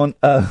we want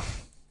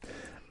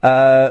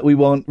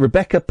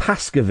Rebecca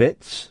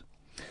Paskovitz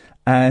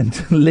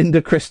and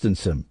Linda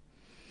Christensen.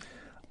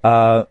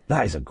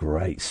 That is a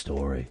great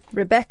story.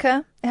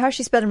 Rebecca? How's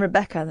she spelling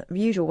Rebecca? The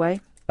usual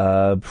way.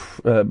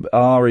 Rebekka,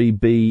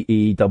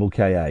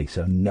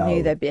 so no. I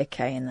knew there'd be a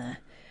K in there.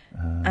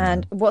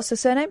 And what's the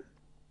surname?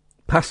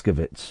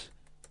 Paskovitz.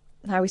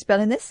 How are we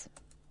spelling this?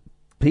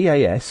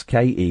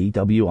 Paskewitz.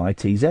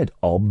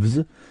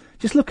 OBS.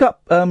 Just look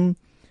up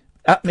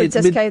at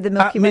Princess K of the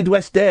Milky Way.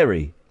 Midwest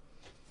Dairy.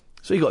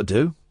 That's what you got to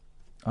do.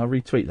 I'll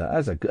retweet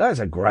that. That's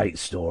a great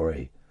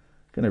story.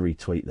 Going to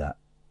retweet that.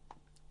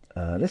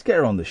 Let's get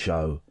her on the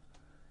show.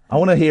 I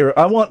want to hear.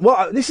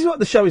 This is what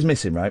the show is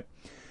missing, right?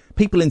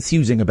 People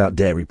enthusing about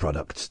dairy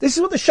products. This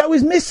is what the show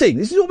is missing.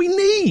 This is what we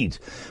need.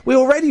 We're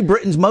already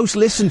Britain's most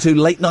listened to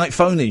late night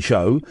phone-in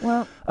show.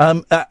 Well,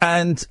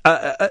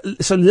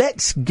 so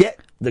let's get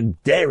the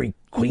Dairy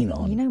Queen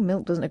on. You know,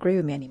 Milk doesn't agree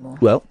with me anymore.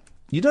 Well,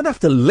 you don't have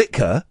to lick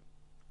her.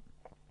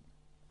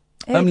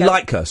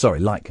 Like her.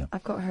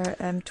 I've got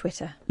her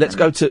Twitter. Let's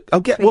go to.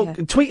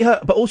 Tweet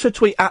her, but also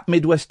tweet at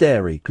Midwest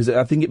Dairy because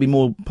I think it'd be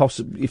more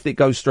possible if it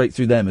goes straight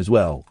through them as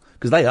well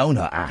because they own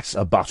her ass,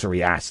 a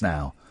buttery ass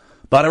now.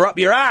 Butter up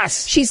your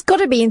ass! She's got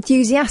to be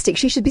enthusiastic.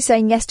 She should be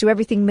saying yes to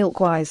everything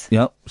milk-wise.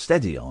 Yep,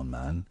 steady on,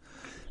 man.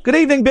 Good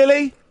evening,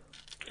 Billy.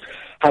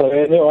 Hello,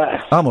 Ian. You all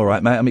right? I'm all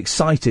right, mate. I'm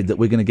excited that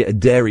we're going to get a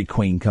Dairy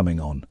Queen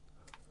coming on.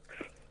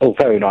 Oh,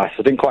 very nice.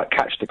 I didn't quite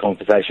catch the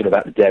conversation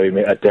about the dairy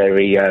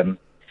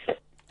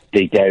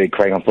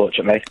Queen,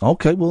 unfortunately.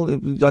 Okay, well,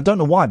 I don't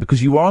know why,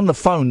 because you were on the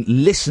phone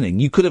listening.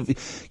 You should have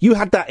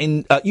had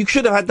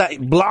that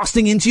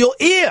blasting into your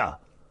ear.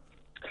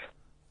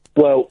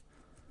 Well,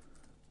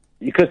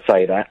 you could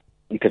say that.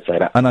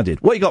 And I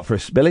did. What you got for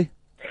us, Billy?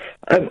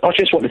 I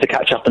just wanted to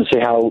catch up and see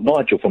how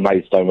Nigel from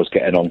Maidstone was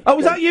getting on. Oh,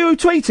 was that you who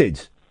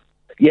tweeted?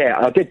 Yeah,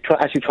 I did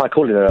actually try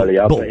calling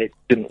earlier, but it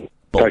didn't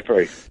go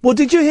through. Well,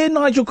 did you hear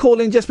Nigel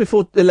calling just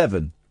before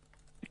 11?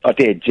 I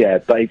did, yeah,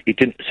 but he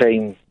didn't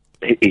seem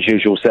his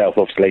usual self,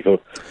 obviously, for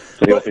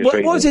the obvious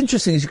reasons. What's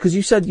interesting is because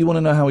you said you want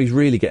to know how he's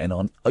really getting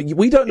on.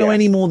 We don't know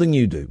any more than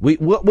you do.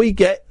 What we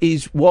get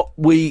is what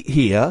we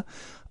hear,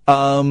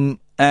 and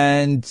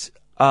that's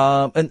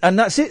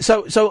it.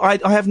 So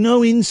I have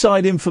no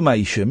inside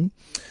information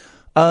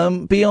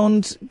beyond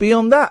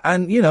that.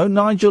 And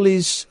Nigel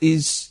is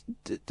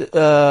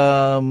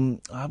well,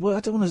 I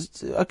don't want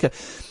to. Okay.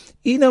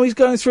 He's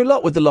going through a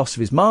lot with the loss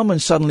of his mum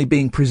and suddenly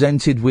being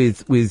presented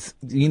with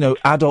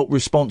adult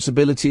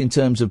responsibility in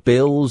terms of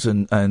bills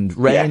and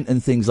rent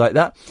and things like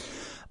that.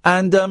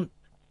 And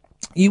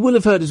you will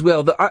have heard as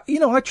well that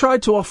I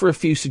tried to offer a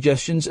few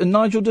suggestions and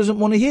Nigel doesn't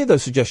want to hear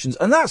those suggestions,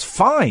 and that's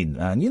fine,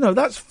 man.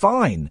 That's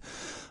fine.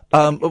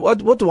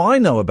 What do I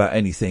know about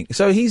anything?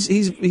 So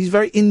he's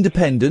very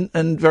independent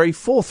and very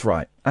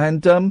forthright,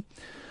 and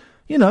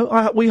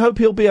we hope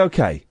he'll be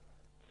okay.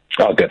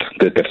 Oh, good.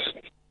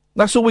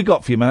 That's all we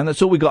got for you, man.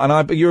 That's all we got.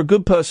 And you're a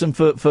good person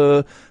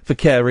for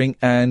caring.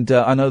 And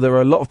I know there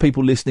are a lot of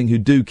people listening who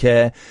do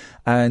care.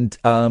 And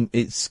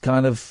it's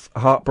kind of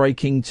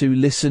heartbreaking to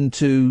listen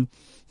to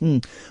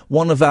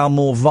one of our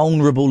more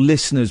vulnerable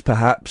listeners,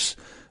 perhaps,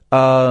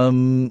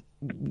 struggling.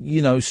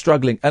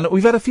 And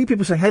we've had a few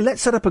people saying, hey,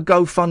 let's set up a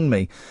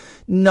GoFundMe.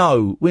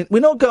 No, we're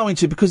not going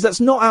to, because that's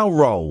not our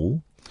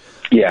role.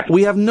 Yeah.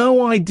 We have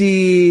no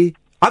idea.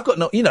 I've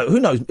got who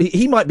knows?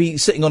 He might be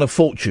sitting on a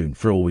fortune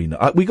for all we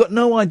know. We got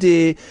no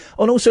idea.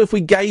 And also, if we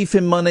gave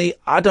him money,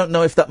 I don't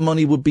know if that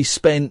money would be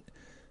spent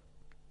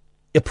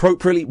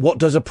appropriately. What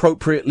does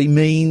appropriately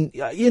mean?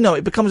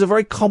 It becomes a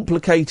very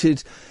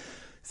complicated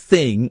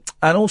thing.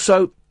 And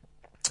also,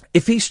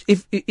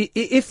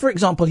 if for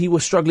example, he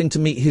was struggling to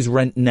meet his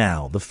rent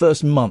now, the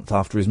first month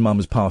after his mum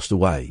has passed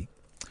away.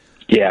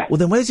 Yeah. Well,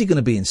 then where's he going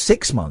to be in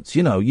 6 months?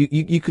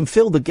 You can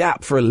fill the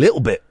gap for a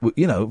little bit,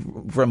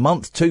 for a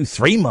month, 2,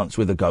 3 months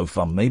with a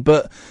GoFundMe.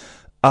 But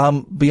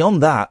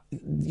beyond that,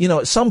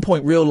 at some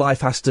point, real life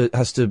has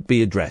to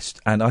be addressed.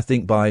 And I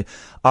think by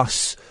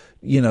us,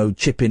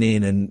 chipping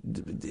in, and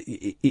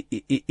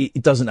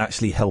it doesn't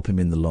actually help him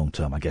in the long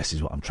term, I guess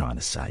is what I'm trying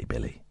to say,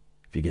 Billy.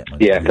 If you get my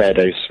fair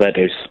dues.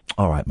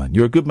 All right, man.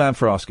 You're a good man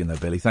for asking, though,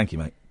 Billy. Thank you,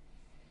 mate.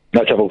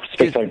 No trouble.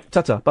 Speak soon.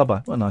 Ta-ta.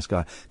 Bye-bye. What a nice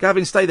guy.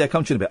 Gavin, stay there.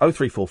 Come to you in a bit.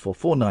 0344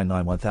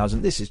 499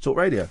 1000. This is Talk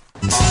Radio.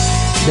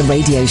 The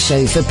radio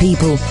show for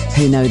people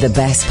who know the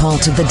best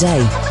part of the day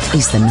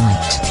is the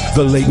night.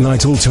 The Late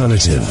Night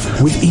Alternative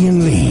with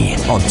Iain Lee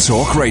on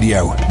Talk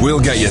Radio. We'll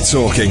get you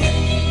talking.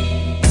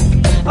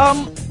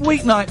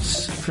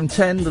 Weeknights from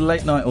 10, the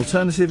Late Night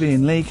Alternative.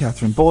 Iain Lee,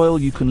 Catherine Boyle.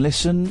 You can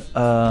listen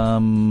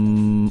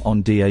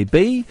on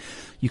DAB.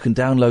 You can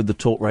download the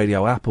Talk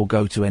Radio app or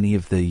go to any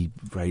of the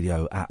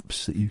radio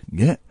apps that you can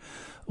get.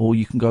 Or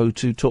you can go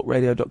to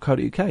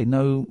talkradio.co.uk.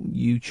 No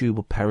YouTube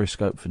or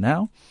Periscope for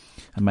now.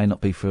 And may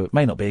not be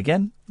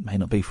again. May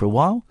not be for a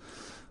while.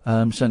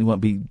 Certainly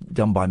won't be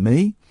done by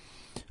me.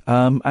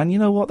 And you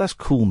know what? That's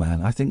cool,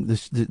 man. I think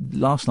the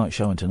last night's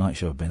show and tonight's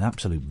show have been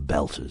absolute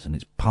belters. And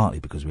it's partly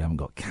because we haven't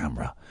got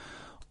camera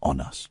on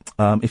us.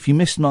 If you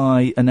missed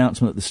my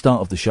announcement at the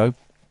start of the show,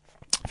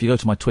 if you go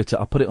to my Twitter,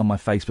 I'll put it on my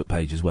Facebook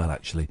page as well,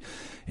 actually,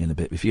 in a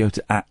bit. If you go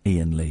to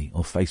 @IainLee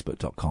or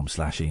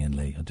facebook.com/Iain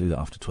Lee, I'll do that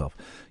after 12,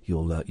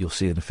 you'll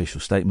see an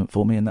official statement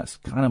for me, and that's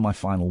kind of my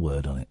final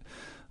word on it.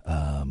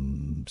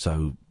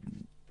 So,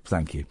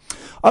 thank you.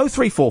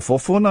 0344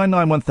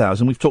 499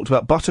 1000. We've talked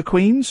about Butter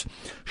Queens,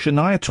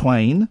 Shania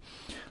Twain.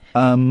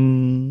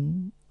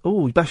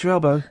 Oh, you bash your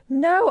elbow?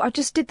 No, I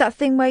just did that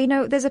thing where,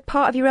 there's a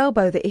part of your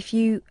elbow that if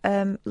you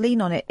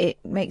lean on it, it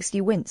makes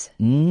you wince.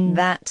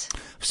 That.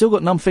 I've still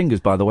got numb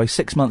fingers, by the way,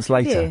 6 months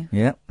later.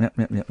 Yeah. Yep.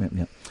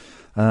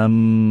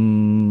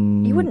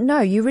 You wouldn't know.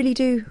 You really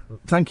do.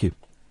 Thank you.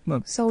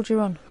 Well, soldier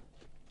on.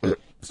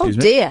 Excuse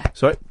me. Dear.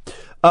 Sorry.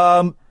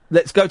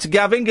 Let's go to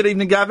Gavin. Good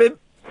evening, Gavin.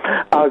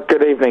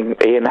 Good evening,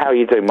 Ian. How are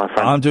you doing, my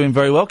friend? I'm doing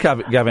very well,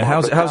 Gavin.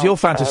 How's your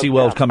fantasy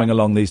world coming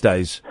along these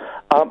days?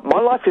 My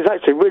life is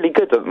actually really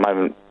good at the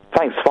moment.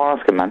 Thanks for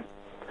asking, man.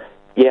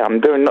 Yeah, I'm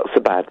doing not so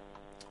bad.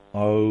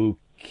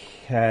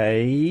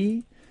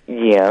 Okay.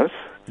 Yes.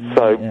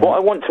 So what I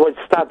want to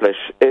establish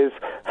is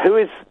who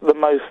is the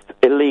most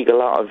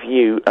illegal out of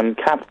you and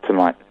Cav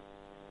tonight.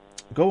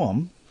 Go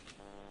on.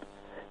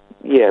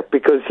 Yeah,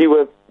 because you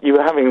were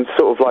having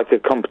sort of like a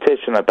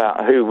competition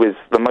about who was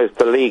the most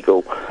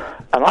illegal.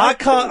 And I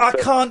can't,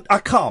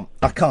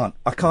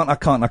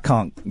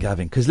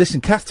 Gavin. Because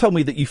listen, Kath told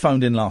me that you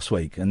phoned in last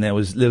week, and there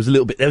was a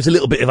little bit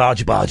of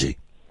argy-bargy,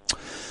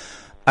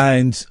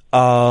 and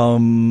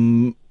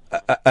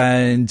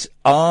and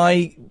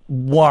I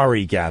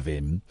worry,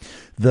 Gavin,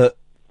 that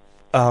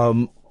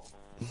I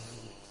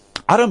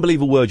don't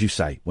believe a word you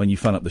say when you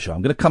phone up the show.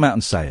 I'm going to come out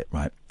and say it,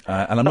 right?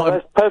 And I'm not.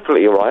 That's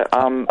perfectly right.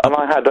 And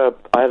I had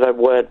a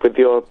word with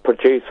your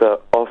producer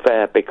off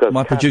air because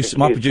my producer's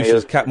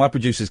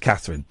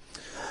Catherine.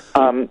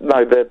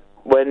 No,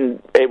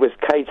 when it was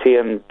Katie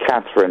and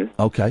Catherine.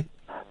 Okay.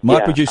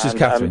 My producer's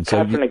Catherine. So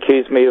Catherine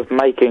accused me of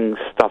making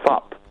stuff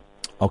up.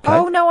 Okay.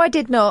 Oh no, I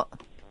did not.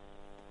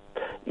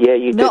 Yeah,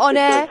 you Not did. on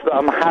air.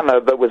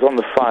 Hannah, that was on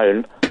the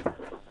phone.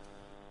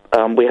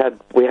 We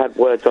had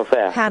words off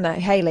air. Hannah,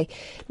 Hayley.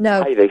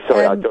 No. Hayley,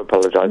 sorry, I do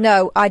apologise.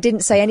 No, I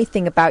didn't say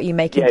anything about you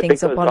making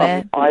things up on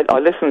air. I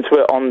listened to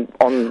it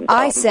on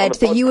I said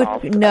that you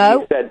would.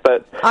 No.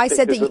 I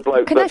said that you.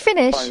 Can I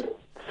finish?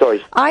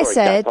 Sorry. I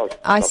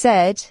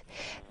said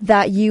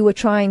that you were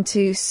trying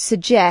to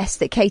suggest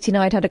that Katie and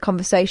I had a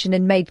conversation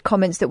and made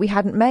comments that we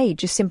hadn't made,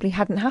 just simply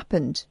hadn't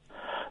happened.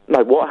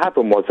 No, what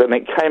happened was, and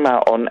it came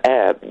out on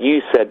air,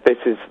 you said this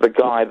is the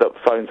guy that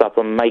phones up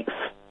and makes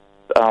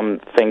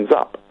things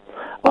up.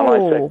 And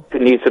I said,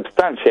 can you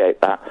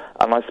substantiate that?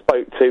 And I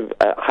spoke to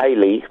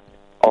Hayley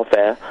off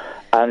air,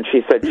 and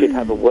she said she'd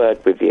have a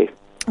word with you.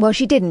 Well,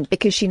 she didn't,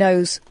 because she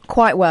knows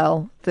quite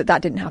well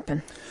that didn't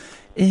happen.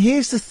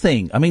 Here's the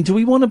thing. I mean, do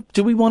we want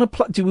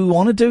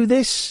to do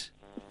this,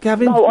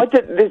 Gavin? No, I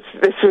didn't. This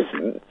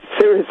was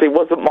seriously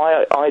wasn't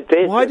my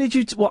idea. Why did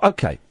you?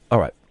 Okay, all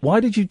right.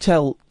 Why did you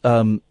tell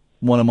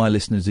one of my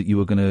listeners that you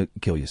were going to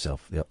kill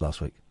yourself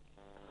last week?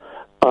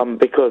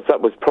 Because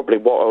that was probably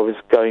what I was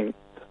going.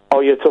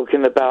 Oh, you're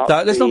talking about.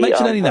 Let's not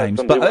mention any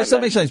names. But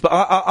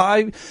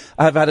I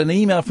have had an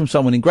email from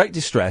someone in great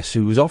distress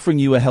who was offering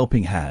you a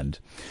helping hand,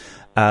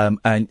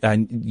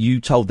 and you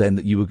told them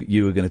that you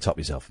were going to top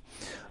yourself.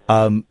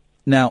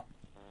 Now,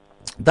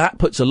 that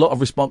puts a lot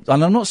of response.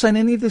 And I'm not saying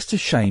any of this to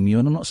shame you,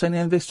 and I'm not saying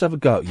any of this to have a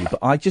go at you. But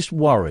I just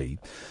worry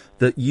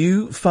that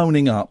you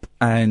phoning up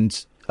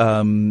and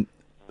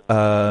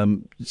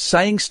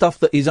saying stuff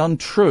that is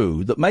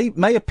untrue, that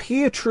may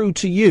appear true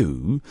to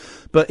you,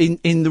 but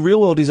in the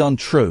real world is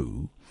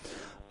untrue.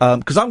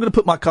 Because I'm going to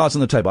put my cards on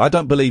the table. I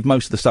don't believe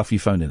most of the stuff you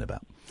phoned in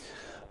about.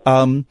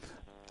 Well,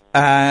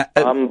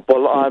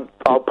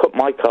 I'll put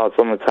my cards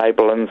on the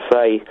table and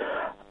say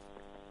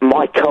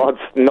my cards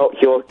knock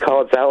your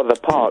cards out of the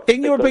park.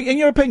 In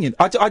your opinion,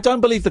 I don't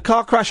believe the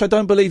car crash. I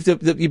don't believe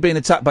that you're being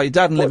attacked by your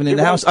dad and living in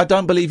the house. I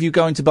don't believe you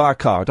going to buy a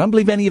car. I don't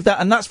believe any of that,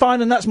 and that's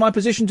fine, and that's my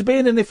position to be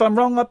in. And if I'm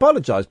wrong, I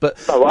apologise. But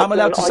I'm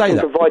allowed to say that.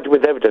 I can provide you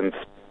with evidence.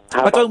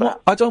 I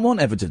don't want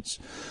evidence.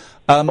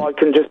 I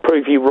can just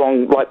prove you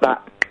wrong like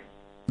that.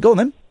 Go on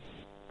then.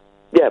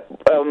 Yeah.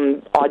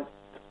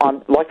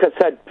 I'm like I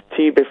said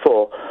to you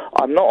before.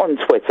 I'm not on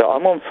Twitter.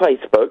 I'm on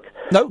Facebook.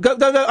 No.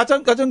 I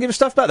don't give a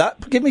stuff about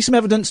that. Give me some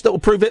evidence that will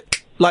prove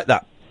it like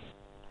that.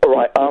 All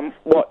right.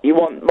 What you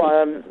want?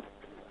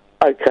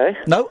 Okay.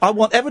 No, I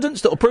want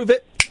evidence that will prove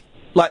it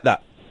like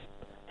that.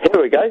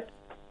 Here we go.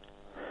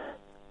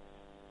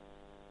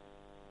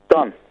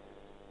 Done.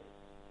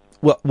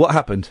 What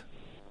happened?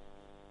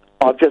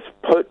 I've just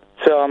put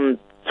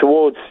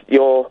towards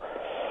your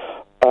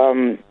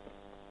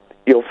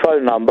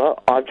phone number.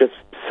 I've just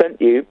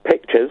sent you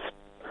pictures,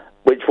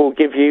 which will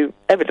give you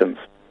evidence.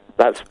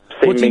 That's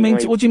what do you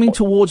mean? What do you mean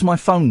towards my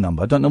phone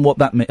number? I don't know what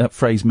that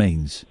phrase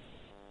means.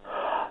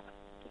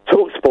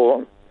 Talk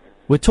Sport.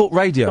 We're Talk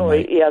Radio, sorry,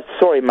 mate. Yeah,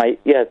 sorry, mate.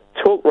 Yeah,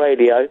 Talk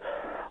Radio.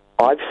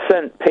 I've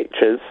sent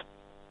pictures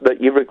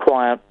that you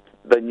require.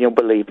 Then you'll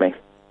believe me.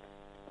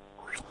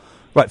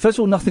 Right, first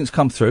of all, nothing's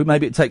come through.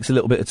 Maybe it takes a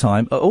little bit of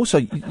time. Also,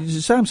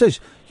 Sam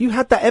says you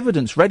had that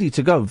evidence ready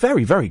to go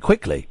very, very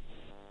quickly.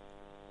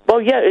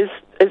 Well, yeah,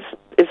 it's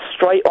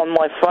straight on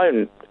my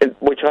phone,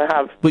 which I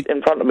have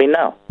in front of me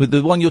now. With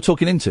the one you're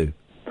talking into?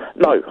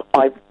 No,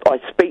 I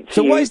speak to you.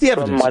 So what is the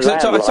evidence?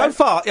 So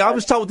far, I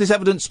was told this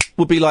evidence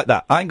would be like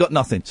that. I ain't got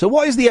nothing. So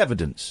what is the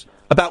evidence?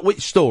 About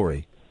which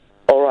story?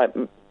 All right.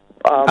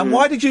 And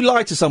why did you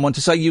lie to someone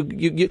to say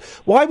you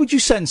why would you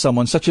send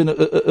someone such an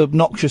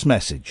obnoxious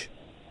message?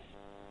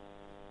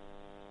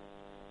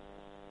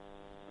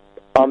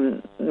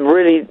 I'm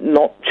really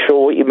not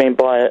sure what you mean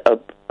by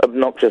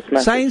obnoxious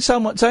message.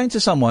 Saying to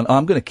someone,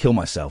 I'm going to kill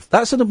myself.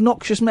 That's an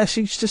obnoxious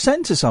message to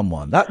send to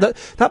someone.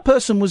 That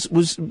person was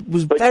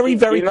very,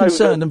 very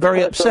concerned and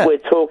very upset.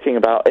 What we're talking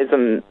about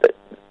isn't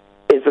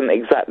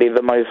exactly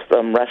the most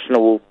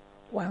rational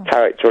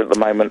character at the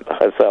moment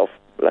herself.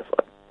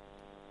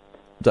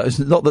 It's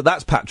not that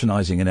that's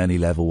patronising in any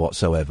level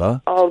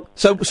whatsoever. Oh.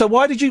 So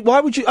why would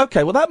you?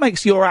 Okay, well that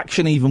makes your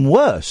action even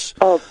worse.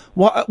 Oh.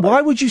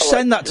 Why would you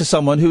send that to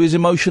someone who is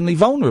emotionally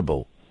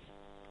vulnerable?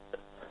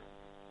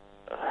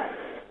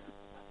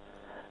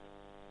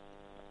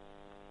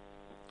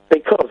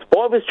 Because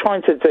what I was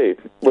trying to do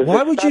was...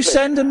 Why would you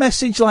send a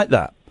message like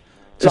that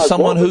to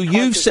someone who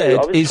you've said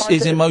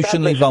is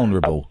emotionally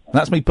vulnerable?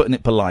 That's me putting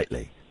it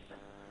politely.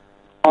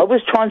 I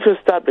was trying to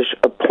establish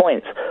a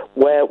point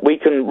where we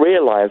can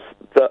realise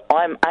that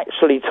I'm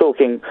actually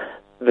talking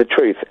the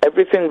truth.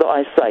 Everything that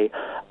I say,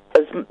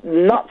 as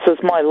nuts as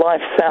my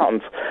life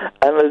sounds,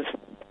 and as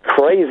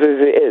crazy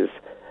as it is,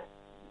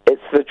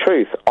 It's the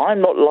truth.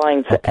 I'm not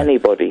lying to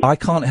anybody. I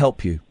can't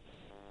help you.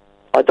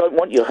 I don't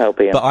want your help,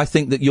 Ian. But I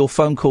think that your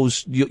phone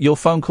calls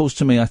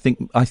to me, I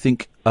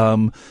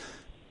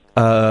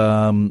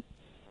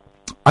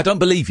don't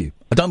believe you.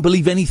 I don't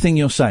believe anything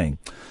you're saying.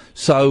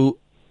 So,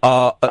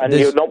 and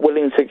you're not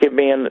willing to give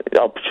me an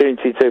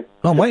opportunity to...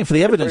 I'm waiting for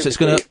the evidence that's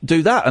going to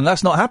do that, and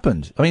that's not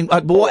happened. I mean,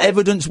 what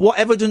evidence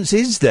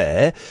is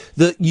there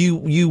that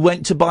you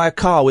went to buy a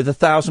car with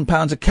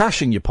 £1,000 of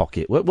cash in your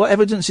pocket? What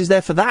evidence is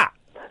there for that?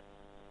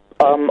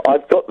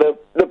 I've got the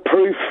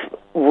proof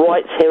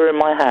right here in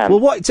my hand.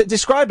 Well,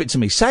 describe it to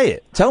me. Say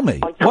it. Tell me.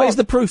 What is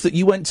the proof that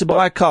you went to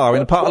buy a car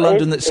in a part of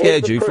London that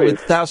scared you for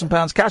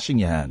 £1,000 cash in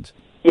your hand?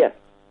 Yeah,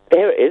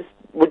 here it is.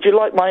 Would you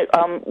like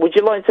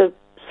to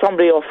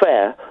somebody off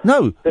air?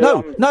 No.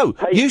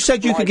 You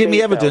said you could give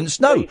me evidence.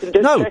 No.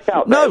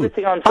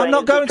 I'm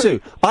not going to.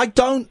 I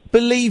don't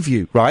believe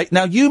you, right?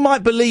 Now, you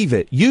might believe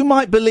it.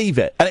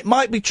 And it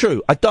might be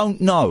true. I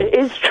don't know. It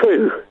is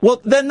true.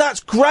 Well, then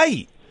that's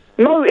great.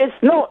 No, it's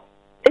not.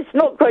 It's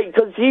not great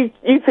because you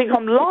think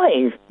I'm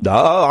lying. No,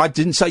 I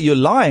didn't say you're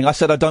lying. I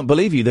said I don't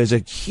believe you. There's a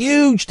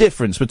huge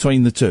difference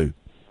between the two.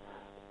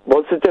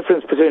 What's the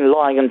difference between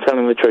lying and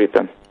telling the truth,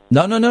 then?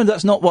 No,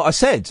 that's not what I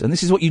said. And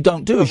this is what you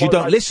don't do, is you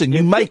don't listen.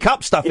 You make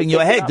up stuff in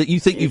your head that you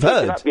think you've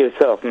heard. Up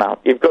yourself now.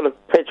 You've got to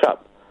pitch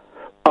up.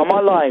 Am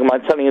I lying? Am I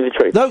telling you the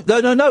truth?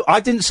 No. I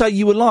didn't say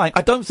you were lying.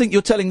 I don't think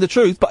you're telling the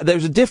truth, but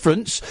there's a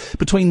difference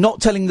between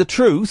not telling the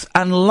truth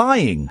and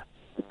lying.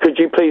 Could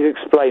you please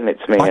explain it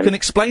to me? I can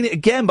explain it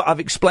again, but I've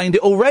explained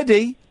it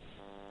already.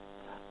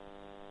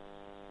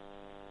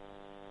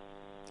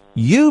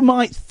 You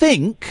might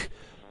think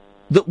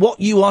that what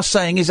you are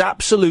saying is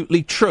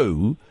absolutely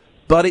true,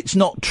 but it's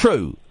not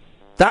true.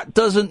 That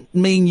doesn't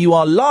mean you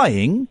are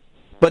lying,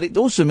 but it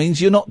also means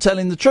you're not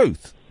telling the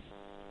truth.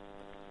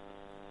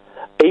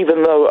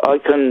 Even though I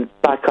can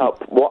back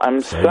up what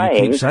I'm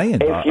saying,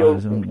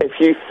 if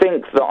you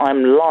think that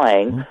I'm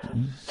lying,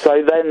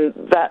 so then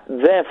that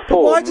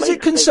therefore... Why does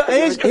it concern...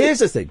 Here's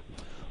the thing.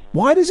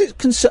 Why does it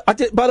concern...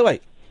 By the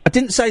way, I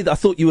didn't say that I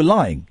thought you were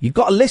lying. You've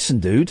got to listen,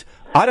 dude.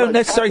 I don't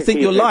necessarily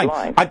think you're lying.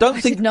 I don't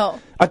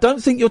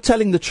think you're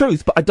telling the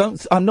truth, but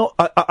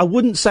I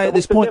wouldn't say at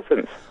this point...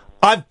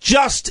 I've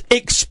just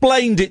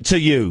explained it to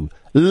you.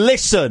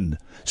 Listen.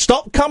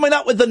 Stop coming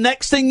up with the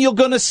next thing you're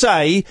going to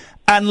say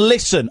and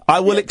listen.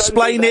 I will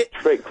explain it.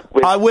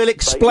 I will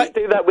explain.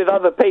 You do that with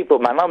other people,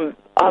 man.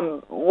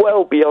 I'm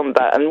well beyond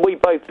that, and we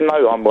both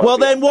know I'm well. Well,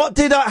 then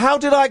how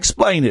did I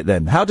explain it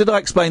then? How did I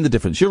explain the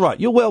difference? You're right.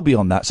 You're well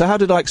beyond that. So how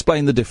did I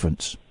explain the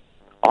difference?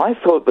 I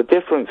thought the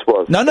difference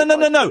was... No.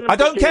 I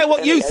don't care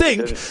what you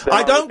think.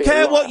 I don't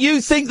care what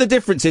you think the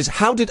difference is.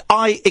 How did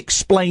I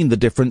explain the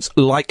difference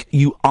like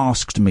you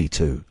asked me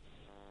to?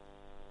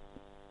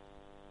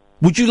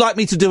 Would you like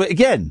me to do it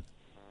again?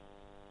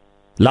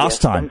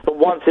 Last time. For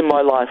once in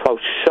my life, I'll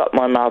shut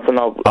my mouth and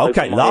I'll...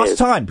 Okay, last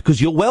time, because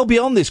you're well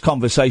beyond this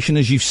conversation,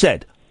 as you've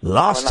said.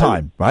 Last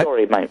time, right?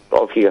 Sorry, mate.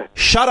 Off you go.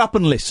 Shut up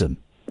and listen,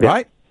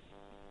 right?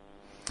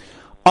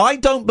 I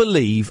don't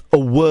believe a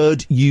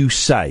word you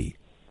say.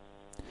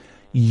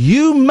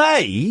 You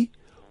may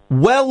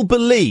well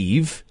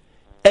believe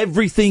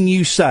everything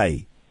you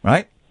say,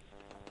 right?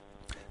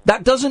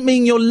 That doesn't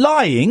mean you're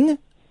lying.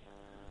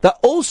 That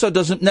also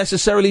doesn't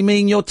necessarily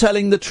mean you're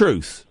telling the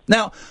truth.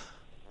 Now,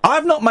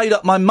 I've not made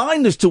up my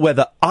mind as to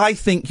whether I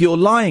think you're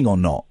lying or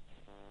not.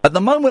 At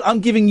the moment,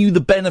 I'm giving you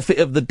the benefit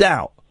of the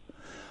doubt.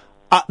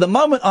 At the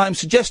moment, I'm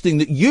suggesting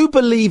that you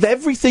believe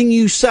everything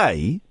you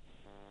say,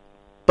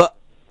 but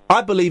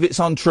I believe it's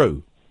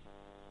untrue.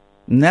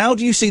 Now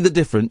do you see the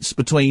difference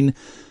between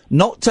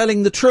not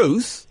telling the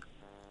truth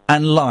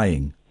and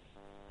lying?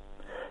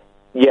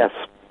 Yes.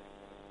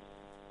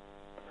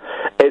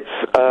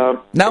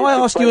 Now I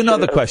ask you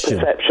another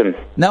question.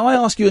 Now I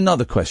ask you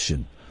another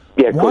question.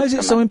 Yeah, why is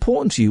it so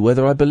important to you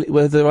whether I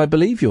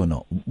believe you or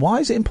not? Why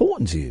is it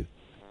important to you?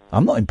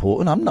 I'm not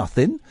important. I'm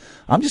nothing.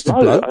 I'm just a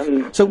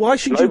bloke. So why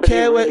should you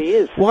care?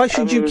 Why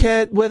should you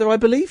care whether I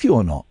believe you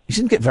or not? You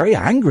shouldn't get very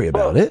angry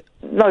about it.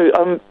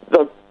 No.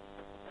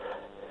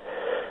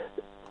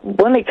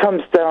 When it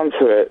comes down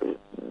to it,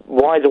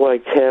 why do I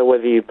care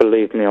whether you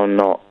believe me or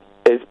not?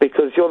 It's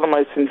because you're the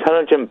most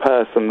intelligent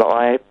person that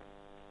I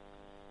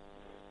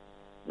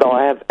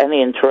have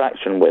any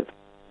interaction with.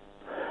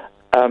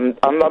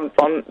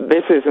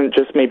 This isn't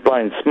just me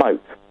blowing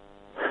smoke.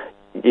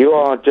 You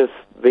are just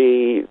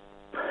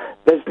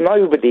there's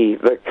nobody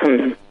that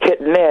can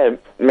get near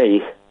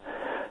me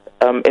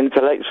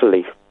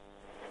intellectually,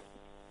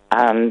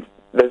 and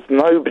there's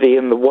nobody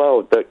in the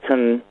world that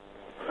can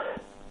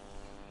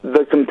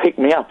pick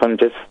me up and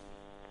just.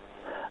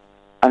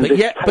 But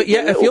yet,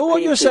 if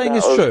what you're saying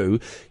is true,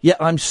 yet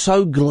I'm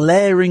so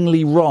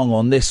glaringly wrong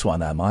on this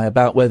one, am I,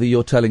 about whether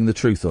you're telling the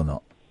truth or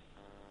not?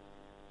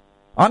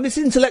 I'm this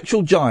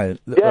intellectual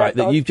giant, right,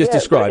 that you've just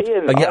described,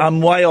 Ian, and yet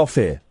I'm way off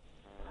here.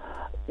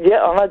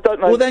 Yeah, and I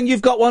don't know. Well, then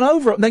you've got one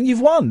over. Then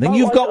you've won. Then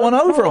you've got one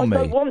over on me.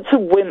 I don't want to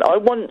win. I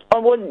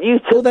want you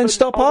to. Well, then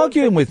stop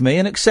arguing with me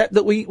and accept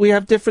that we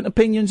have different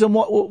opinions on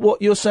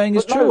what you're saying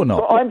is true or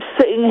not. But I'm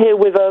sitting here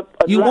with a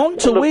You lap want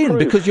to full of win proof.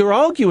 because you're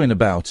arguing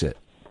about it.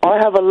 I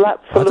have a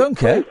lap full I don't of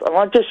care. proof, and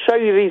I just show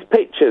you these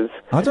pictures.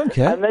 I don't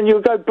care. And then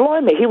you go,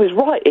 blimey, he was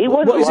right. He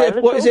wasn't What is lying it?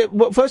 at What all. is it?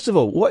 What, first of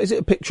all, what is it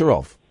a picture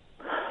of?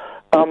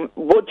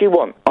 What do you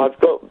want? I've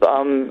got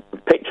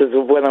pictures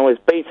of when I was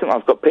beaten.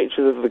 I've got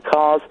pictures of the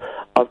cars.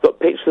 I've got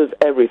pictures of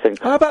everything.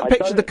 How about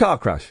pictures of the car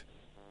crash?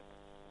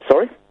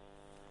 Sorry?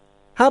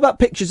 How about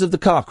pictures of the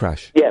car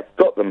crash? Yeah,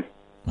 got them.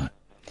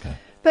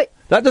 But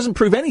that doesn't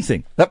prove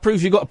anything. That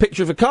proves you got a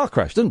picture of a car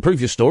crash. Doesn't prove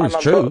your story's And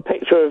I've true. got a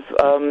picture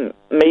of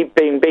me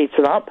being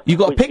beaten up. You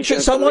got a which you picture.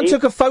 don't Someone believe.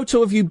 took a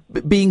photo of you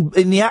being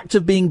in the act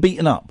of being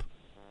beaten up.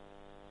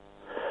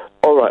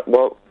 All right.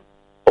 Well,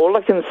 all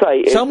I can say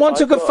is Someone I've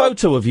took a got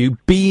photo of you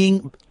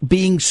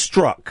being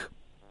struck.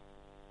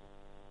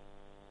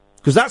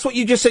 Because that's what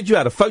you just said you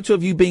had, a photo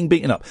of you being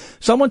beaten up.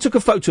 Someone took a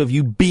photo of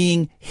you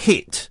being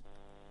hit.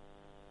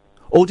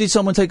 Or did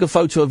someone take a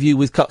photo of you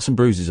with cuts and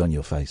bruises on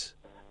your face?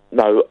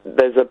 No,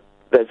 there's a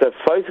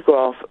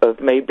photograph of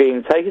me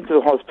being taken to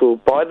the hospital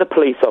by the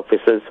police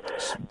officers.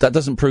 That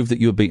doesn't prove that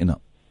you were beaten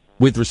up.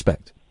 With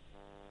respect.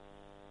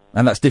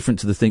 And that's different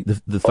to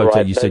the All photo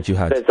right, you said you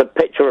had. There's a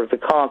picture of the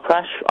car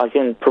crash. I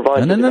can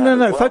provide. No. you with that as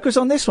well. Focus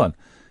on this one.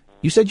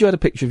 You said you had a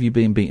picture of you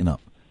being beaten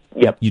up.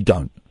 Yep. You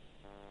don't.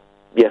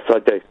 Yes, I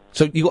do.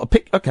 So you got a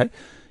pic. Okay.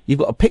 You've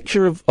got a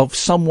picture of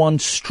someone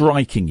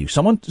striking you.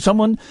 Someone.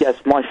 Yes,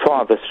 my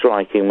father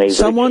striking me.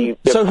 Someone.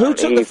 So who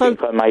took the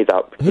photo? I made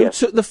up. Who Yes.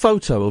 took the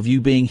photo of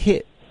you being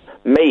hit?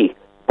 Me,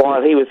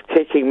 while he was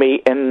kicking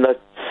me in the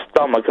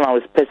stomach, and I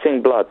was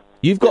pissing blood.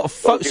 You've got a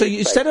photo. So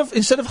instead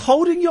of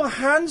holding your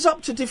hands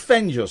up to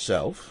defend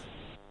yourself,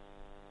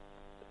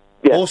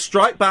 or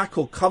strike back,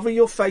 or cover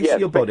your face or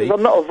your body, because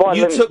I'm not a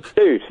violent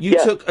dude. You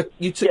took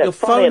your funny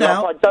phone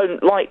enough, out. I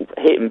don't like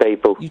hitting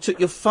people. You took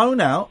your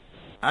phone out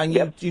and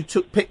you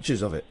took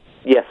pictures of it.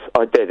 Yes,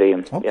 I did,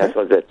 Ian. Yes,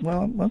 I did.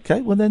 Well,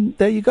 okay. Well, then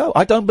there you go.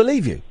 I don't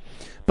believe you,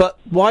 but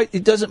why?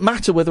 It doesn't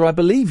matter whether I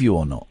believe you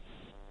or not.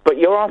 But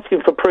you're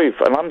asking for proof,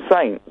 and I'm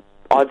saying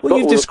I've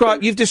Well,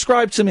 got you've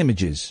described some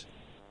images.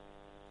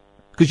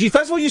 Because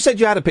first of all, you said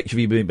you had a picture of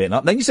you being beaten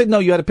up. Then you said, no,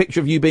 you had a picture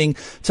of you being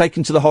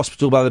taken to the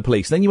hospital by the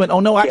police. Then you went, oh,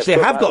 no, actually,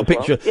 I have got a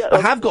picture. I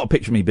have got a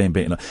picture of me being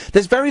beaten up.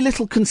 There's very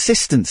little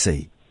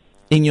consistency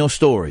in your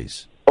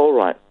stories. All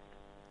right.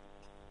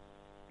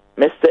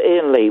 Mr.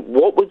 Ian Lee,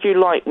 what would you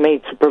like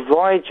me to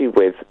provide you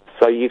with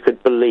so you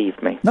could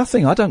believe me?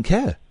 Nothing. I don't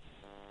care.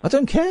 I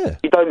don't care.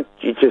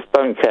 You just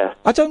don't care?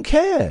 I don't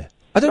care.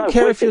 I don't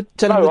care if you're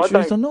telling the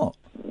truth or not.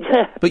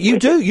 Yeah. But you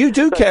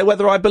do care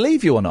whether I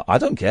believe you or not. I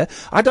don't care.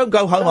 I don't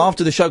go home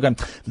after the show going,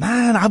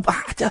 man,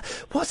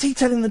 what's he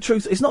telling the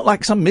truth? It's not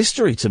like some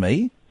mystery to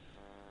me.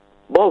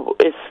 Well,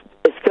 it's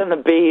going to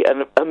be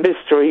a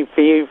mystery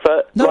for you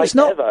for it's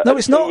not. ever. No,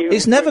 it's not.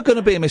 It's never going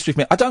to be a mystery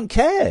for me. I don't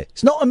care.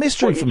 It's not a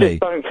mystery for me. You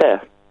just don't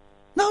care?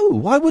 No,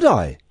 why would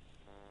I?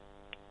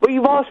 Well,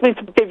 you've asked me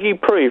to give you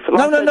proof.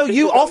 And No,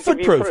 you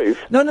offered proof.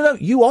 No,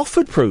 you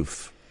offered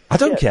proof. I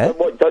don't care. So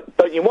what,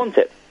 don't you want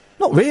it?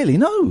 Not really,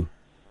 no.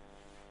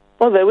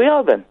 Well, there we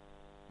are then.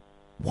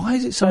 Why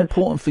is it so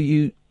important for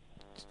you,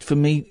 for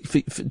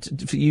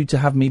you to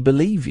have me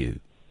believe you?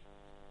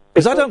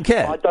 Because I don't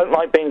care. I don't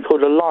like being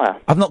called a liar.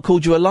 I've not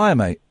called you a liar,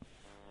 mate.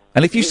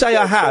 And if you say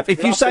I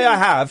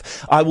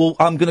have,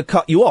 I'm going to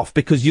cut you off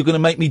because you're going to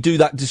make me do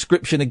that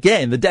description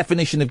again, the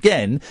definition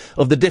again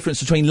of the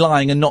difference between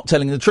lying and not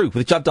telling the truth,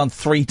 which I've done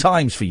 3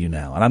 times for you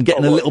now, and I'm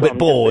getting a little bit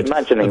bored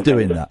of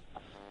doing that.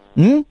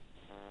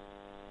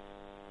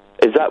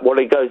 Is that what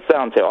it goes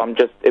down to? I'm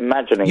just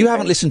imagining. You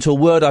haven't listened to a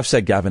word I've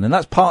said, Gavin, and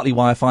that's partly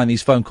why I find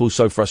these phone calls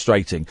so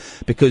frustrating.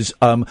 Because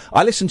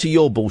I listen to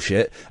your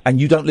bullshit, and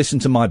you don't listen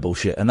to my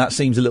bullshit, and that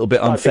seems a little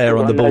bit unfair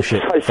on the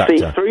bullshit factor. I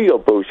see through your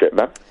bullshit,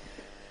 man.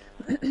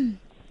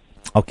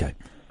 Okay.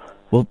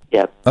 Well.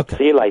 Yeah. Okay.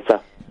 See you later.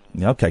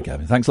 Yeah, okay,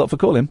 Gavin. Thanks a lot for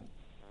calling.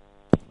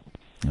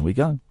 There we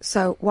go.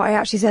 So what I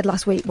actually said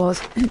last week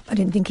was I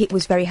didn't think it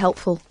was very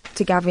helpful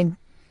to Gavin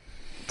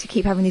to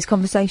keep having these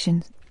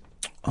conversations.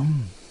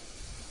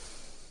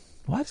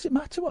 Why does it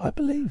matter what I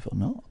believe or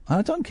not?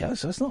 I don't care.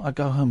 So it's not I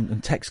go home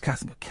and text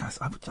Kath and go, Kath,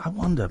 I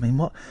wonder, I mean,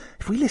 what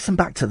if we listen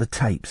back to the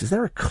tapes, is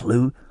there a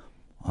clue?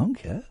 I don't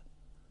care.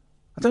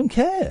 I don't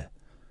care.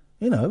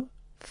 You know,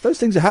 if those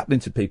things are happening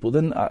to people,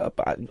 then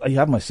you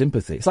have my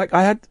sympathy. It's like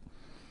I'm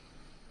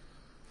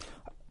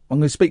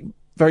going to speak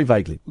very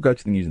vaguely. We'll go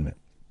to the news in a minute.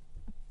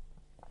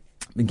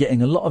 I've been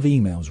getting a lot of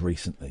emails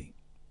recently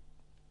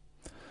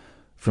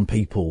from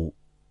people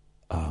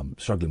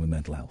struggling with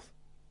mental health.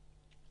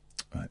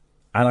 Right.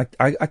 And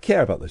I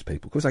care about those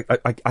people because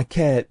I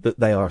care that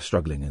they are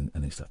struggling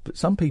and stuff.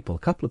 But a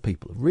couple of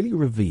people have really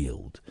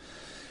revealed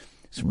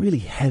some really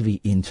heavy,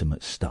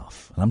 intimate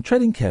stuff. And I'm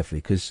treading carefully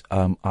because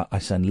I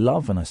send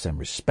love and I send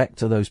respect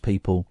to those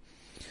people.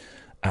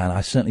 And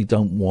I certainly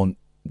don't want,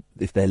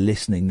 if they're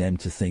listening, them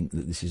to think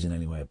that this is in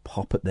any way a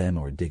pop at them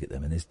or a dig at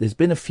them. And there's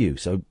been a few.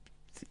 So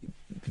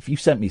if you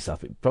sent me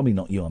stuff, it's probably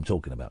not you I'm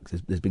talking about,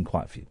 because there's been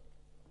quite a few.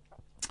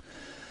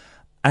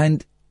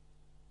 And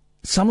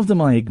some of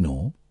them I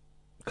ignore,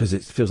 because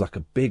it feels like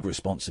a big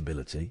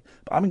responsibility.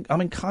 But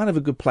I'm in kind of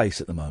a good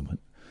place at the moment.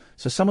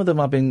 So some of them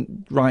I've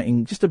been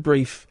writing just a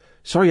brief,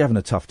 sorry you're having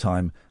a tough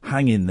time,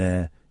 hang in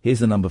there, here's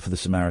the number for the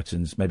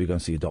Samaritans, maybe go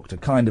and see a doctor,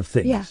 kind of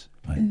things. Yeah.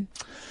 Right?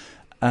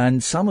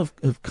 And some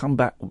have come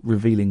back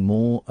revealing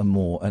more and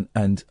more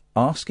and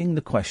asking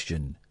the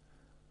question,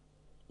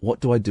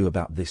 what do I do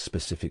about this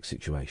specific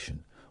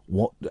situation?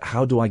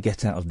 How do I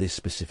get out of this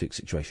specific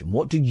situation?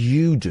 What do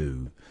you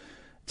do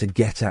to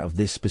get out of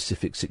this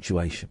specific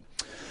situation?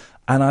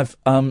 And I've,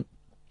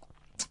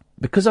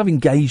 because I've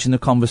engaged in the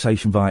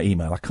conversation via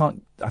email,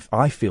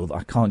 I feel that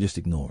I can't just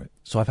ignore it.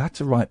 So I've had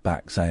to write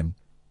back saying,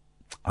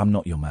 I'm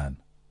not your man.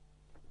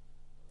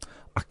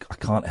 I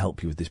can't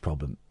help you with this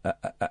problem.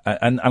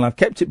 And I've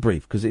kept it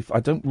brief, because if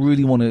I don't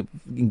really want to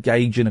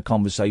engage in a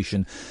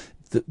conversation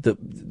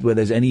where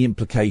there's any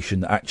implication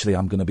that actually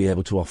I'm going to be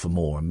able to offer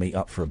more and meet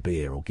up for a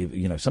beer or give,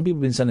 some people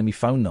have been sending me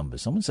phone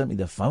numbers. Someone sent me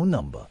their phone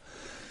number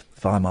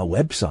via my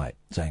website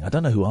saying, I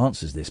don't know who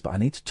answers this, but I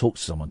need to talk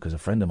to someone because a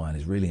friend of mine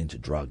is really into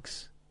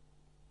drugs.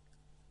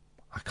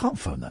 I can't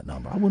phone that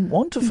number. I wouldn't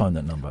want to phone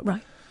that number.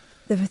 Right.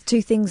 There are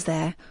two things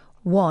there.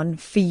 One,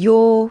 for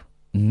your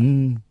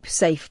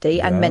safety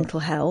and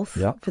mental health,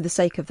 for the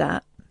sake of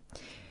that,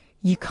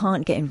 you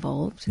can't get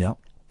involved. Yeah.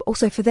 But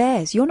also for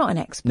theirs, you're not an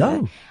expert.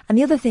 No. And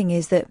the other thing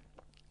is that,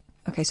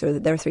 okay, so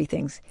there are three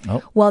things.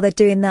 Oh. While they're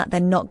doing that, they're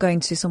not going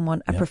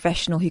to a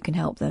professional who can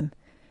help them.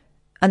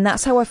 And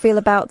that's how I feel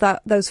about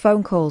those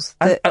phone calls,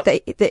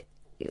 that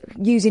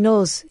using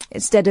us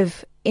instead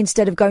of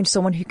going to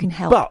someone who can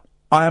help. But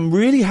I am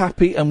really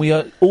happy, and we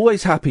are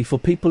always happy for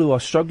people who are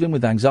struggling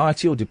with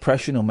anxiety or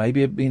depression or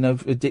maybe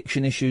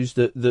addiction issues.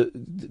 That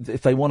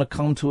if they want to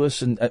come to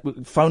us and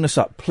phone us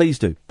up, please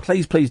do,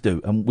 please do,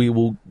 and we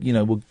will.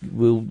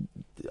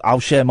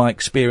 I'll share my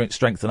experience,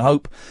 strength, and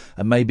hope,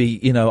 and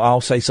maybe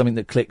I'll say something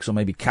that clicks, or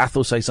maybe Kath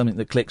will say something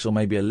that clicks, or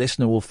maybe a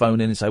listener will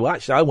phone in and say, "Well,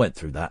 actually, I went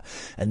through that,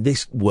 and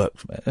this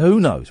worked." Who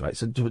knows, right?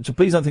 So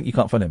please don't think you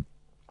can't phone in.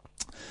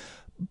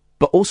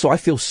 But also, I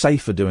feel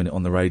safer doing it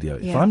on the radio.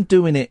 If I'm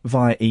doing it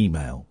via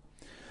email,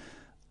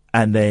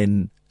 and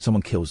then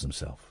someone kills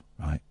themselves,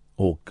 right,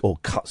 or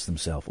cuts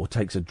themselves, or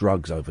takes a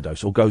drugs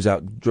overdose, or goes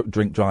out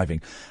drink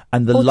driving,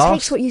 and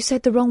takes what you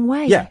said the wrong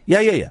way. Yeah.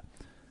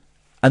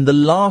 And the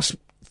last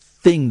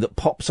thing that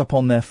pops up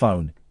on their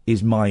phone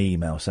is my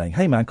email saying,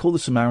 "Hey man, call the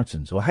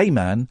Samaritans," or "Hey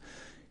man,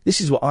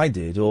 this is what I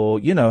did," or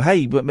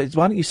 "Hey, but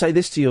why don't you say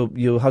this to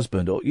your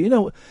husband?" Or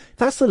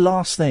that's the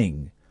last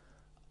thing.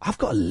 I've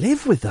got to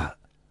live with that.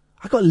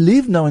 I've got to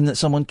live knowing that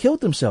someone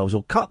killed themselves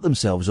or cut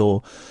themselves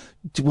or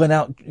went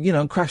out,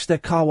 and crashed their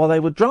car while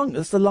they were drunk.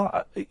 That's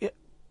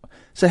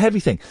it's a heavy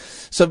thing.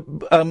 So,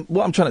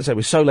 what I'm trying to say,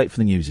 we're so late for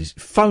the news, is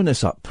phone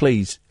us up,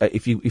 please.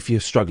 If you're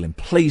struggling,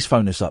 please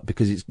phone us up,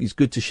 because it's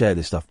good to share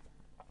this stuff.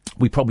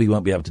 We probably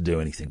won't be able to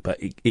do anything, but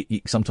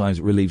it sometimes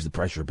relieves the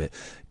pressure a bit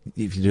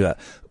if you do that.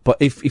 But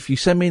if you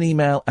send me an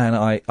email and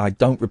I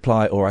don't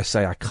reply, or I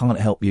say I can't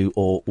help you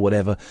or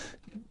whatever,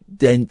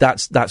 then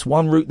that's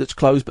one route that's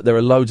closed, but there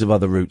are loads of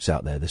other routes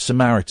out there. The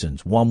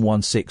Samaritans,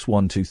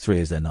 116123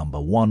 is their number.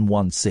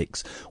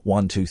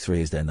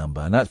 116123 is their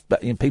number. And that's,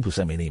 people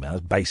send me an email.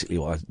 That's basically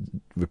what I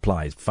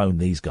reply is, phone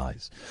these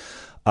guys.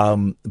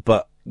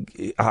 But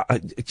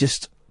I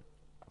just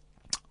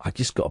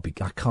got to be,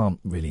 I can't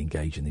really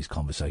engage in these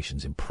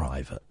conversations in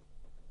private,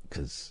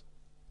 because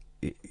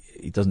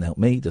it doesn't help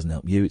me, it doesn't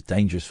help you. It's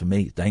dangerous for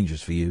me, it's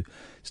dangerous for you.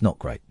 It's not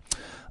great.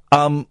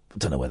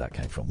 Don't know where that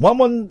came from.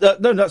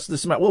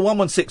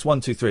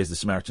 116123 is the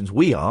Samaritans.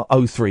 We are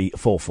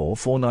 0344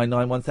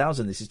 499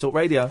 1000. This is Talk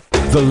Radio.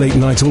 The Late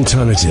Night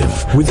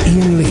Alternative with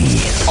Iain Lee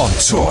on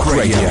Talk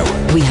Radio.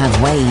 We have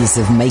ways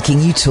of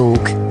making you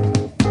talk.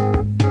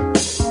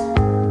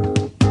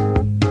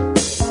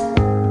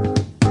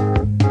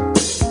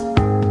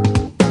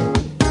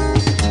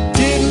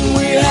 Didn't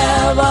we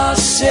have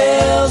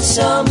ourselves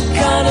some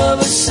kind of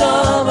a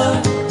summer?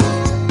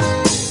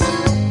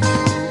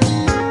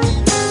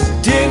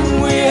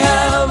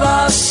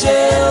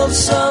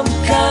 Some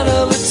kind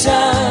of a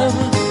time.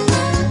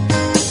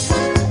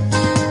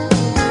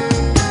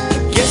 I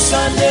guess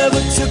I never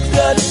took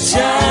the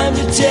time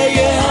to tell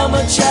you how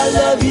much I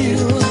love you.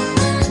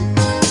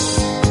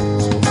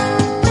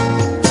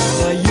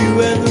 Now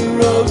you and the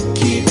road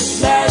keep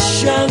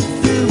flashing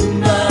through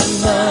my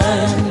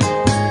mind.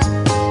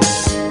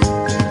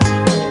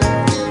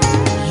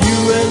 You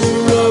and the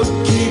road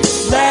keep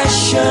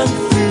flashing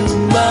through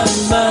my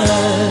mind.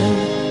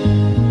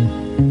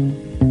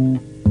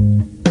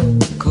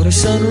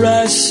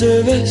 Sunrise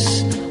service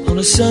on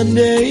a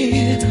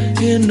Sunday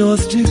in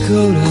North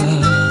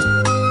Dakota.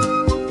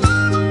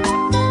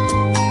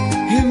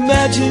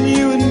 Imagine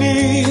you and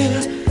me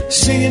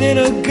singing in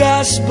a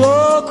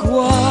gospel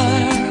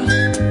choir.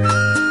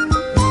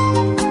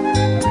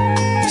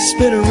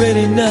 Spent a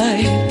rainy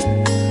night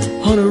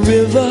on a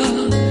river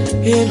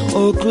in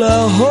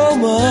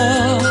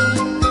Oklahoma.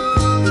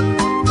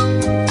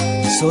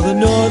 Saw the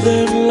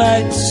northern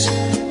lights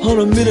on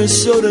a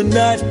Minnesota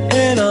night,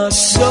 and our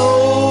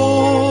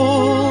souls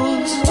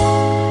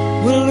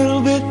went a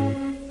little bit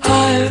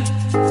higher.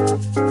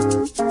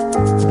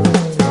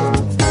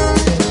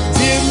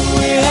 Didn't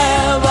we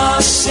have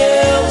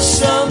ourselves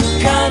some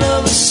kind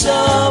of a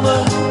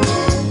summer?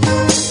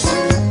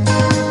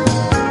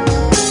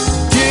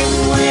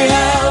 Didn't we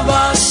have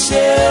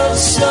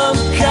ourselves some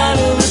kind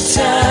of a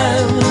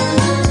time?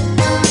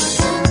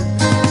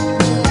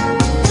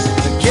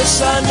 I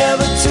guess I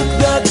never took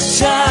the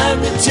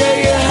time to tell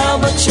you how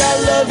much I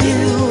love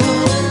you.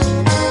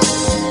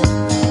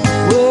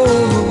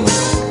 Whoa,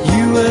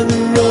 you and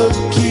the road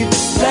keep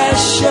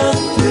flashing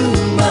through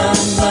my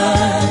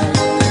mind.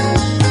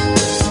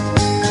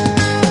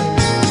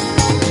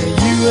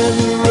 You and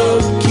the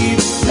road keep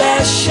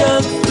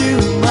flashing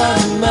through my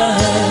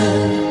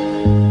mind.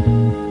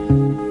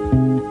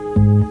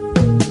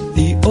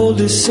 The old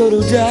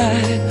DeSoto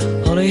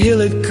died on a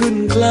hill it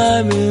couldn't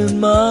climb in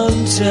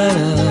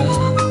Montana.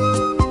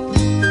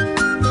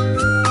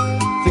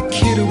 The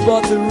kid who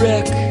bought the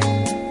wreck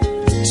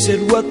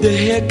said, what the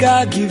heck,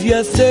 I'll give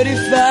you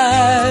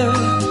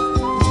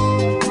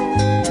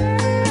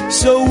 35.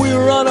 So we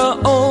were on our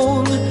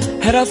own,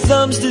 had our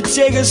thumbs to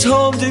take us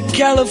home to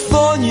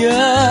California.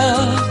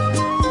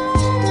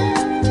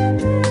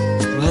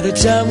 By the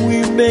time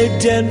we made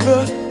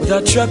Denver with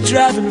our truck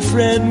driving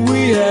friend,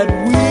 we had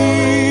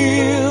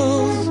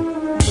wheels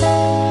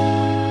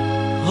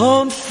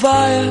on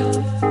fire.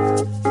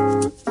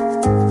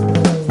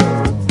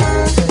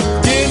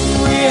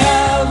 Didn't we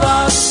have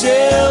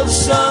ourselves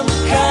some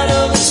kind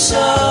of a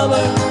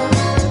summer?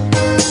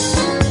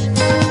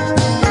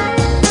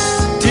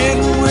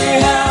 Didn't we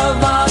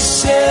have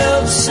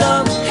ourselves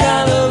some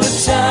kind of a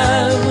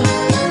time?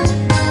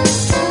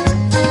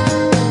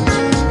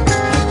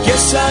 I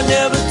guess I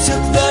never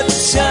took the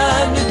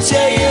time to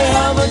tell you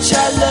how much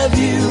I love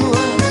you.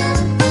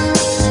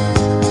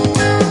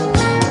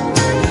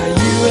 Now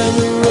you and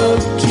the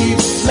road keep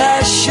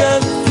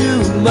flashing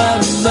through my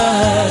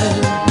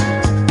mind.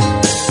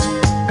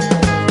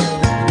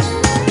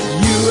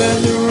 You and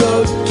the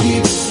road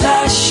keep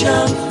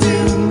flashing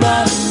through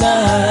my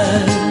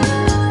mind.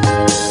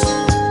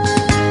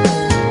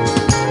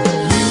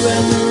 You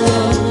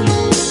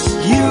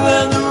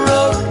and the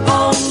road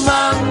on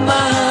my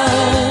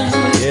mind.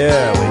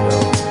 Yeah, we go.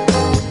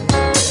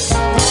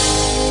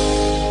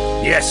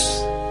 Yes.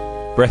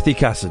 Breathy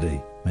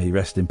Cassidy. May he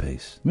rest in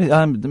peace.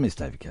 It's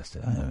David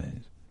Cassidy.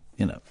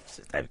 You know, it's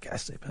David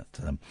Cassidy. But,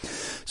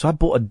 so I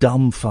bought a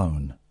dumb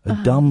phone.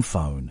 Dumb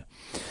phone.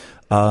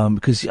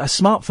 Because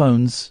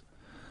smartphones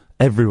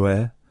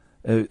everywhere.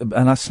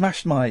 And I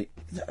smashed I've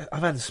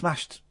had a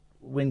smashed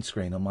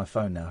windscreen on my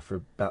phone now for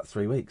about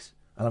 3 weeks.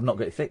 And I've not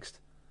got it fixed.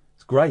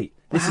 It's great.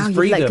 This Wow, is you've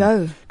freedom. let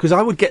go. Because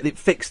I would get it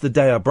fixed the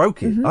day I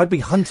broke it. I'd be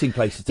hunting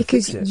places to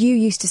fix it. Because you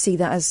used to see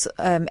that as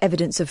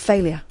evidence of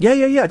failure. Yeah,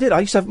 I did.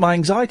 I used to have my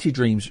anxiety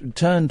dreams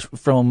turned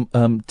from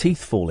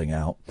teeth falling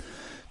out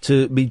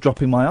to me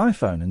dropping my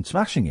iPhone and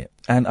smashing it.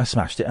 And I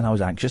smashed it, and I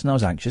was anxious, and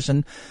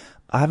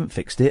I haven't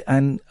fixed it.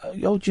 And,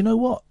 do you know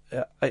what?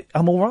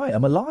 I'm all right.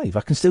 I'm alive.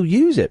 I can still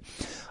use it.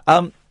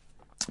 But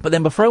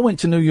then before I went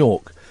to New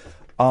York,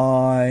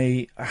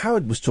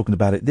 Howard was talking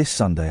about it this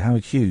Sunday,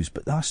 Howard Hughes,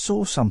 but I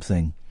saw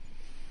something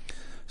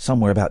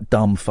somewhere about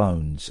dumb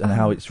phones and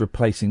how it's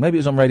replacing, maybe it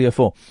was on Radio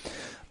 4,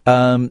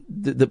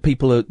 that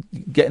people are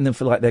getting them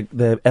for like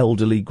their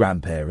elderly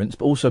grandparents,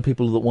 but also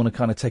people that want to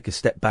kind of take a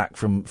step back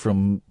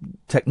from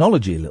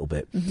technology a little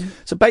bit.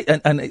 So,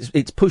 and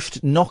it's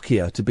pushed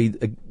Nokia to be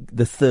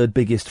the third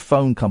biggest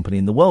phone company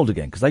in the world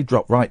again, because they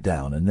dropped right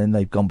down and then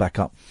they've gone back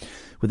up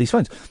with these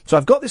phones. So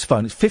I've got this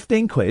phone, it's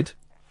 15 quid.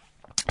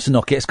 It's a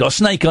Nokia, it's got a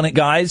snake on it,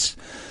 guys.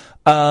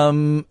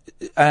 I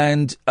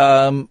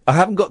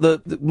haven't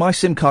got my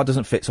SIM card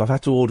doesn't fit, so I've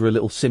had to order a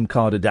little SIM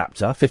card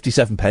adapter,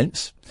 57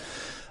 pence.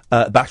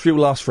 Battery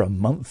will last for a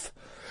month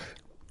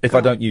if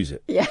I don't use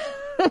it. Yeah.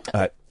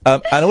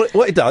 And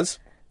what it does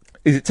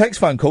is it takes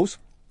phone calls,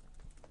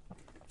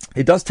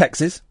 it does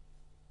texts,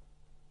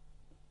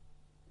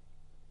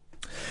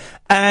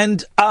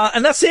 and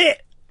that's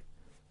it.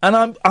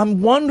 And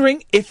I'm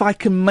wondering if I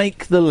can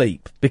make the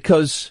leap,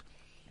 because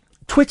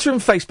Twitter and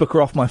Facebook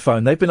are off my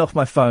phone. They've been off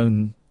my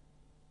phone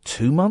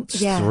 2 months,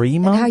 3 months.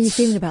 And how are you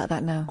feeling about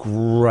that now?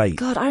 Great.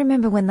 God, I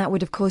remember when that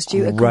would have caused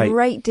you a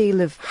great deal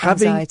of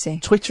anxiety.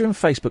 Having Twitter and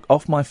Facebook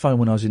off my phone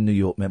when I was in New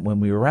York meant when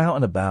we were out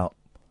and about,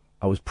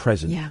 I was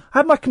present. Yeah. I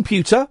had my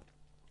computer,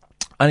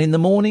 and in the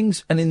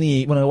mornings and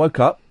when I woke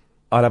up,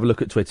 I'd have a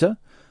look at Twitter,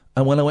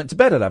 and when I went to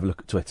bed, I'd have a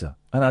look at Twitter,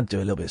 and I'd do a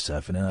little bit of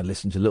surfing, and I'd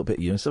listen to a little bit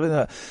of you and stuff like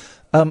that.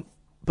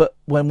 But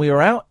when we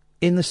were out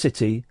in the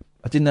city,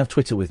 I didn't have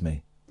Twitter with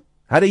me.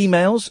 I had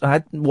emails, I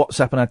had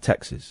WhatsApp, and I had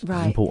texts. Right. It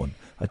was important.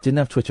 I didn't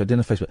have Twitter, I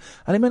didn't have Facebook.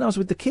 And it meant I was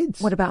with the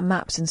kids. What about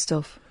maps and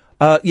stuff?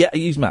 Yeah, I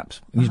use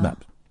maps.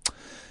 Maps.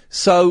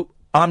 So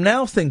I'm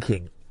now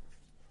thinking,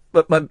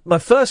 but my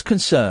first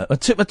concern, my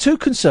two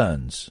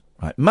concerns,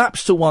 right?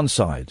 Maps to one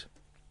side,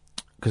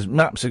 because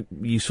maps are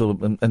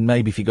useful, and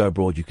maybe if you go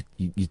abroad,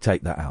 you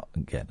take that out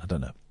again. I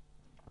don't know.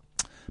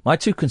 My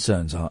two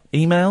concerns are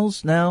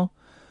emails now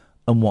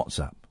and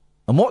WhatsApp.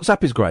 And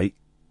WhatsApp is great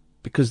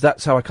because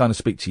that's how I kind of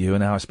speak to you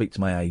and how I speak to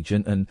my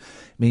agent, and it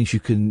means you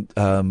can.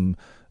 Well,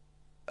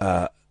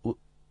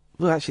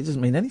 actually, it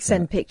doesn't mean anything.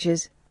 Send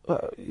pictures.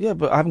 Yeah,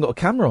 but I haven't got a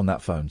camera on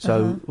that phone, so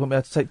I won't be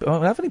able to take. I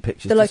won't have any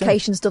pictures. The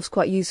location stuff's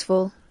quite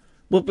useful.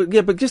 Well, but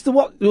just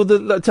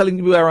telling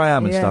you where I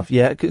am and stuff.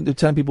 Yeah,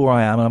 telling people where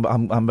I am. And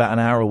I'm about an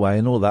hour away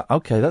and all that.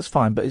 Okay, that's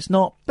fine, but it's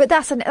not. But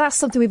that's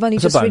something we've only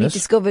just really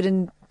discovered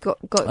and got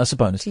that's a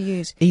bonus to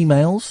use.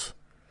 Emails.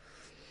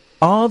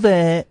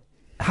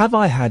 Have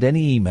I had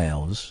any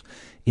emails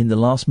in the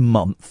last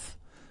month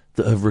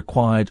that have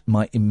required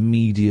my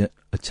immediate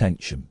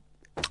attention?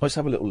 Let's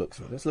have a little look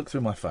through. Let's look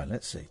through my phone.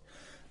 Let's see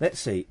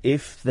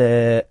if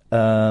there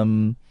are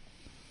any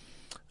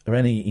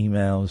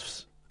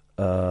emails.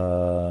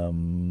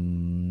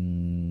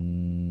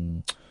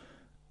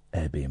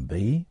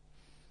 Airbnb.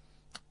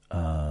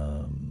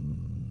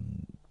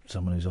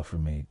 Someone who's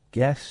offering me a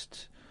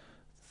guest.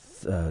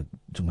 Talking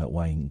about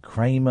Wayne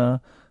Kramer.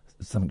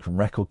 Something from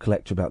Record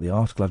Collector about the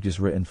article I've just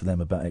written for them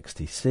about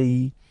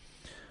XTC.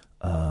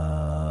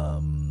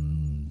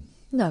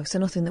 No, so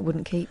nothing that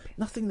wouldn't keep.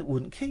 Nothing that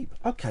wouldn't keep.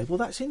 Okay, well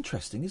that's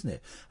interesting, isn't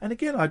it? And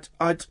again,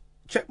 I'd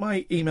check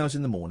my emails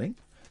in the morning,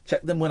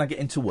 check them when I get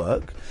into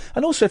work,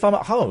 and also if I'm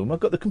at home, I've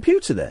got the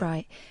computer there.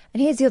 Right.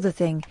 And here's the other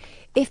thing: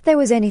 if there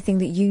was anything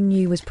that you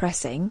knew was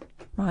pressing,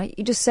 right,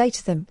 you just say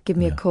to them, "Give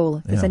me a call.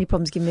 If there's any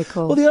problems, give me a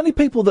call." Well, the only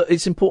people that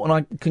it's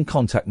important I can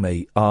contact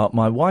me are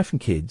my wife and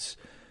kids,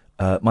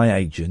 my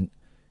agent,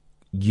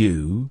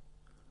 you.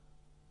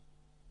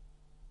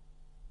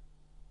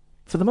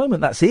 For the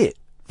moment, that's it.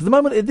 For the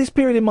moment, at this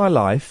period in my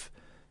life,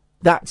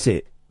 that's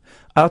it.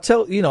 I'll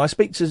tell, I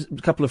speak to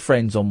a couple of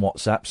friends on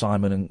WhatsApp,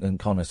 Simon and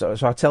Connor, so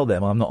I tell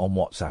them I'm not on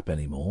WhatsApp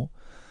anymore.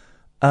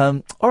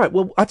 All right,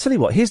 well, I tell you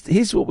what,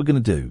 here's what we're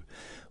going to do.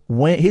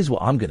 Here's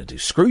what I'm going to do.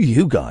 Screw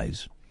you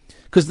guys.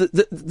 Because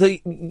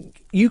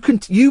you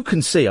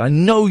can see, I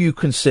know you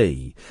can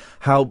see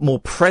how more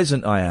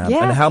present I am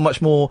and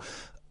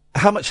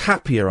how much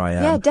happier I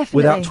am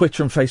without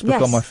Twitter and Facebook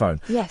on my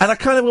phone. Yes. And I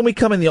kind of, when we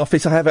come in the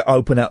office, I have it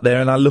open out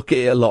there and I look at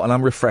it a lot and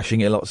I'm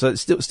refreshing it a lot. So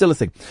it's still a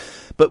thing.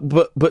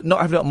 But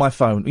not having it on my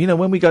phone.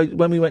 When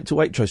we went to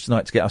Waitrose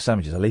tonight to get our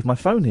sandwiches, I leave my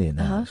phone here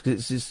now.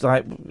 It's just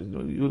like,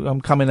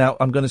 I'm coming out,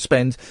 I'm going to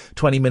spend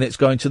 20 minutes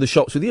going to the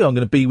shops with you. I'm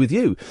going to be with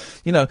you.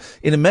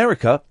 In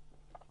America,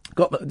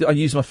 I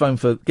use my phone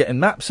for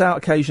getting maps out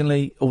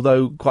occasionally,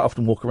 although quite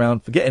often walk around,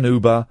 for getting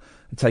Uber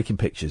and taking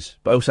pictures.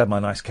 But I also have my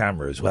nice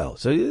camera as well.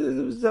 So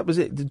that was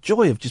it. The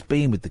joy of just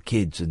being with the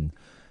kids, and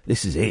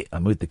this is it.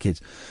 I'm with the kids.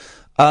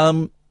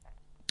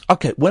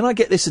 Okay, when I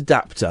get this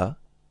adapter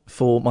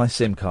for my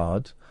SIM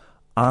card,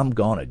 I'm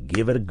going to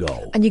give it a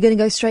go. And you're going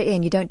to go straight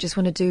in? You don't just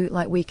want to do,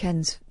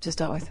 weekends to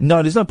start with?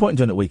 No, there's no point in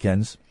doing it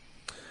weekends.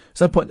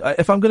 There's no point.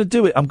 If I'm going to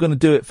do it, I'm going to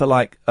do it for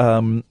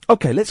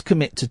okay, let's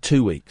commit to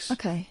 2 weeks.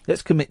 Okay.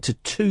 Let's commit to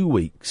 2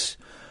 weeks.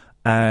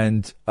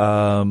 And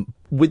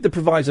with the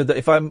proviso that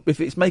if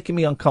it's making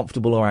me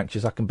uncomfortable or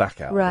anxious, I can back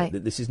out. Right.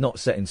 That this is not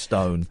set in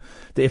stone.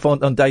 That if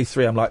on day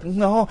 3 I'm like,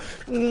 no,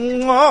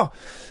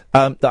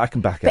 that I can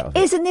back out.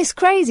 But isn't this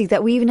crazy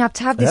that we even have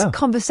to have this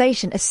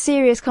conversation, a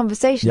serious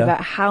conversation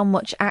about how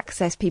much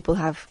access people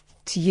have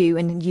to you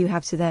and you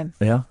have to them?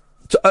 Yeah.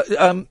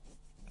 So,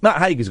 Matt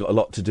Hager's got a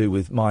lot to do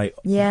with my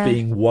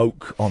being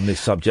woke on this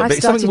subject. But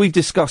it's something we've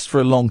discussed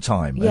for a long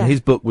time. Yeah. And his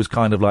book was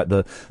kind of like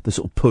the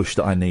sort of push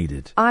that I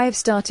needed. I've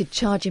started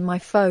charging my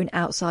phone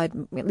outside,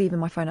 leaving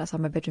my phone outside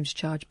my bedroom to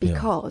charge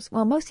because,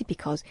 mostly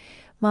because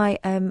my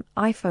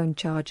iPhone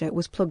charger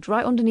was plugged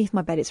right underneath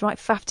my bed. It's right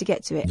faff to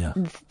get to it. Yeah.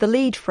 The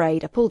lead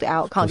frayed. I pulled it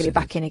out, can't get it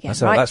back in again.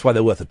 That's why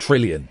they're worth $1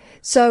 trillion.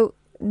 So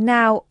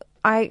now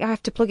I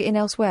have to plug it in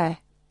elsewhere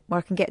where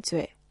I can get to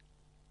it.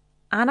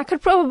 And I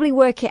could probably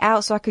work it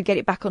out so I could get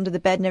it back under the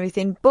bed and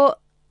everything, but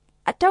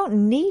I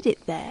don't need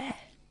it there.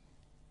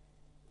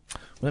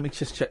 Let me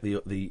just check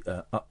the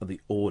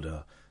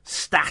order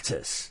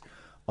status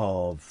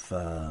of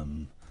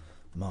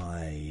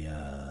my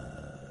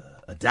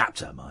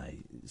adapter, my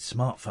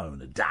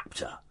smartphone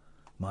adapter,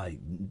 my,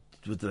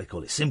 what do they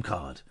call it, SIM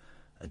card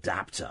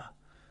adapter.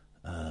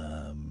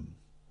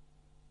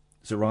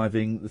 It's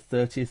arriving the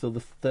 30th or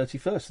the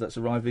 31st, so that's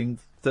arriving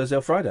Thursday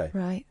or Friday.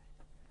 Right.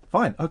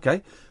 Fine,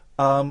 okay.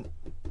 Well,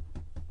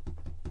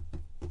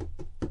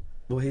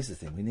 here's the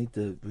thing: we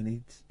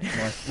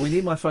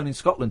need my phone in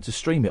Scotland to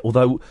stream it.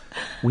 Although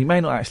we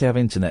may not actually have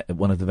internet at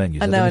one of the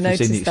venues. I know. I don't know if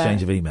you've seen the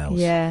exchange of emails.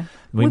 Yeah,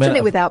 we've done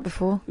it without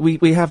before.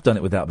 We have done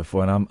it without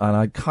before, and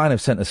I kind of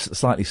sent a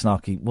slightly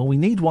snarky. Well, we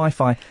need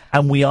Wi-Fi,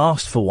 and we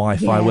asked for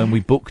Wi-Fi when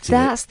we booked it.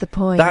 That's the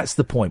point. That's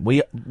the point.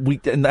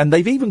 And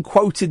they've even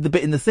quoted the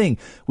bit in the thing.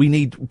 We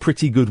need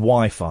pretty good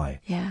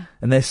Wi-Fi. Yeah.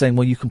 And they're saying,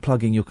 well, you can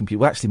plug in your computer.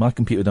 Well, actually, my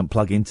computer doesn't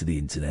plug into the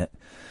internet.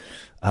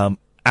 And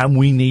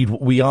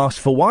we asked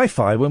for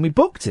Wi-Fi when we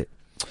booked it.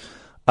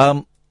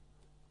 Okay,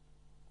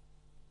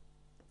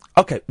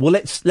 well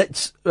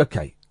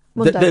okay.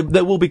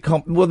 There will be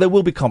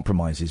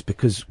compromises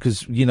because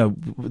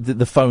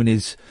the phone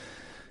is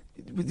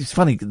It's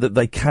funny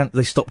that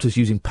they stopped us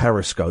using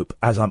Periscope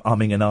as I'm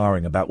umming and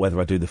ahhing about whether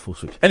I do the full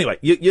switch. Anyway,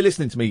 you're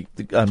listening to me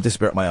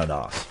disappear at my own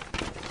arse.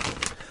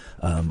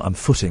 I'm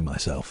footing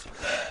myself.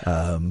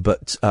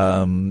 Which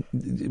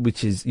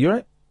is, you all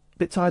right?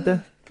 Bit tired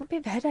there? Got a bit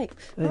of a headache.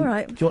 All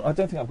right. I don't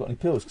think I've got any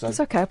pills. It's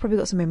okay, I've probably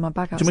got some in my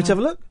bag outside. Do you want me to have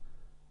a look?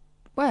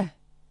 Where?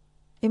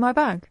 In my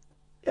bag?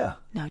 Yeah.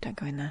 No, don't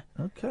go in there.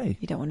 Okay.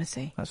 You don't want to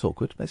see. That's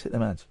awkward. Let's hit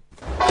them ads.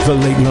 The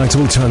Late Night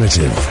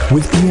Alternative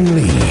with Iain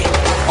Lee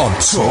on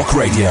Talk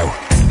Radio.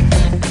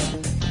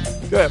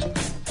 Good.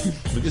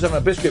 We're just having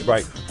a biscuit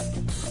break.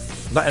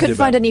 Couldn't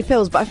find any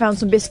pills, but I found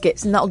some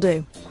biscuits, and that'll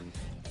do.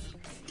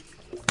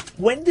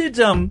 When did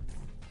I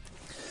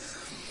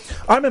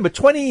remember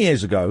 20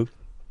 years ago.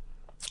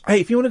 Hey,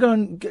 if you want to go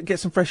and get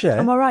some fresh air,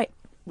 I'm all right.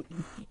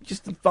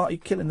 Just you're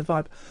killing the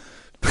vibe.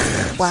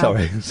 Wow.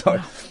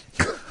 Sorry.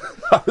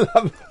 I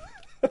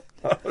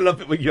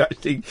love it when you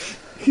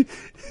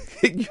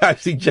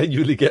actually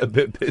genuinely get a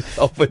bit pissed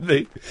off with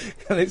me,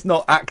 and it's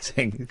not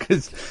acting.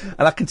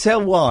 And I can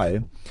tell why,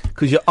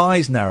 because your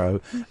eyes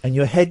narrow and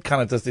your head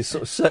kind of does this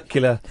sort of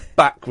circular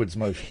backwards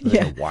motion.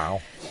 Yeah.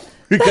 Wow.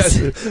 That's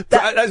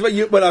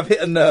when I've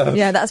hit a nerve.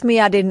 Yeah, that's me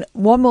adding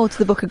one more to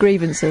the book of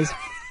grievances.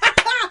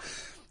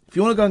 If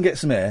you want to go and get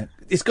some air,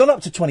 it's gone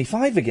up to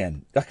 25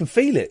 again. I can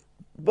feel it.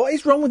 What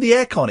is wrong with the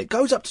aircon? It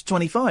goes up to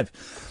 25.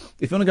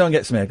 If you want to go and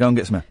get some air, go and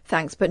get some air.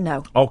 Thanks, but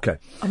no. Okay.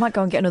 I might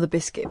go and get another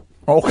biscuit.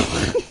 Oh. Do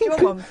you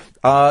want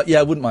one?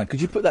 Yeah, I wouldn't mind.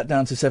 Could you put that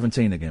down to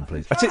 17 again,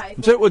 please? Tell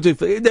you what we'll do.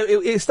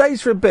 It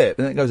stays for a bit,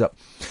 and then it goes up.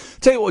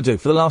 Tell you what we'll do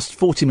for the last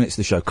 40 minutes of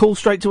the show. Call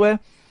straight to air.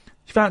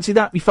 You fancy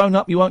that? You phone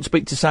up. You won't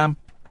speak to Sam.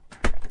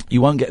 You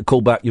won't get a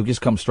call back. You'll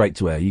just come straight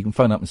to air. You can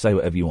phone up and say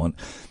whatever you want.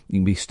 You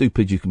can be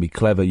stupid. You can be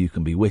clever. You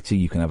can be witty.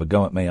 You can have a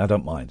go at me. I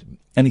don't mind.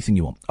 Anything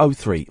you want.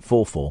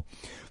 0344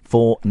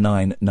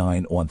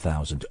 499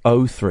 1000.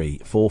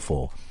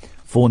 0344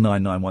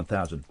 499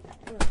 1000.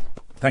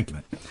 Thank you,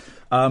 mate.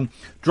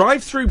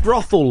 Drive-through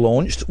brothel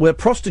launched where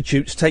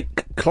prostitutes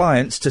take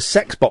clients to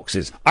sex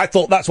boxes. I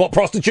thought that's what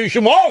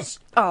prostitution was!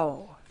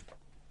 Oh.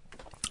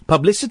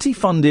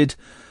 Publicity-funded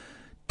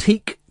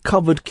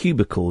teak-covered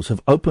cubicles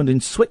have opened in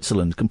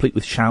Switzerland, complete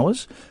with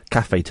showers,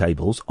 cafe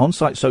tables,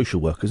 on-site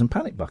social workers and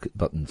panic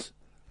buttons.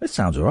 That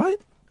sounds all right.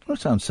 That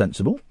sounds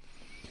sensible.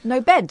 No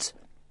beds.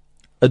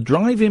 A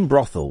drive-in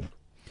brothel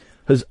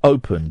has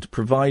opened,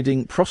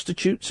 providing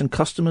prostitutes and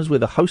customers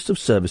with a host of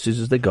services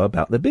as they go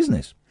about their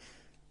business.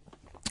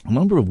 A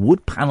number of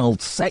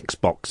wood-panelled sex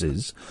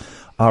boxes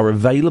are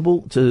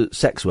available to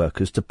sex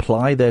workers to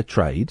ply their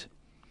trade,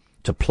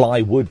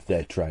 ply wood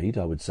their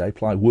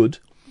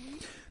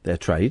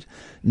trade,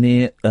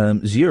 near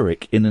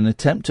Zurich in an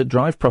attempt to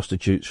drive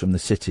prostitutes from the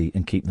city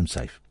and keep them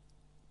safe.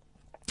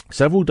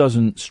 Several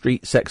dozen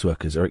street sex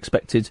workers are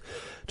expected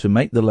to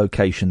make the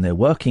location their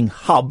working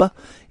hub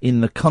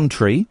in the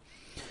country,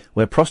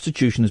 where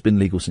prostitution has been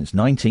legal since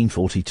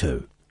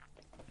 1942.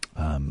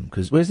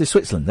 Because where's this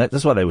Switzerland?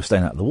 That's why they were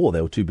staying out of the war.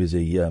 They were too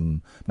busy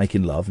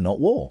making love, not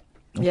war.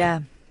 Okay.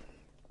 Yeah.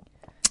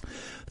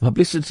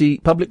 The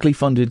publicly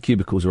funded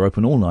cubicles are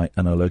open all night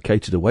and are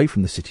located away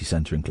from the city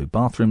centre, include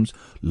bathrooms,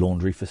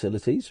 laundry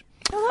facilities.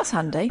 Oh, that's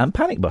handy. And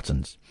panic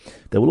buttons.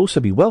 There will also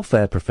be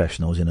welfare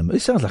professionals in a move.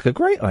 It sounds like a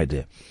great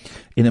idea.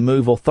 In a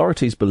move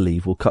authorities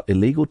believe will cut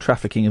illegal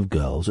trafficking of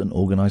girls and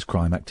organised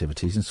crime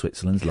activities in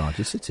Switzerland's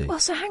largest city. Well,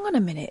 so hang on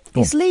a minute.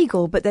 It's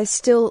legal, but there's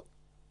still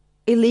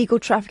illegal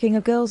trafficking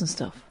of girls and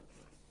stuff.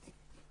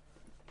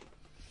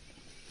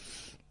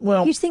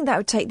 Well, you'd think that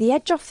would take the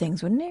edge off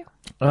things, wouldn't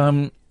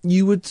you?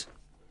 You would.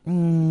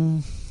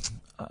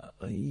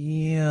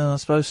 Yeah, I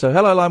suppose so.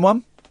 Hello, line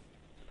one.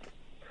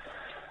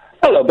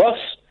 Hello, boss.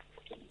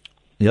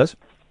 Yes?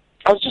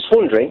 I was just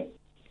wondering,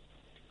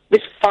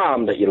 this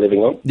farm that you're living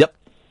on... Yep.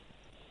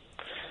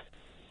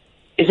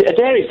 Is it a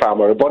dairy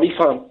farm or a body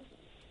farm?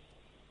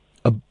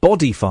 A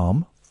body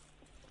farm?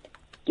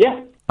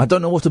 Yeah. I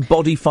don't know what a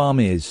body farm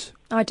is.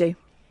 I do.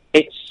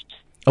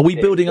 Are we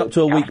building up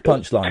to a weak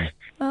punchline?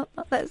 Well,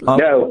 let's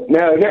No,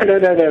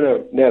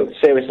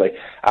 seriously.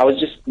 I was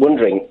just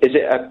wondering, is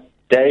it a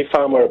dairy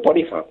farm or a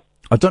body farm?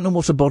 I don't know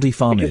what a body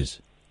farm is.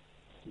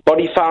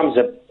 Body farms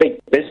are big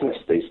business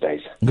these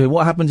days. Okay,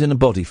 what happens in a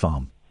body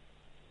farm?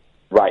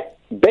 Right.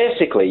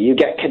 Basically, you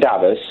get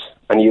cadavers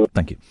and you...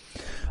 Thank you.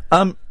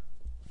 I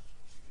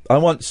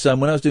once,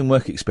 when I was doing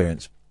work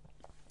experience,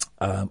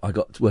 I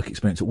got work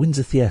experience at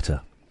Windsor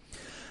Theatre,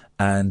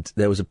 and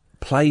there was a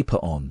play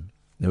put on.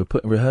 They were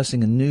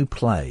rehearsing a new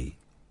play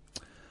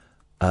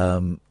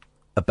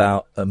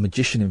about a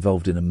magician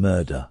involved in a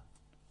murder.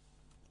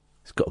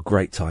 It's got a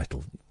great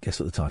title. Guess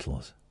what the title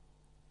was?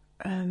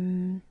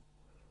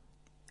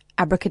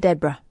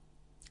 Abracadabra.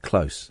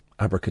 Close.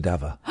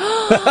 Abracadabra.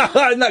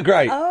 Isn't that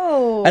great?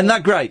 Oh. Isn't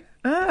that great?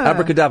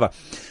 Abracadabra.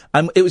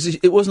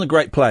 It wasn't a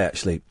great play,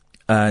 actually.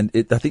 And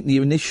I think the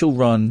initial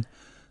run,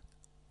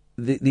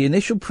 the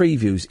initial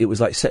previews, it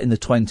was like set in the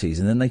 20s,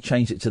 and then they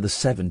changed it to the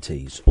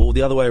 70s, or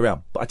the other way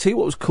around. But I tell you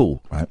what was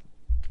cool, right?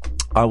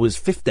 I was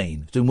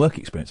 15, doing work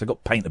experience. I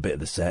got to paint a bit of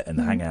the set and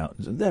hang out. I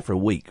was there for a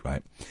week,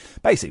 right?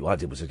 Basically, what I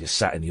did was I just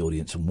sat in the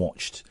audience and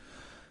watched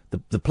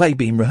the play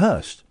being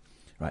rehearsed,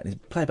 right? It's a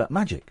play about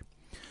magic.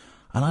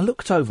 And I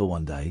looked over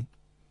one day,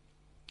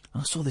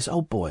 and I saw this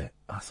old boy.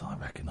 I thought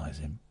I recognise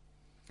him.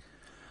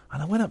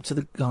 And I went up to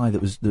the guy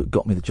that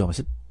got me the job. I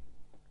said,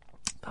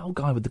 "That old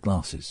guy with the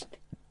glasses,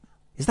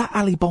 is that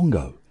Ali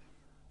Bongo?"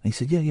 And he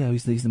said, "Yeah,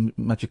 he's the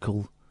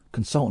magical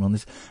consultant on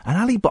this." And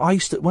I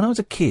used to, when I was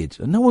a kid,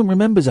 and no one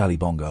remembers Ali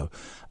Bongo.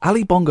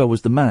 Ali Bongo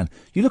was the man.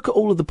 You look at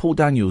all of the Paul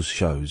Daniels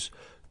shows,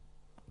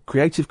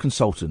 creative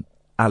consultant,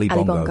 Ali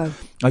Bongo.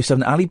 I used to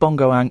have an Ali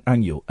Bongo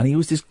annual, and he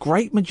was this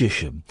great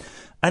magician.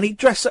 And he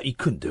dressed up, you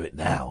couldn't do it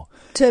now.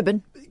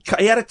 Turban.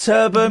 He had a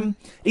turban.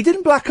 He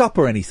didn't black up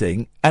or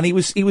anything, and he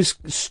was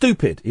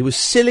stupid. He was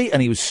silly,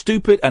 and he was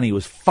stupid, and he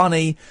was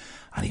funny,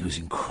 and he was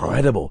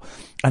incredible.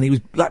 And he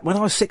was, like, when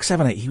I was 6,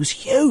 7, 8, he was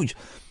huge.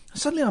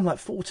 Suddenly I'm like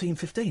 14,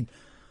 15.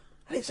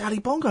 And it's Ali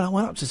Bongo. And I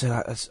went up to say,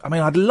 I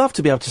mean, I'd love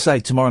to be able to say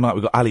tomorrow night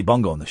we've got Ali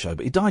Bongo on the show,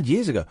 but he died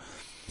years ago.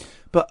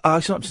 But I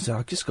went up to say,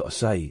 I've just got to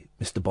say,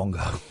 Mr. Bongo.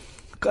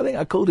 I think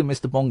I called him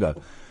Mr. Bongo.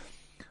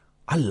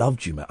 I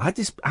loved you, man. I had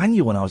this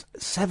annual when I was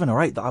 7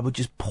 or 8 that I would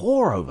just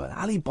pore over.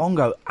 Ali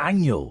Bongo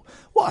annual.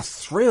 What a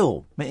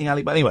thrill meeting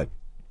Ali. But anyway,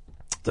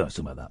 don't know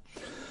something about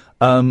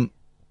that.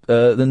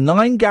 The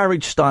 9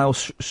 garage-style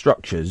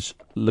structures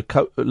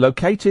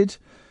located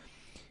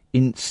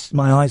in...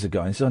 My eyes are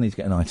going, so I need to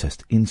get an eye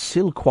test. In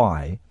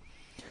Silkwai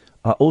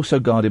are also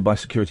guarded by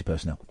security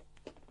personnel.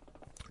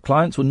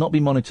 Clients will not be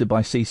monitored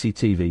by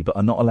CCTV, but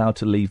are not allowed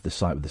to leave the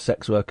site with the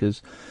sex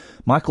workers.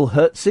 Michael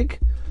Herzig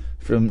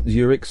from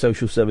Zurich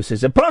Social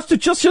Services said,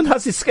 prostitution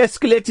has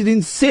escalated in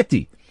the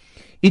city.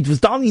 It was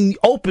done in the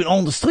open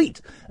on the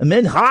street, and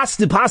men harassed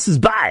the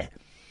passers-by.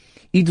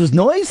 It was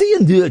noisy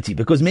and dirty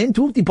because men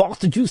took the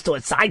prostitutes to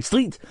a side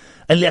street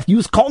and left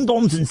used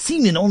condoms and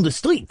semen on the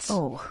streets.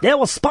 Oh. There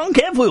was spunk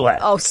everywhere.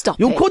 Oh, stop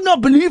You it. could not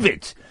believe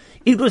it.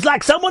 It was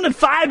like someone had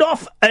fired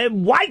off a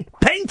white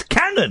paint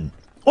cannon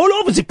all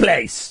over the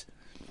place.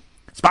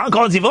 Spunk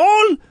on the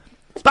wall,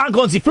 spunk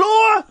on the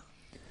floor,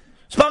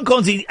 spunk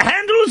on the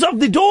handles of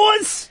the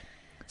doors,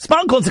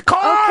 spunk on the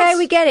cars. Okay,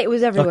 we get it. It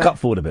was everywhere. I'll cut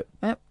forward a bit.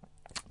 Yep.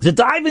 The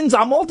dive-ins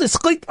are more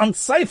discreet and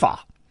safer.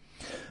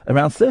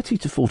 Around 30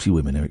 to 40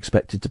 women are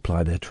expected to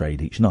ply their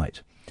trade each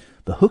night.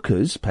 The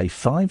hookers pay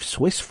 5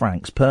 Swiss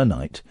francs per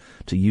night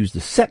to use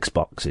the sex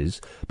boxes,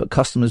 but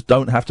customers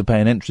don't have to pay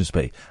an entrance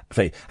fee.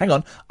 Hang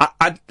on,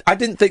 I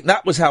didn't think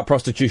that was how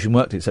prostitution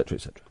worked, etc.,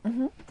 etc.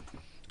 Mm-hmm.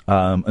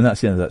 And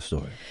that's the end of that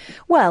story.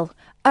 Well,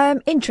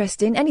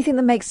 interesting. Anything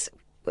that makes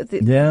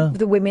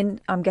the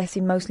women, I'm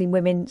guessing mostly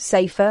women,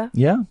 safer.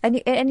 Yeah.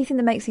 Anything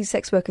that makes these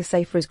sex workers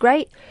safer is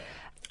great.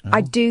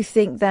 I do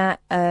think that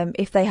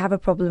if they have a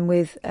problem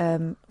with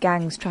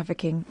gangs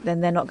trafficking,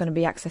 then they're not going to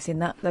be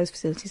accessing those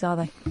facilities, are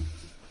they?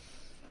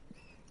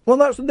 Well,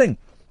 that's the thing.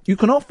 You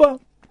can offer,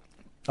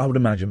 I would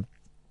imagine.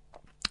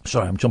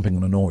 Sorry, I'm chomping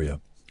on an Oreo.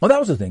 Oh, that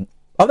was the thing.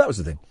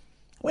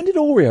 When did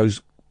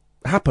Oreos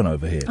happen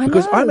over here?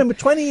 Because I remember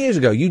 20 years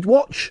ago, you'd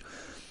watch,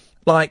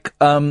 like,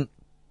 Home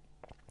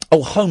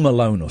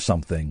Alone or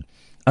something,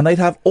 and they'd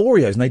have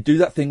Oreos, and they'd do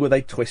that thing where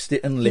they twist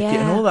it and lick it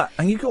and all that.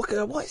 And you go,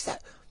 what is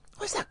that?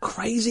 What is that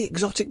crazy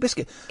exotic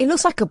biscuit? It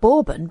looks like a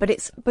bourbon, but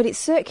it's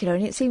circular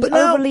and it seems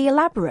overly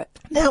elaborate.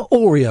 Now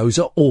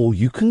Oreos are all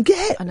you can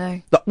get. I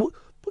know. Like,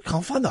 we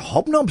can't find the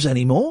hobnobs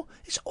anymore.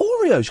 It's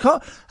Oreos.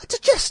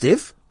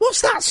 Digestive?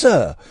 What's that,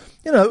 sir?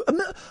 You know,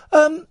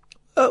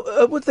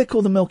 what do they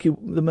call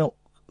the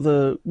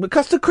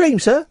custard cream,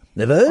 sir?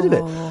 Never heard of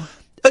it.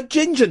 A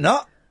ginger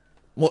nut?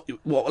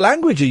 What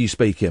language are you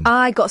speaking?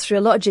 I got through a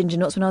lot of ginger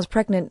nuts when I was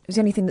pregnant. It was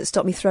the only thing that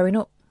stopped me throwing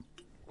up.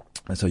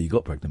 That's how you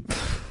got pregnant.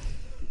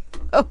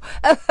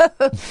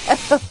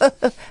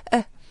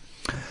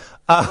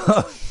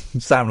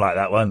 Sound like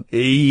that one.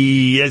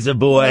 Yes, a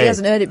boy. Well, he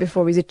hasn't heard it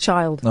before. He's a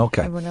child.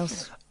 Okay. Everyone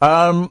else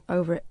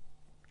over it.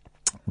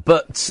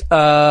 But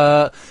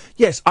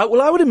yes, I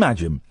would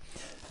imagine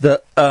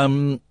that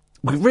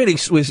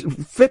we're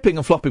flipping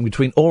and flopping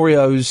between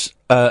Oreos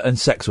and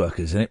sex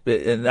workers, and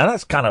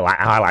that's kind of like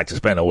how I like to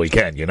spend a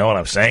weekend. You know what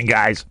I'm saying,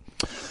 guys?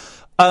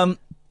 But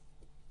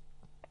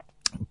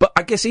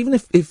I guess even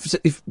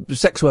if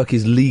sex work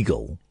is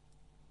legal,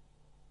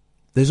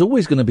 there's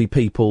always going to be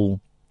people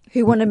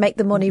who want to make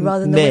the money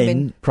rather than the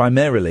women,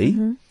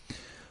 primarily,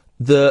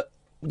 that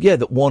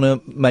want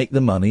to make the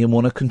money and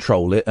want to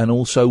control it, and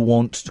also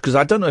want, because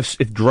I don't know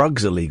if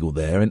drugs are legal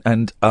there,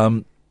 and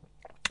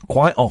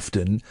quite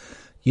often,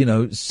 you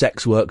know,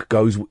 sex work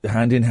goes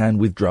hand in hand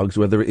with drugs,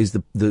 whether it is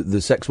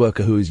the sex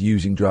worker who is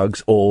using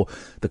drugs or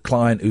the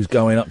client who's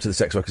going up to the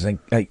sex worker saying,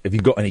 hey, have you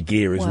got any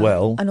gear as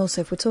well? And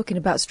also, if we're talking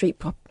about street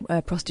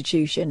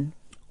prostitution,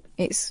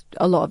 it's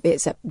a lot of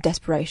it's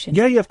desperation.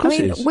 Yeah, of course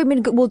it is.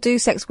 Women will do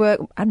sex work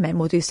and men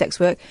will do sex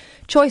work.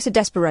 Choice of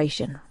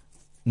desperation.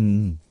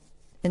 And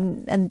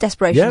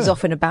desperation is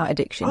often about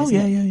addiction. Oh, isn't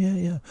it?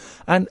 Yeah.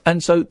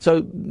 And so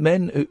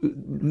men,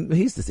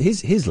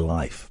 his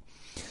life.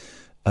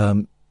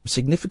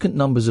 Significant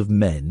numbers of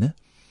men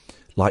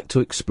like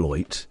to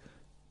exploit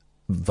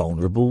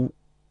vulnerable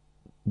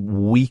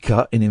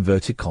weaker, in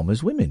inverted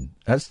commas, women.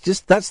 That's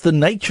the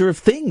nature of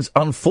things,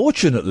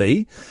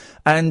 unfortunately.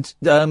 And,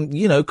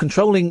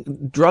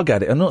 controlling drug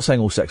addicts, I'm not saying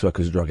all sex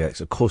workers are drug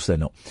addicts, of course they're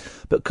not,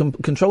 but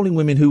controlling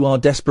women who are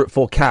desperate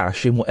for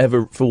cash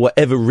for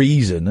whatever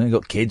reason, they've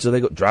got kids or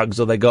they've got drugs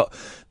or they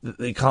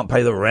can't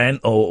pay the rent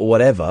or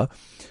whatever,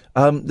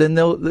 then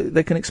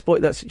they can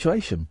exploit that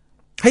situation.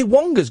 Hey,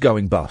 Wonga's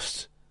going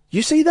bust.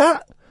 You see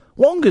that?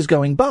 Wonga's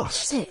going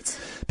bust. Is it?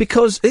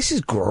 Because this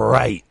is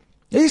great.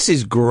 This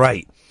is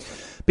great.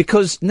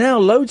 Because now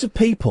loads of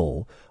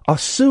people are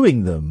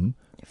suing them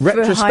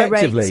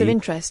retrospectively high rates of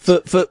interest.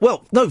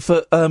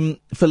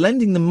 For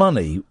lending them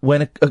money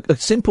when a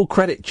simple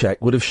credit check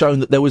would have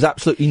shown that there was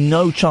absolutely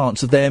no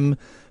chance of them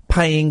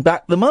paying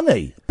back the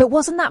money. But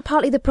wasn't that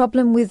partly the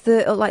problem with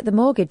the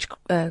mortgage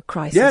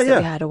crisis that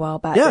we had a while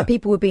back? Yeah. That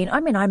people were being. I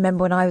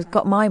remember when I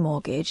got my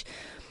mortgage,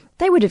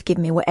 they would have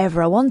given me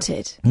whatever I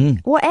wanted.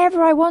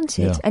 Whatever I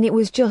wanted. Yeah. And it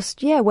was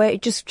just, where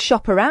it just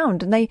shop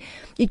around. And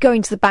you'd go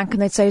into the bank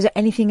and they'd say, is there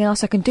anything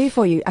else I can do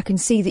for you? I can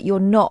see that you're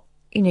not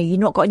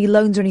got any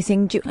loans or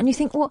anything. And you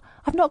think, well,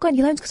 I've not got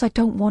any loans because I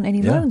don't want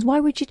any loans. Why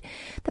would you?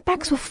 The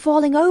banks were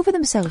falling over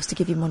themselves to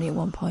give you money at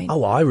one point.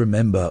 Oh, I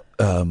remember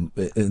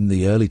in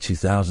the early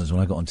 2000s when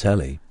I got on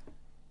telly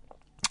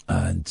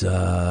and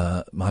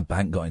my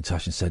bank got in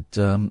touch and said,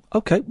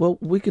 OK, well,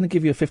 we're going to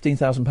give you a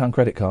 £15,000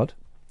 credit card.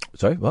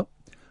 Sorry, what?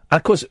 And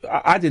of course,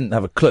 I didn't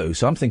have a clue,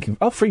 so I'm thinking,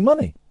 free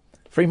money.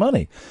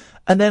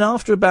 And then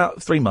after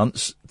about 3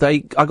 months, I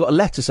got a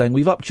letter saying,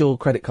 we've upped your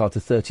credit card to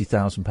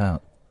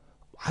 £30,000.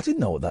 I didn't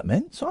know what that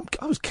meant, so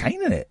I was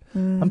caning it.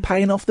 I'm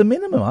paying off the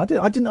minimum. I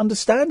didn't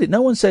understand it.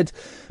 No one said,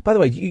 by the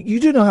way, you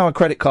do know how a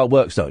credit card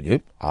works, don't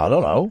you? I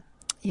don't know.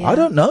 Yeah. I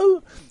don't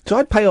know. So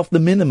I'd pay off the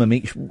minimum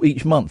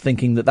each month,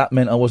 thinking that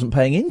meant I wasn't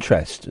paying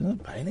interest.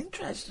 Paying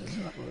interest?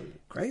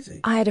 Crazy.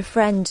 I had a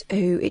friend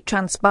who, it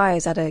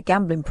transpires, had a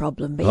gambling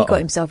problem, but he got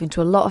himself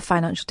into a lot of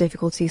financial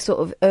difficulty,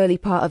 sort of early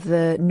part of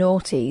the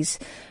noughties.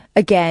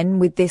 Again,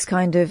 with this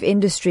kind of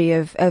industry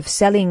of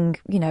selling,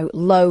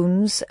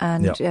 loans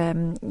and,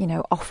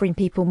 offering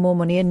people more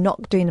money and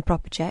not doing the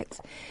proper checks.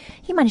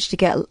 He managed to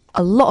get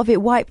a lot of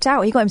it wiped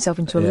out. He got himself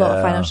into a lot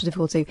of financial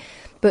difficulty,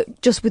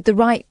 but just with the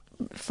right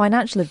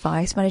financial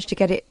advice, managed to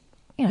get it,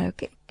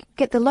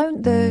 get the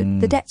loan,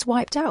 the debts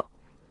wiped out.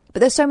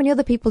 But there's so many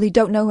other people who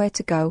don't know where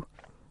to go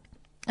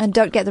and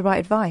don't get the right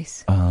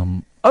advice.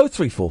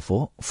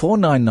 0344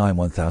 499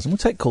 1000. We'll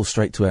take calls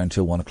straight to air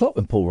until 1 o'clock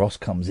when Paul Ross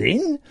comes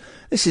in.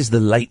 This is the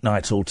Late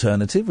Night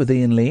Alternative with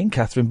Iain Lee and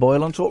Catherine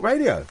Boyle on Talk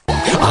Radio.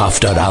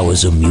 After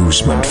hours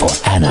amusement for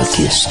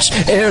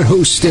anarchists, air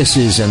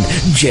hostesses and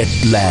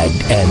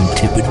jet-lagged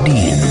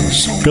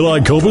Antipodeans.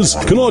 G'day, coppers.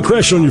 Can I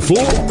crash on your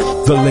floor?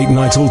 The Late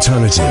Night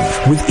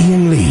Alternative with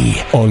Iain Lee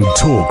on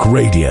Talk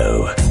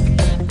Radio.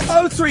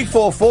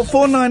 0344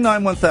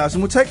 499 1000.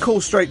 We'll take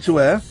calls straight to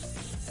air.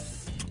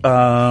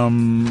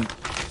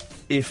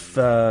 If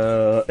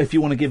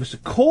you want to give us a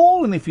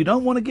call, and if you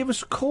don't want to give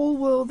us a call,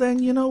 well, then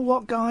you know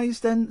what, guys,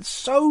 then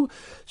so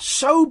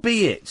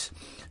be it.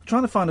 I'm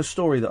trying to find a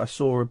story that I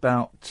saw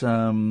about,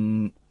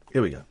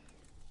 here we go.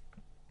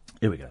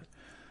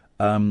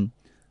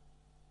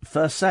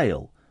 For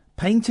sale,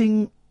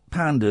 painting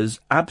pandas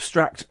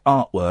abstract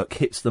artwork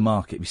hits the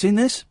market. Have you seen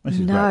this?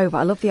 No, but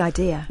I love the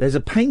idea. There's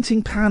a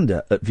painting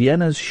panda at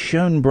Vienna's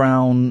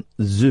Schönbrunn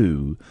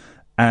Zoo,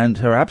 and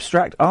her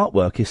abstract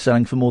artwork is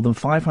selling for more than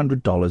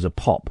 $500 a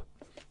pop.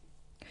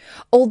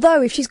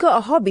 Although, if she's got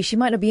a hobby, she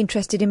might not be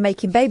interested in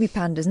making baby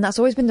pandas, and that's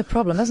always been the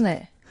problem, hasn't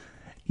it?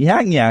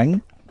 Yang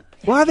Yang.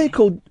 Why are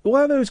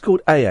those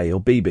called AA or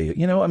BB?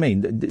 You know what I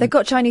mean? They've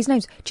got Chinese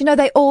names. Do you know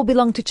they all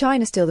belong to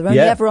China still? They're only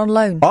ever on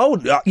loan. Oh,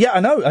 yeah, I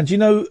know. And do you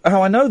know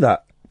how I know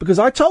that? Because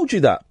I told you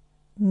that.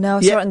 No,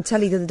 I saw it on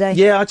telly the other day.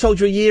 Yeah, I told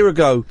you a year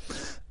ago.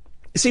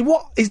 See,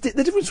 what is the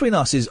difference between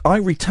us is I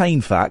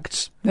retain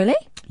facts. Really?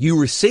 You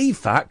receive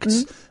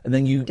facts, and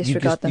then you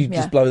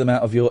just blow them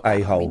out of your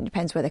a-hole. I mean, it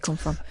depends where they come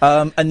from.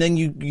 And then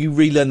you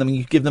relearn them and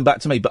you give them back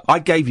to me. But I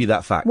gave you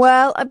that fact.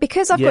 Well,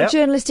 because I've got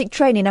journalistic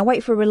training, I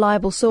wait for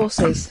reliable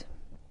sources.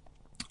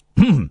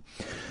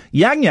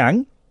 Yang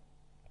Yang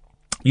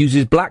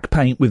uses black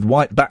paint with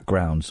white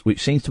backgrounds,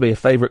 which seems to be a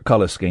favourite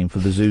colour scheme for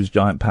the zoo's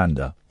giant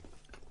panda.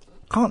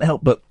 Can't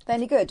help but... They're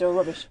any good or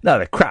rubbish? No,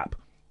 they're crap.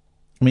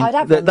 I mean, I'd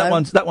have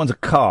that one's a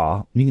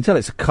car. You can tell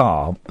it's a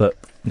car, but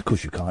of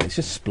course you can't. It's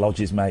just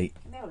splodges, mate.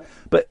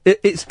 But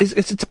it's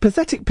a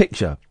pathetic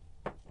picture.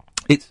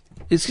 It's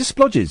just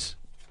splodges.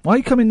 Why are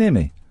you coming near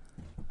me?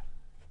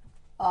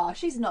 Oh,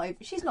 she's not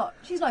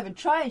even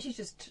trying. She's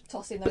just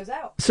tossing those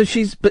out. So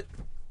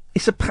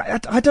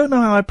I don't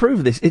know how I approve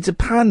of this. It's a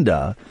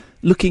panda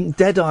looking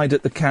dead-eyed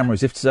at the camera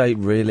as if to say,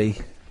 really,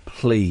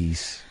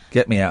 please,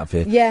 get me out of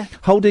here. Yeah.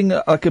 Holding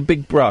like a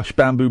big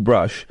bamboo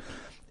brush,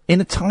 in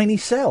a tiny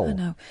cell. I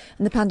know.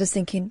 And the panda's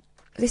thinking,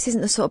 this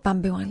isn't the sort of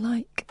bamboo I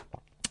like.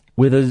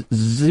 With a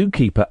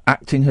zookeeper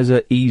acting as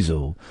her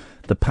easel,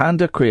 the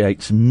panda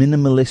creates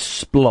minimalist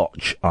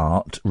splotch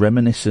art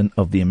reminiscent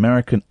of the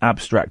American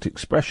abstract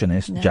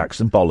expressionist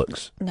Jackson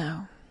Pollock's.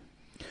 No.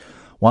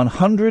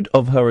 100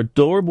 of her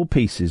adorable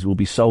pieces will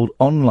be sold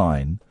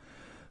online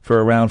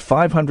for around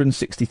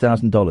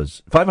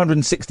 $560,000.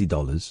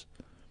 $560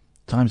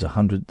 times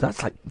 100,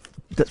 that's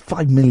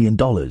 $5 million.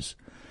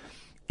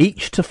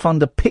 Each to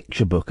fund a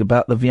picture book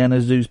about the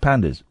Vienna Zoo's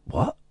pandas.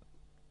 What?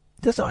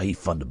 That's not how you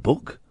fund a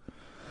book.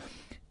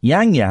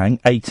 Yang,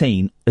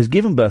 18, has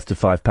given birth to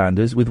 5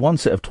 pandas with one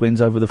set of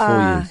twins over the 4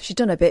 years. She's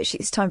done a bit.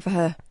 It's time for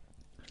her.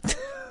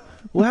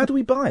 Well, how do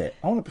we buy it?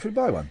 Should we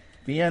buy one?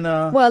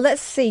 Vienna... Well,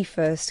 let's see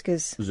first,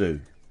 because... Zoo.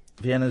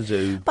 Vienna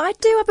Zoo. But I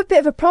do have a bit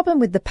of a problem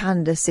with the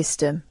panda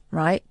system,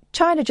 right?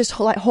 China just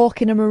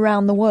hawking them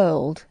around the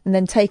world and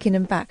then taking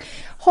them back.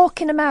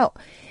 Hawking them out.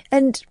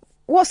 And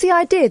what's the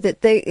idea? That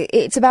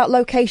it's about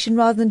location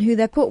rather than who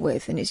they're put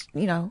with? And it's,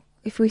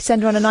 if we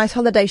send her on a nice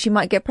holiday, she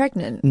might get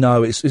pregnant.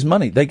 No, it's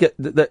money. They get...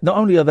 not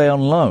only are they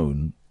on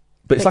loan...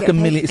 But it's like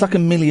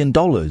 $1 million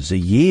a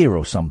year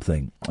or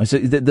something.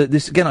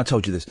 This again. I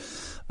told you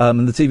this.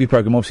 And the TV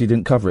program obviously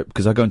didn't cover it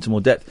because I go into more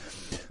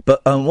depth.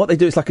 But what they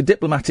do is like a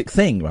diplomatic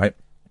thing, right?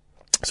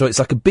 So it's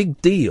like a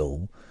big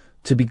deal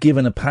to be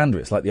given a panda.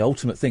 It's like the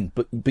ultimate thing.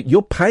 But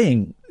you're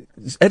paying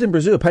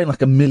Edinburgh Zoo are paying like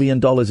 $1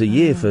 million a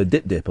year for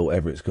Dip or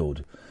whatever it's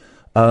called.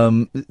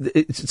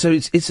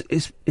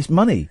 It's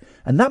money,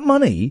 and that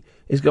money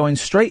is going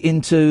straight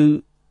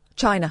into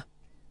China.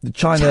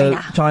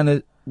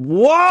 China.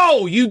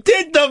 Whoa! You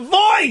did the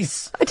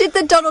voice! I did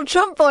the Donald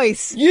Trump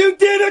voice. You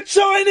did a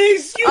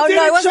Chinese... no,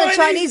 it wasn't a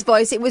Chinese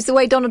voice. It was the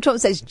way Donald Trump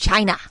says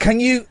China. Can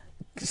you...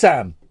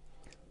 Sam,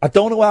 I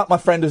don't want to out my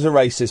friend as a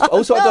racist, but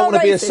also I don't want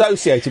to be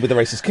associated with a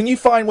racist. Can you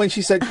find when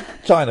she said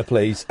China,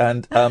 please,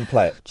 and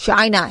play it?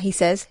 China, he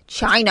says.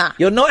 China.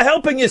 You're not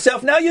helping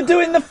yourself. Now you're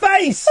doing the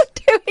face. I'm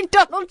doing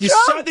Donald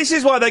Trump. This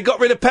is why they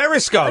got rid of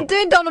Periscope. I'm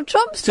doing Donald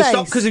Trump's face.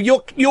 Stop, because of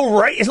your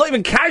it's not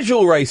even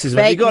casual racism.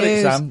 Fake You got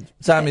news. it,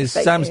 Sam.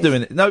 Sam's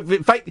doing it. No,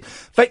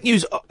 fake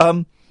news.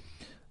 Can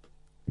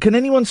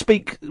anyone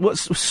speak...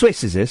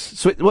 Swiss is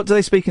this? What do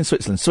they speak in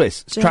Switzerland?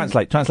 Swiss.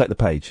 Translate the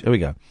page. Here we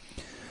go.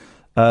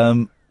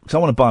 So I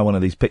want to buy one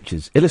of these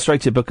pictures.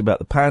 Illustrated book about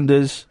the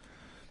pandas.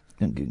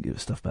 Don't give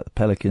us stuff about the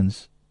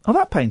pelicans. Oh,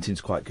 that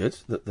painting's quite good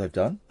that they've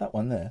done. That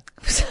one there.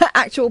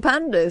 Actual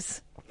pandas.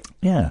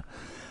 Yeah.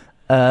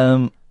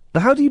 But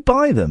how do you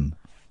buy them?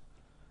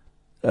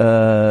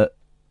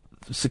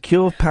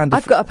 Secure panda...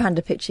 I've got a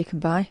panda picture you can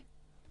buy.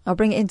 I'll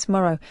bring it in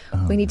tomorrow.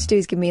 What we need to do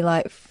is give me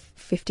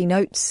 50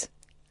 notes.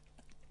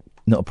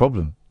 Not a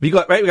problem.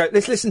 Right, we go.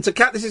 Let's listen to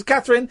This is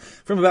Catherine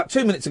from about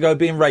 2 minutes ago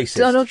being racist.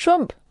 Donald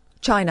Trump.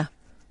 China.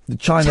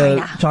 China.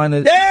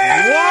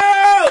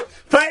 Yeah! Whoa!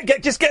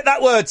 Just get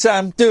that word,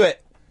 Sam. Do it.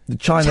 The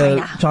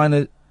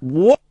China.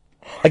 What?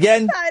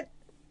 Again?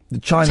 The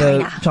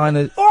China.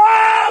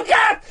 Oh,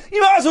 God!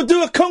 You might as well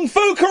do a kung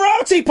fu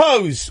karate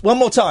pose. One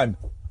more time.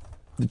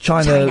 The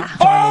China.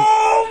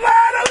 Oh,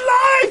 man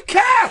alive,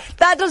 Kath!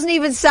 That doesn't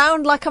even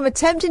sound like I'm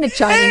attempting a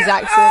Chinese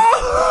accent.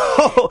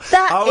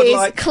 That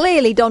is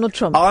clearly Donald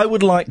Trump. I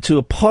would like to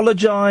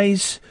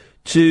apologise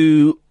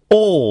to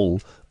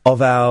all of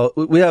our...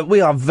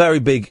 We are very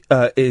big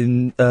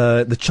in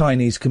the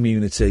Chinese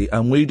community,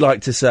 and we'd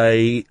like to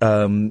say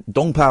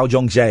Dong Pao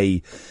Zhong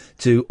Zhe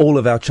to all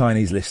of our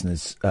Chinese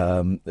listeners,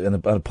 and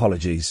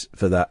apologies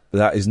for that.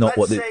 That is not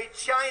Let's say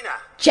China.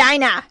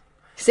 China.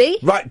 See?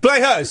 Right,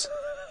 play hers.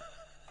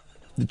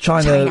 The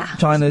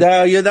China.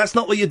 No, that's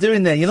not what you're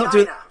doing there. You're not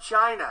doing...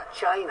 China.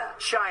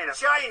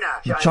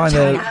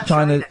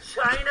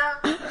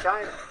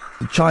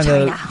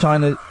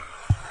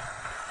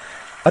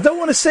 I don't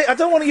want to say. I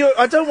don't want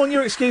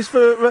your excuse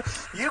for.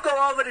 You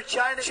go over to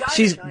China.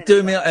 She's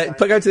doing me.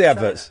 Go to the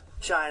adverts.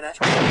 China.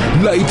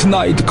 Late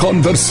night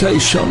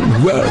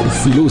conversation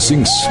worth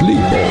losing sleep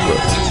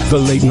over. The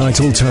Late Night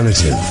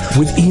Alternative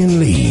with Iain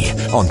Lee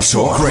on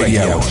Talk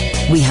Radio.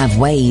 We have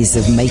ways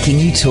of making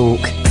you talk.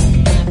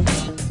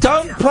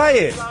 Don't play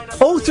it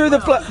all through the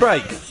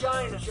break.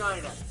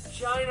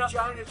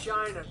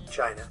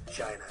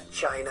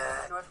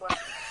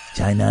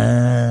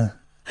 China.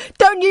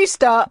 Don't you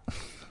start.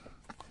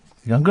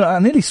 I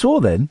nearly swore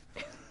then.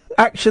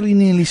 Actually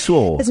nearly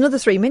swore. There's another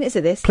 3 minutes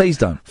of this. Please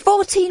don't.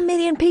 14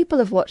 million people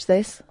have watched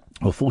this.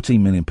 Well,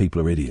 14 million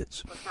people are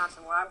idiots.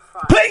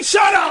 Please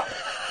shut up!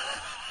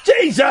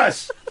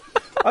 Jesus!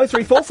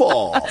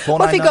 0344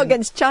 What have you got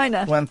against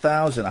China?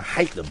 1000. I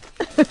hate them.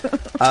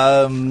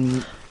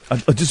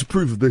 I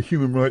disapprove of their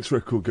human rights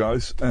record,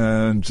 guys.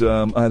 And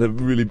I had a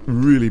really,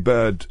 really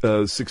bad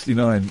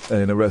 69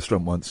 in a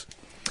restaurant once.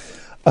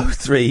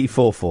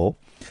 0344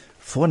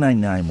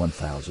 499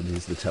 1000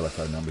 is the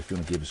telephone number if you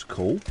want to give us a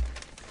call.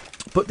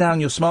 Put down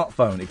your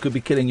smartphone. It could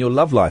be killing your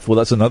love life. Well,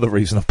 that's another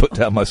reason I put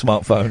down my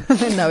smartphone.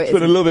 No, it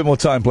Spend a little bit more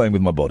time playing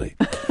with my body.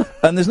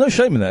 And there's no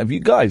shame in that. If you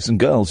guys and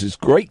girls, it's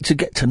great to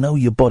get to know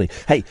your body.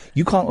 Hey,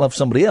 you can't love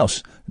somebody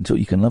else until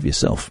you can love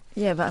yourself.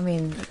 Yeah, but I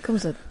mean, there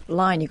comes a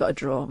line you've got to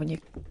draw when you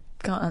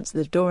can't answer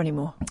the door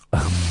anymore.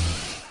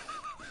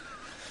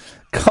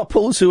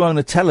 Couples who own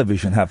a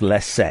television have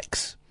less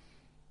sex.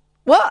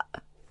 What?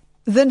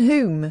 Than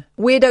whom?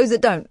 Weirdos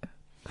that don't.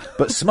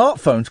 But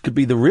smartphones could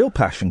be the real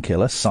passion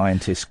killer,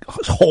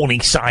 horny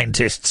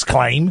scientists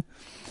claim.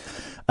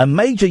 A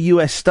major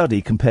US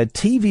study compared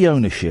TV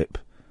ownership.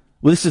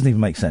 Well, this doesn't even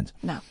make sense.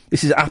 No.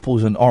 This is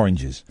apples and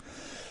oranges.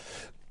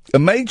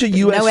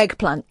 No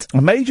eggplant.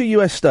 A major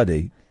US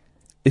study.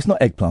 It's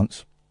not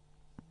eggplants.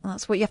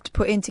 That's what you have to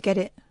put in to get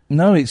it.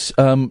 No, it's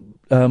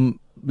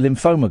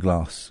lymphoma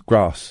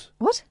grass.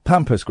 What?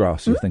 Pampas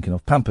grass. You're thinking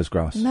of pampas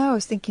grass. No, I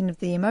was thinking of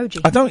the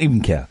emoji. I don't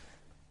even care.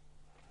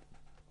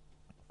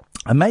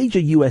 A major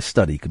US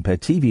study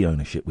compared TV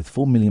ownership with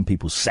 4 million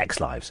people's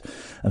sex lives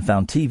and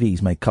found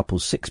TVs made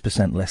couples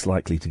 6% less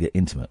likely to get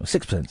intimate. Well,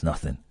 6% is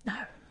nothing. No.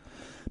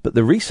 But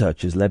the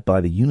researchers led by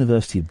the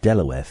University of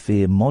Delaware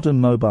fear modern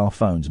mobile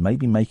phones may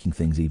be making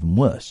things even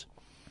worse.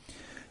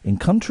 In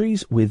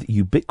countries with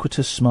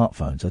ubiquitous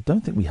smartphones, I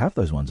don't think we have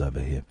those ones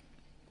over here,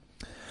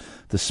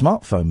 the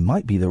smartphone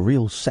might be the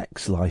real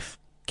sex life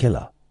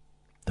killer.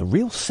 The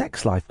real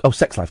sex life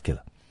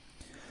killer.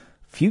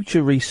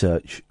 Future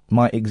research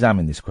might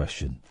examine this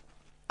question.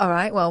 All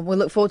right, well, we'll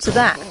look forward to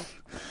that.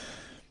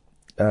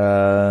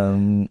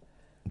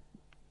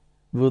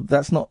 Well,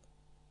 that's not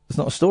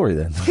a story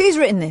then. Who's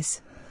written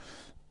this?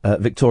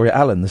 Victoria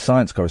Allen, the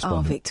science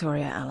correspondent. Oh,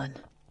 Victoria Allen.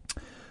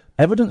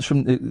 Evidence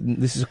from...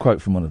 this is a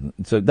quote from one of them.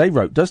 So they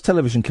wrote, does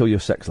television kill your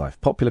sex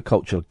life? Popular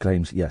culture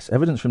claims yes.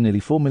 Evidence from nearly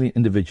 4 million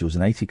individuals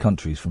in 80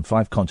 countries from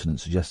 5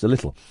 continents suggests a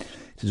little.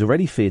 It is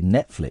already feared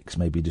Netflix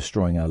may be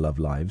destroying our love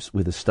lives,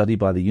 with a study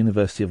by the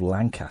University of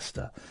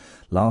Lancaster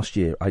last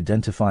year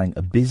identifying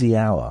a busy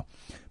hour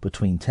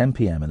between 10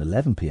 p.m. and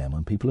 11 p.m.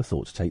 when people are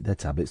thought to take their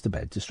tablets to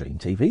bed to stream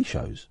TV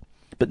shows.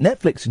 But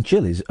Netflix and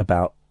chill is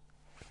about...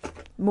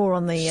 more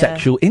on the...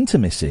 sexual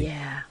intimacy.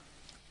 Yeah.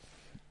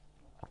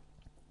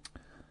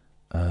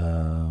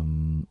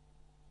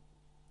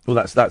 Well,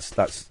 that's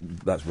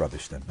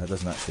rubbish then. That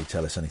doesn't actually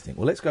tell us anything.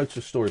 Well, let's go to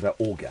a story about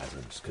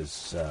orgasms,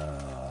 because...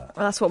 well,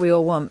 that's what we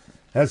all want.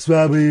 That's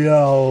what we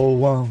all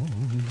want.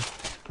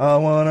 I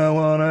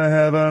wanna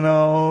have an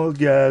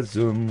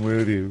orgasm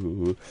with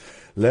you.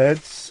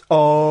 Let's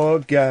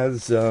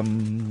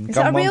orgasm. Is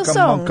that a real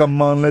song?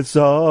 Come on, let's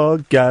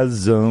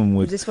orgasm.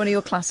 Is this one of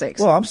your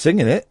classics? Well, I'm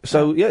singing it,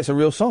 so yeah, it's a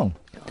real song.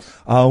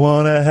 I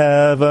wanna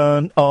have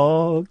an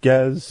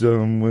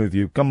orgasm with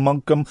you. Come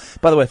on, come.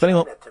 By the way, if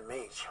anyone...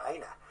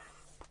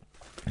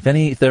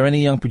 If there are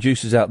any young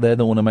producers out there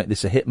that want to make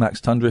this a hit,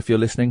 Max Tundra, if you're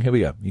listening, here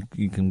we go.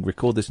 You can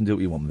record this and do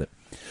what you want with it.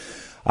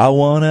 I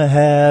want to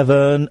have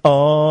an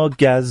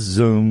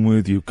orgasm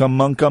with you. Come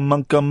on,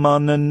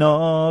 an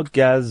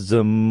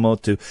orgasm or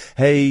two.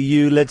 Hey,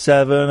 you, let's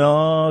have an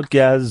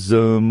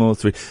orgasm or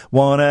 3.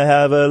 Want to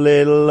have a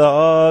little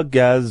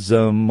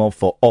orgasm or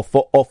 4,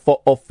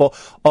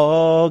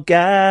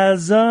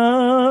 orgasm.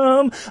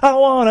 I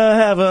want to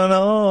have an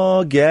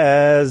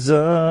orgasm.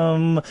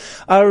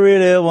 I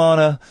really want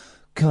to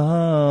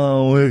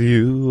come with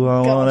you.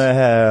 I want to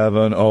have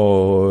an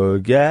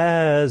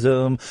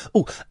orgasm.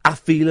 Oh, I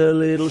feel a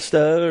little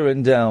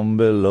stirring down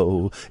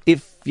below.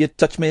 If you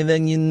touch me,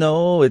 then you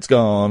know it's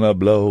gonna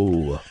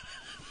blow.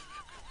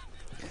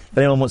 If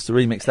anyone wants to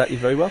remix that, you're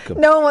very welcome.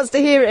 No one wants to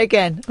hear it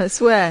again, I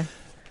swear.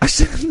 I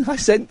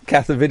sent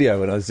Kath a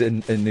video when I was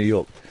in New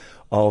York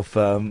of...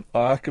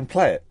 I can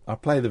play it. I'll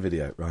play the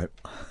video, right?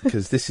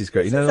 Because this is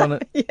great. You know,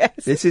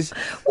 yes. This is...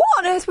 What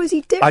on earth was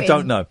he doing? I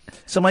don't know.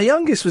 So my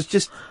youngest was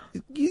just...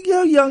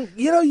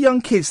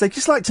 young kids, they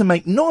just like to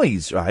make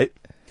noise, right?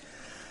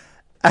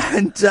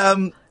 And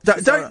don't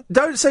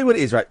say what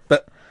it is, right?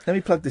 But let me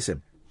plug this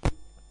in.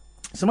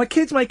 So my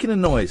kid's making a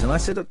noise, and I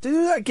said,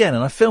 do that again,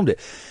 and I filmed it.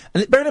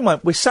 And bearing in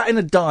mind, we're sat in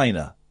a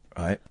diner,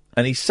 right?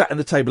 And he's sat at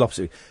the table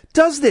opposite me.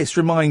 Does this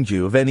remind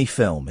you of any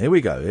film? Here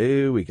we go.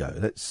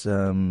 Let's do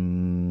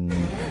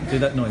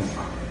that noise.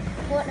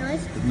 What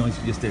noise? The noise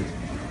you just did.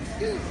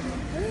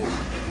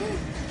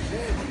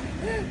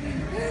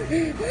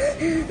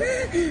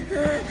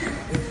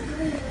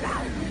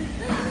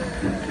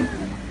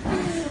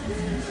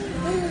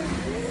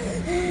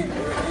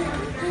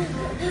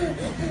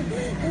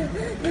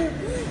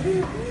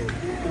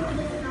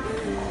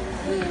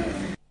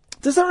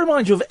 Does that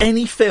remind you of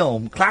any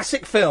film,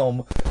 classic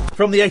film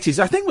from the 80s?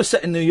 I think it was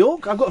set in New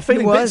York. I've got a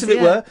feeling bits of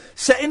it were.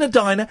 Set in a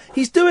diner.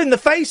 He's doing the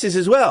faces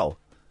as well.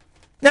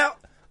 Now,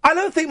 I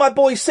don't think my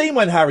boy's seen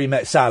When Harry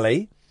Met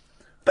Sally,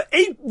 but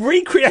he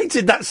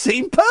recreated that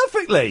scene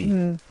perfectly.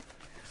 Mm.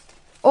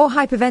 Or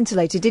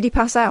hyperventilated. Did he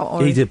pass out?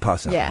 Or he did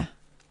pass out. Yeah.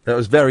 That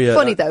was very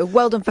funny though.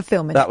 Well done for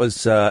filming. That was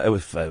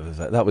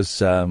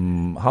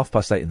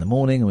 8:30 in the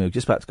morning, and we were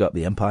just about to go up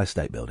the Empire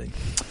State Building.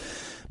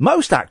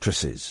 Most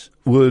actresses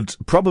would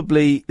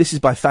probably... This is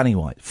by Faye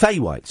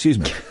White, excuse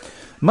me.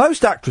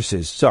 Most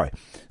actresses... Sorry,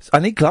 I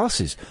need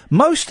glasses.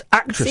 Most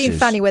actresses... I've seen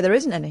Fanny where there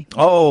isn't any.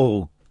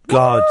 Oh,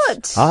 God.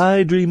 What?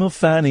 I dream of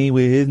Fanny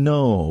with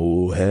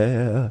no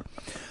hair.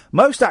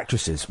 Most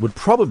actresses would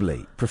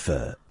probably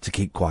prefer to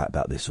keep quiet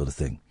about this sort of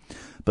thing.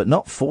 But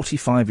not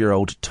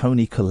 45-year-old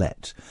Toni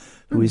Collette,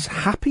 who is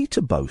happy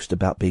to boast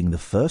about being the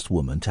first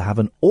woman to have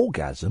an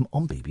orgasm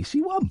on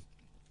BBC One.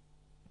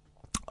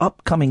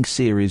 Upcoming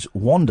series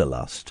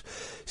Wanderlust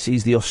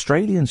sees the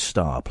Australian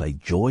star play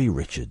Joy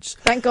Richards.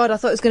 Thank God, I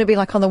thought it was going to be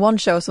like on the One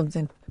Show or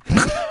something.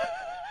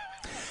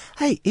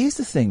 Hey, here's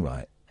the thing,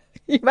 right?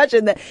 You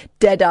imagine the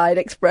dead-eyed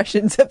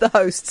expressions of the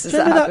hosts as Do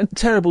you that remember happened.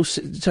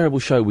 that terrible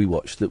show we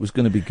watched that was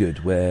going to be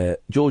good, where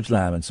George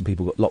Lamb and some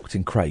people got locked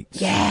in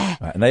crates? Yeah.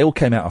 Right, and they all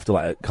came out after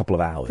like a couple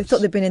of hours. They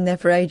thought they'd been in there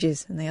for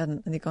ages, and they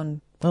hadn't, and they'd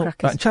gone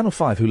crackers. Right, Channel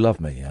 5, who love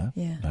me, yeah?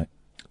 Yeah. Right,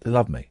 they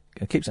love me.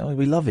 I keep saying,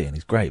 we love Ian,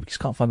 he's great, we just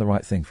can't find the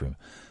right thing for him.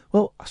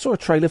 Well, I saw a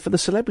trailer for the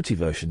celebrity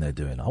version they're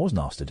doing. I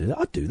wasn't asked to do that.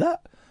 I'd do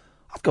that.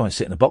 I'd go and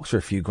sit in a box for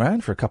a few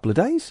grand for a couple of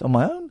days on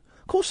my own.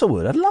 Of course I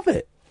would. I'd love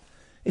it.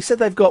 He said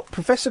they've got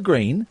Professor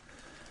Green,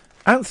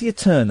 Anthea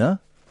Turner,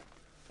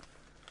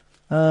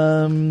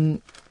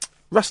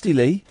 Rusty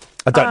Lee.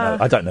 I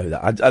don't know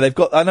that. They've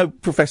got. I know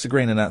Professor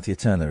Green and Anthea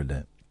Turner in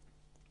there.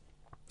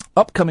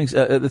 Upcoming,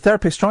 the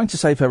therapist trying to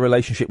save her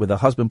relationship with her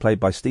husband, played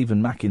by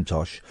Stephen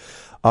McIntosh,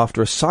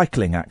 after a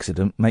cycling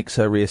accident, makes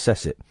her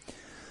reassess it.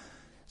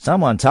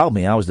 Someone told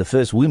me I was the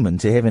first woman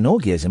to have an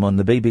orgasm on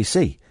the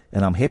BBC,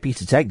 and I'm happy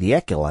to take the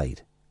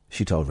accolade,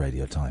 she told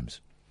Radio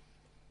Times.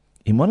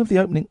 In one of the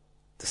opening...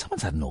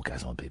 Someone's had an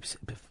orgasm on BBC.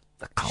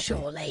 That can't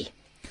Surely.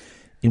 be.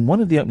 In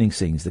one of the opening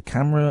scenes, the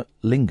camera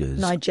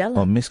lingers Nigella.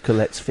 on Miss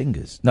Colette's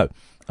fingers. No.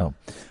 Oh.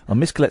 On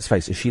Miss Colette's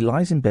face as she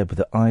lies in bed with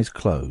her eyes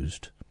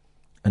closed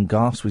and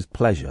gasps with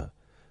pleasure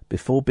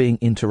before being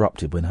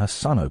interrupted when her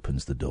son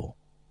opens the door.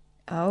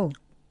 Oh.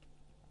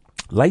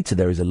 Later,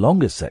 there is a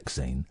longer sex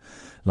scene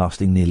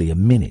lasting nearly a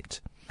minute.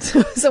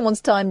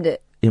 Someone's timed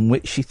it. In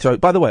which she throws...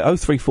 By the way,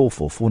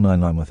 0344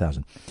 499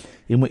 1000.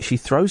 In which she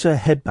throws her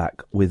head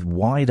back with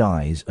wide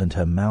eyes and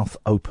her mouth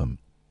open.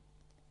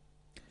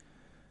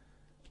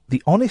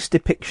 The honest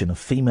depiction of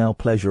female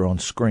pleasure on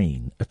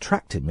screen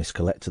attracted Miss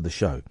Collette to the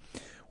show,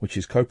 which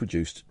is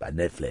co-produced by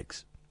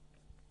Netflix.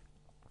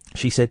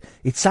 She said,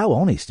 "It's so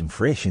honest and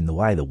fresh in the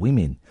way the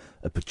women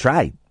are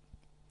portrayed.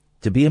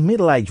 To be a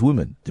middle-aged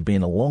woman, to be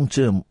in a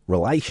long-term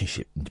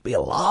relationship, and to be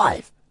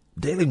alive,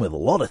 dealing with a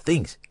lot of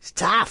things, it's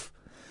tough.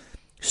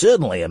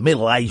 Certainly a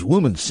middle-aged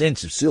woman's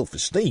sense of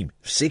self-esteem,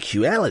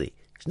 sexuality,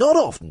 is not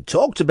often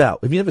talked about."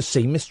 Have you ever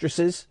seen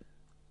Mistresses?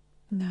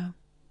 No.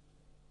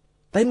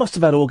 They must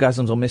have had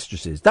orgasms on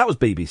Mistresses. That was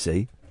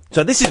BBC.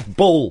 So this is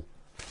bull.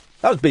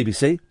 That was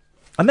BBC.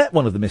 I met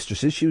one of the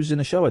mistresses. She was in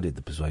a show I did,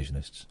 The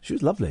Persuasionists. She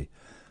was lovely.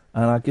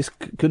 And I just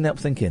couldn't help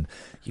thinking,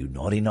 you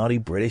naughty, naughty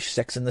British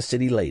Sex and the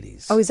City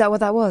ladies. Oh, is that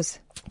what that was?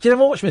 Did you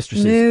ever watch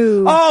Mistresses?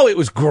 No. Oh, it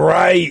was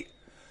great.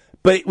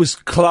 But it was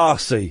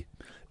classy.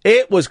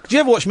 It was... Did you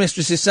ever watch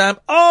Mistresses, Sam?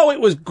 Oh,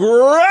 it was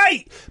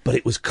great. But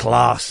it was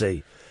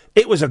classy.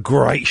 It was a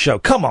great show.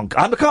 Come on.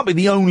 I can't be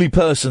the only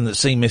person that's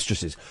seen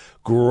Mistresses.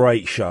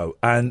 Great show.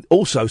 And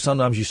also,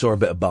 sometimes you saw a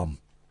bit of bum.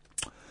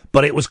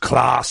 But it was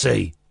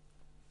classy.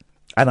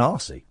 And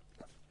arsey.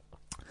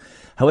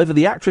 However,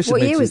 the actress...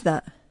 What year was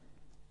that?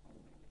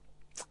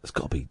 It's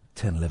got to be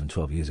 10, 11,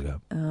 12 years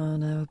ago. Oh,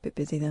 no, a bit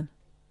busy then.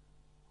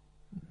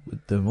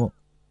 Doing what?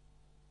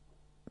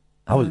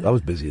 I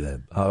was busy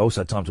then. I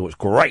also had time to watch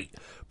great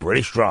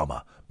British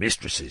drama,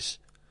 Mistresses.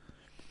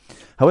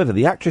 However,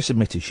 the actress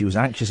admitted she was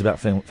anxious about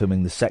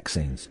filming the sex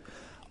scenes.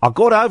 I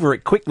got over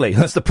it quickly.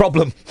 That's the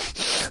problem.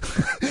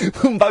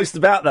 Wouldn't boast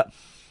about that.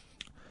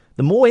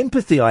 The more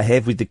empathy I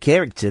have with the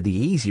character, the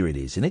easier it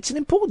is. And it's an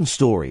important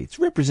story. It's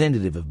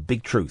representative of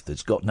big truth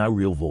that's got no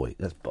real void.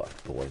 That's a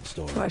boring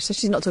story. Right, so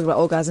she's not talking about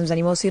orgasms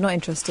anymore, so you're not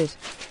interested. Is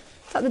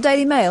that the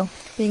Daily Mail?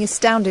 Being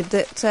astounded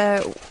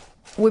that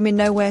women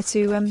know where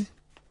to...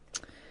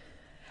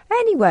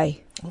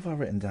 Anyway. What have I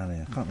written down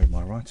here? I can't read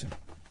my writing.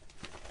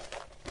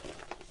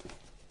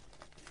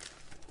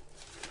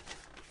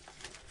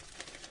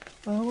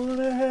 I want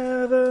to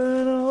have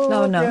an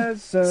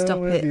orgasm. Stop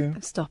with it. you.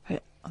 Stop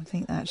it. I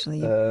think that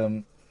actually...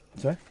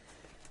 Sorry?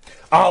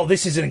 Oh,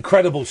 this is an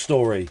incredible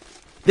story.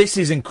 This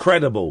is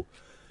incredible.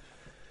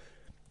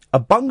 A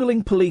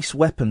bungling police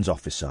weapons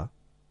officer...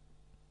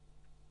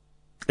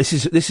 This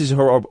is a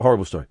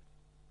horrible story.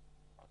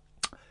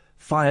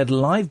 Fired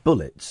live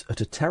bullets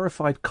at a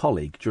terrified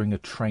colleague during a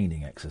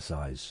training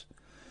exercise.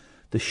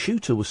 The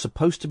shooter was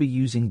supposed to be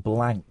using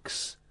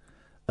blanks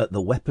at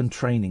the weapon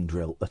training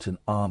drill at an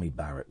army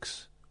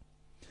barracks.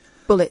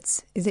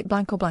 Bullets. Is it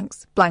blank or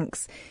blanks?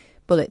 Blanks.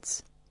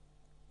 Bullets.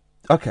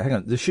 Okay, hang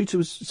on. The shooter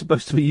was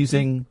supposed to be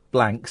using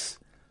blanks.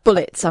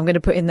 Bullets. I'm going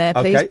to put in there,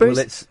 please, okay,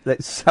 Bruce. Well,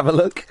 let's have a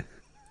look.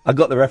 I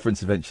got the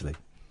reference eventually.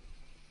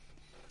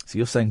 So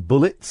you're saying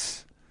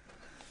bullets,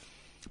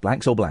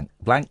 blanks or blank,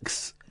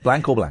 blanks,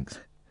 blank or blanks.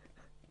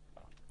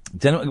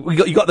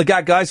 You got the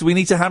gag, guys. So we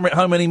need to hammer it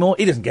home anymore.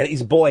 He doesn't get it.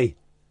 He's a boy.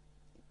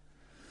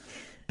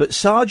 But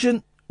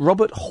Sergeant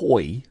Robert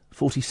Hoy,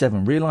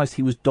 47, realised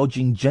he was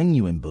dodging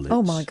genuine bullets.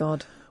 Oh my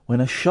God!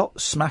 When a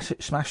shot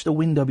smashed a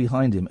window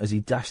behind him as he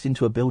dashed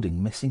into a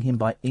building, missing him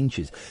by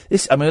inches.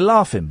 I mean, we're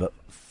laughing, but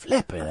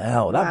flipping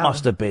hell, that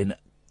must have been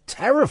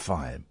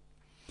terrifying.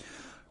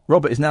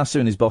 Robert is now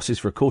suing his bosses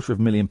for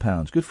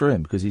 £250,000. Good for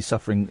him, because he's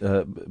suffering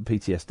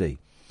PTSD.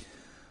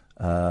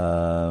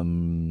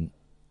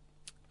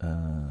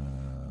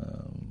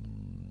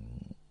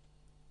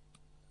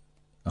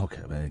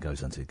 Okay, well, it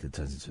goes on to it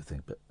turns into a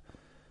thing, but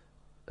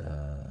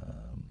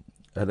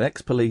an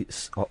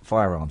ex-police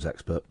firearms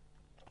expert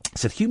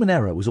said human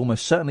error was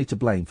almost certainly to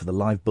blame for the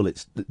live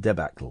bullets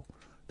debacle.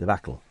 I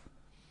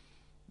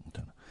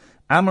don't know.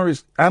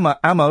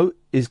 Ammo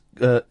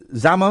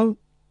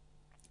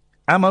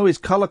is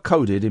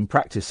colour-coded in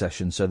practice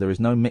sessions, so there is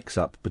no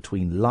mix-up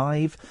between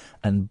live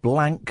and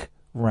blank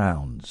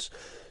rounds.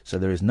 So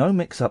there is no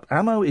mix-up.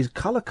 Ammo is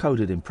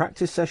colour-coded in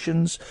practice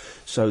sessions,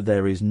 so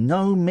there is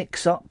no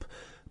mix-up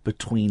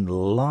between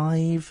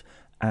live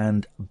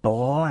and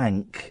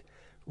blank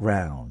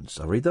rounds.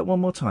 I'll read that one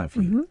more time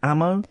for you.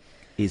 Ammo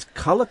is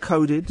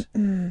colour-coded,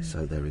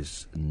 so there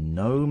is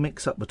no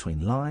mix-up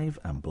between live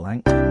and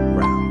blank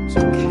rounds.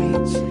 Okay.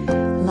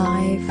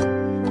 Live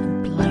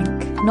and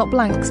blank. Not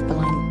blanks,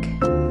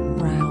 blank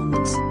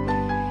rounds.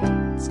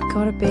 It's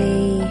got to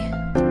be...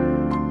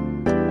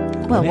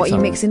 Well, what are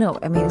you mixing up?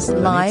 I mean, it's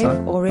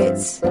live or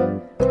it's...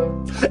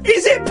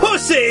 Is it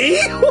pussy?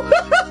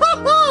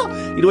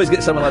 You'd always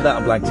get something like that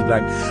on Blankety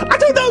Blank. I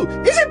don't know.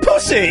 Is it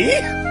pussy?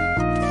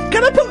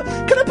 Can I put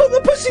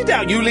the pussy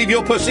down? You leave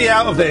your pussy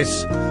out of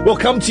this. We'll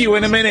come to you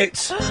in a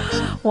minute.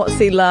 What's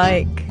he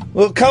like?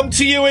 We'll come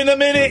to you in a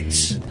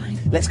minute.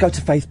 Let's go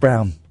to Faith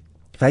Brown.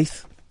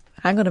 Faith?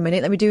 Hang on a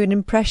minute. Let me do an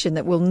impression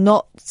that will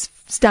not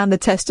stand the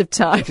test of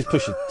time. Just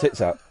push your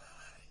tits out.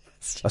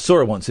 I saw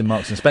her once in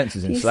Marks and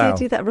Spencer's in Slough.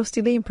 You do that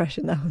Rusty Lee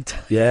impression that one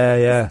time.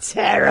 Yeah. It's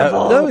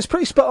terrible. No, it's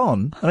pretty spot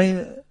on. I mean,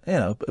 you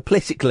know,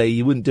 politically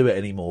you wouldn't do it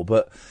anymore,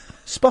 but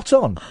spot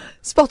on.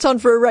 Spot on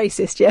for a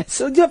racist, yes.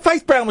 So,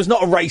 Faith Brown was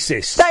not a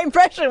racist. That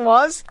impression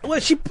was. Well,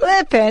 she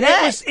flipping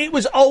it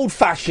was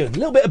old-fashioned. A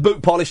little bit of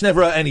boot polish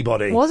never hurt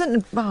anybody.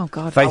 Wasn't. Oh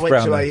God. I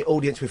went to an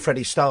audience with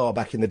Freddie Starr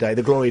back in the day,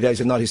 the glory days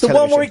of 90s the television.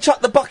 one where he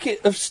chucked the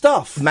bucket of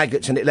stuff,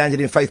 maggots, and it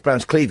landed in Faith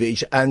Brown's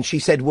cleavage, and she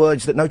said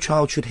words that no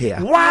child should hear.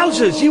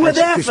 Wowzers! You were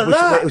there for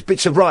that. It was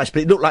bits of rice,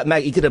 but it looked like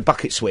Maggie did a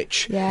bucket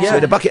switch. Yeah. So he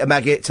had a bucket of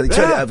maggots, so they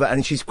turned it over,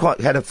 and she's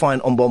had a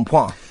fine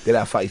embonpoint. Did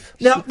our Faith?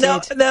 Now,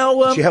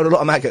 she held a lot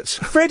of maggots.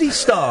 Freddie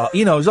Starr,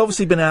 you know, has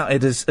obviously been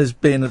outed as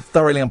being a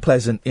thoroughly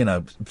unpleasant, you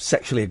know,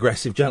 sexually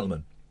aggressive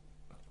gentleman.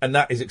 And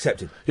that is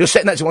accepted. You're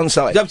setting that to one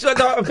side. I'm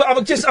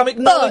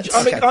acknowledging.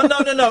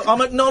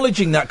 I'm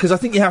acknowledging that because I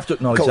think you have to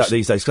acknowledge that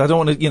these days because I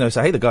don't want to, you know,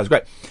 say, hey, the guy's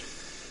great.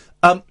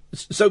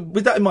 So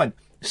with that in mind,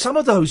 some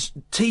of those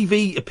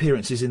TV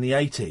appearances in the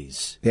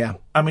 80s. Yeah.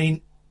 I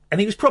mean, and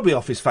he was probably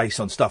off his face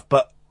on stuff,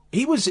 but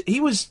it was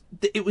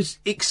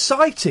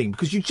exciting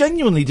because you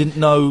genuinely didn't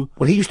know.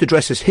 Well, he used to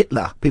dress as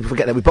Hitler. People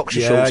forget that with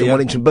boxer shorts and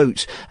Wellington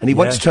boots. And he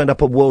once turned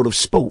up on World of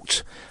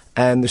Sport.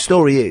 And the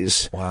story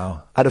is,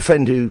 wow, I had a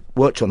friend who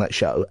worked on that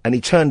show, and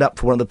he turned up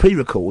for one of the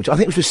pre-records. I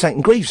think it was with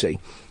St. Greavesy,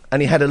 and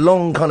he had a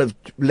long kind of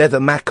leather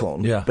mac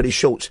on, but his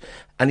shorts,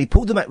 and he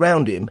pulled the mac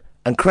round him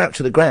and crouched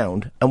to the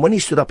ground. And when he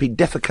stood up, he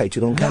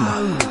defecated on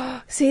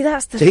camera. See,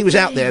 that's the. So he was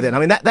out there then. I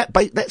mean,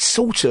 that's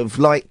sort of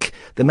like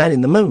the Man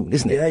in the Moon,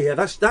 isn't it? Yeah.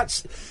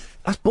 That's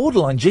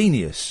borderline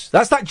genius.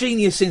 That's that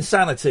genius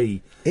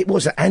insanity. It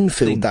was at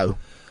Anfield though.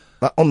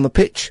 Like on the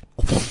pitch.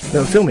 They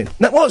were filming.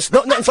 That was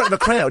not in front of a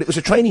crowd. It was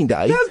a training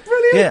day. That's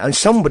brilliant. Yeah, and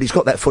somebody's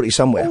got that footage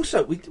somewhere.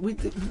 Also, in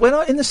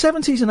the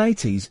 70s and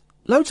 80s,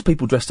 loads of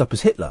people dressed up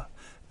as Hitler.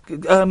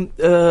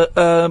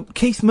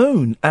 Keith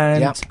Moon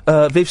and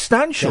Viv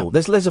Stanshall.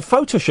 Yeah. There's a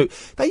photo shoot.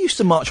 They used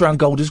to march around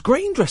Golders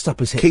Green dressed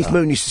up as Hitler. Keith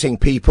Moon used to sing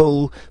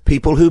people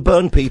who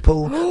burn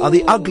people are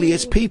the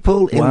ugliest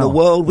people in the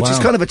world, which is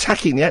kind of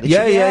attacking the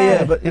attitude.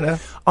 Yeah. But, you know.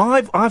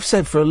 I've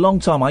said for a long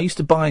time, I used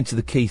to buy into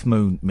the Keith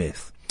Moon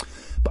myth.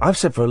 But I've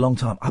said for a long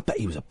time, I bet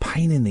he was a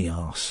pain in the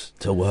arse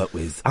to work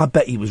with. I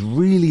bet he was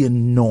really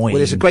annoying. Well,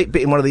 there's a great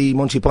bit in one of the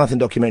Monty Python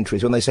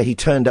documentaries when they say he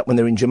turned up when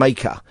they were in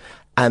Jamaica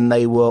and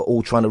they were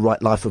all trying to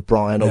write Life of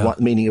Brian or write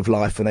The Meaning of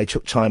Life, and they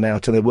took time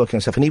out and they were working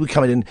on stuff. And he would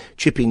come in and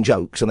chip in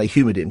jokes, and they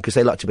humoured him because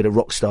they liked a bit of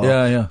rock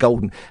star,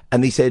 Golden.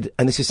 And he said,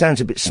 and this sounds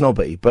a bit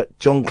snobby, but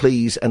John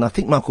Cleese and I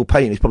think Michael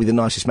Palin is probably the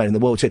nicest man in the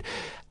world, said,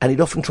 and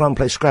he'd often try and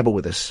play Scrabble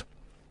with us.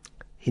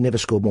 He never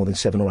scored more than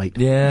 7 or 8.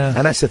 Yeah.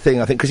 And that's the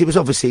thing, I think, because he was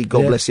obviously,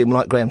 God bless him,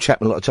 like Graham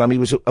Chapman a lot of time, he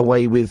was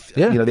away with,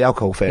 you know, the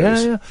alcohol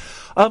fairies. Yeah.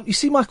 You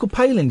see Michael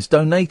Palin's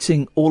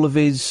donating all of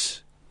his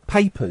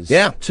papers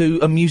to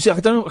a museum.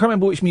 I can't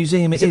remember which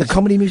museum it is. Is it the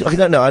Comedy Museum? I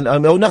don't know.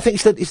 I think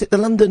is it the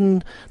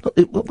London,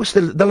 what's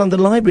the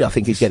London Library, I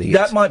think he's getting it.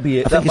 That might be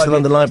it. I think it's the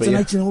London Library.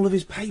 Donating all of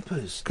his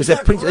papers. Because they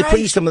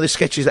printed some of the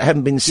sketches that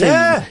haven't been seen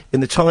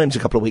in the Times a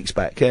couple of weeks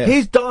back. Yeah.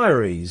 His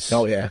diaries.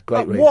 Oh yeah,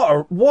 great read.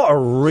 What a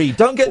read.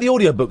 Don't get the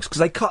audiobooks because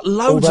they cut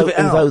loads of it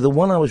out. Although the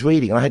one I was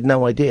reading, I had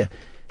no idea,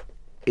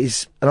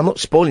 is, and I'm not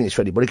spoiling this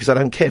for anybody because I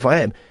don't care if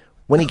I am,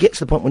 when he gets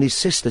to the point when his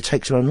sister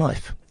takes her own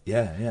life.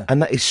 Yeah.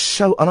 And that is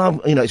so,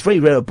 and it's very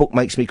rare a book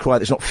makes me cry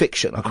that's not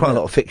fiction. I cry a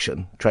lot of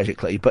fiction,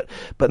 tragically, but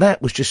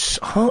that was just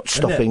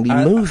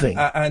heart-stoppingly moving.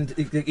 And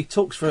it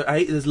talks for,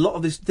 there's a lot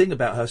of this thing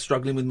about her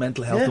struggling with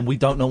mental health and we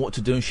don't know what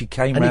to do, and she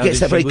came round. And he gets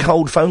that very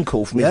cold phone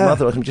call from his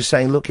mother, I'm just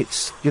saying, look,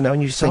 it's, you know,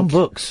 and you some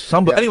books.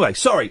 Anyway,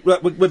 sorry,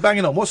 we're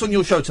banging on. What's on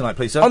your show tonight,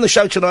 please, sir? On the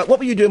show tonight, what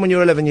were you doing when you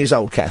were 11 years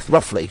old, Kath,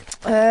 roughly?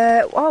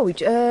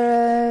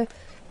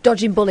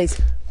 Dodging bullies.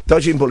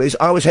 Dodging bullies.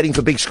 I was heading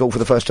for big school for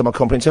the first time on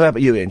comprehensive. How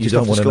about you, Ian? You Just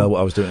don't after want to school? know what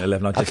I was doing at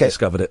 11. I just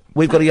discovered it.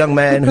 We've got a young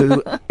man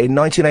who, in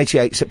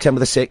 1988, September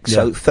the 6th,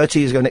 so 30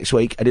 years ago next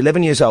week, at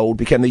 11 years old,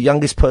 became the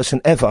youngest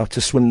person ever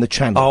to swim the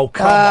Channel. Oh,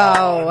 come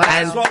on.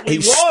 And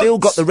he's still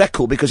got the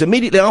record, because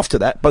immediately after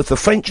that, both the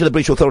French and the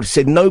British authorities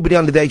said nobody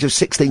under the age of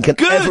 16 can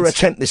ever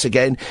attempt this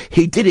again.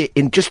 He did it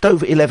in just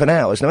over 11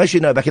 hours. Now, as you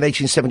know, back in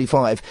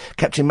 1875,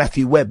 Captain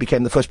Matthew Webb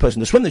became the first person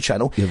to swim the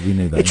Channel. Yeah, we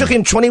knew that. It took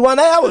him 21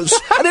 hours.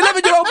 An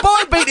 11-year-old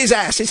boy beat his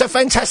ass. It's a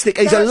fantastic...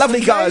 He's a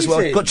lovely guy as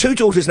well. Got 2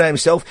 daughters now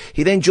himself.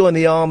 He then joined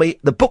the army.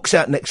 The book's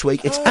out next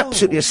week. It's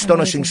absolutely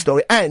astonishing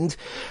story. And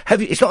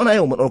it's not an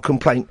ailment or a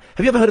complaint.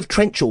 Have you ever heard of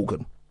trench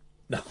organ?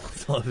 No, I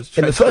thought it was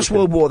In the First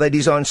World War, they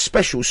designed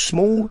special,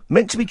 small,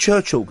 meant to be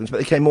church organs, but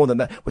they came more than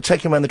that, were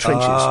taken around the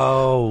trenches.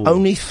 Oh.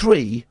 Only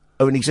 3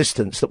 are in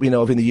existence that we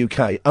know of in the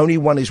UK. Only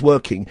 1 is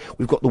working.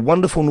 We've got the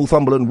wonderful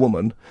Northumberland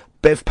woman,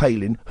 Bev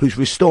Palin, who's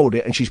restored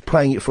it, and she's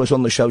playing it for us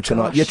on the show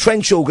tonight. Your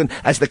trench organ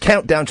as the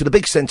countdown to the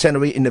big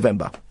centenary in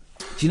November.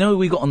 Do you know who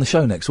we got on the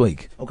show next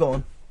week? Oh, go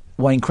on.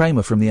 Wayne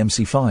Kramer from the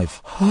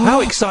MC5.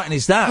 How exciting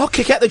is that? I'll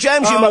kick out the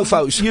jams, you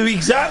mofos. You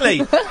exactly.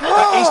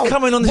 He's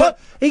coming on the show.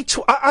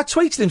 I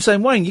tweeted him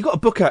saying, Wayne, you got a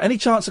book out. Any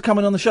chance of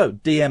coming on the show?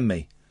 DM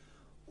me.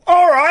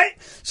 All right.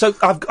 So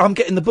I'm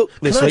getting the book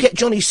this Can I week. get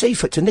Johnny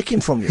Seifert to nick him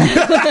from you?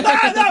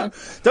 No,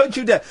 don't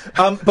you dare.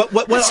 But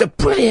when That's a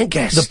brilliant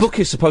guess. The book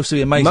is supposed to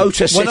be amazing.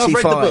 Motor City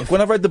 5. When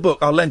I've read the book,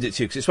 I'll lend it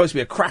to you because it's supposed to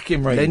be a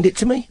cracking read. Lend it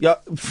to me? Yeah.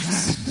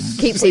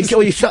 Keeps it.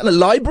 Are you shut in the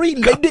library?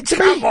 Lend it to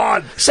me? Come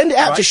on. Send it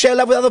out to share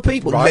love with other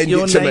people. Write Lend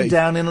your it to name me.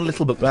 down in a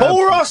little book.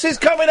 Paul Ross is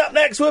coming up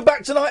next. We're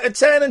back tonight at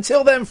 10.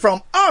 Until then,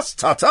 from us,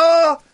 ta-ta.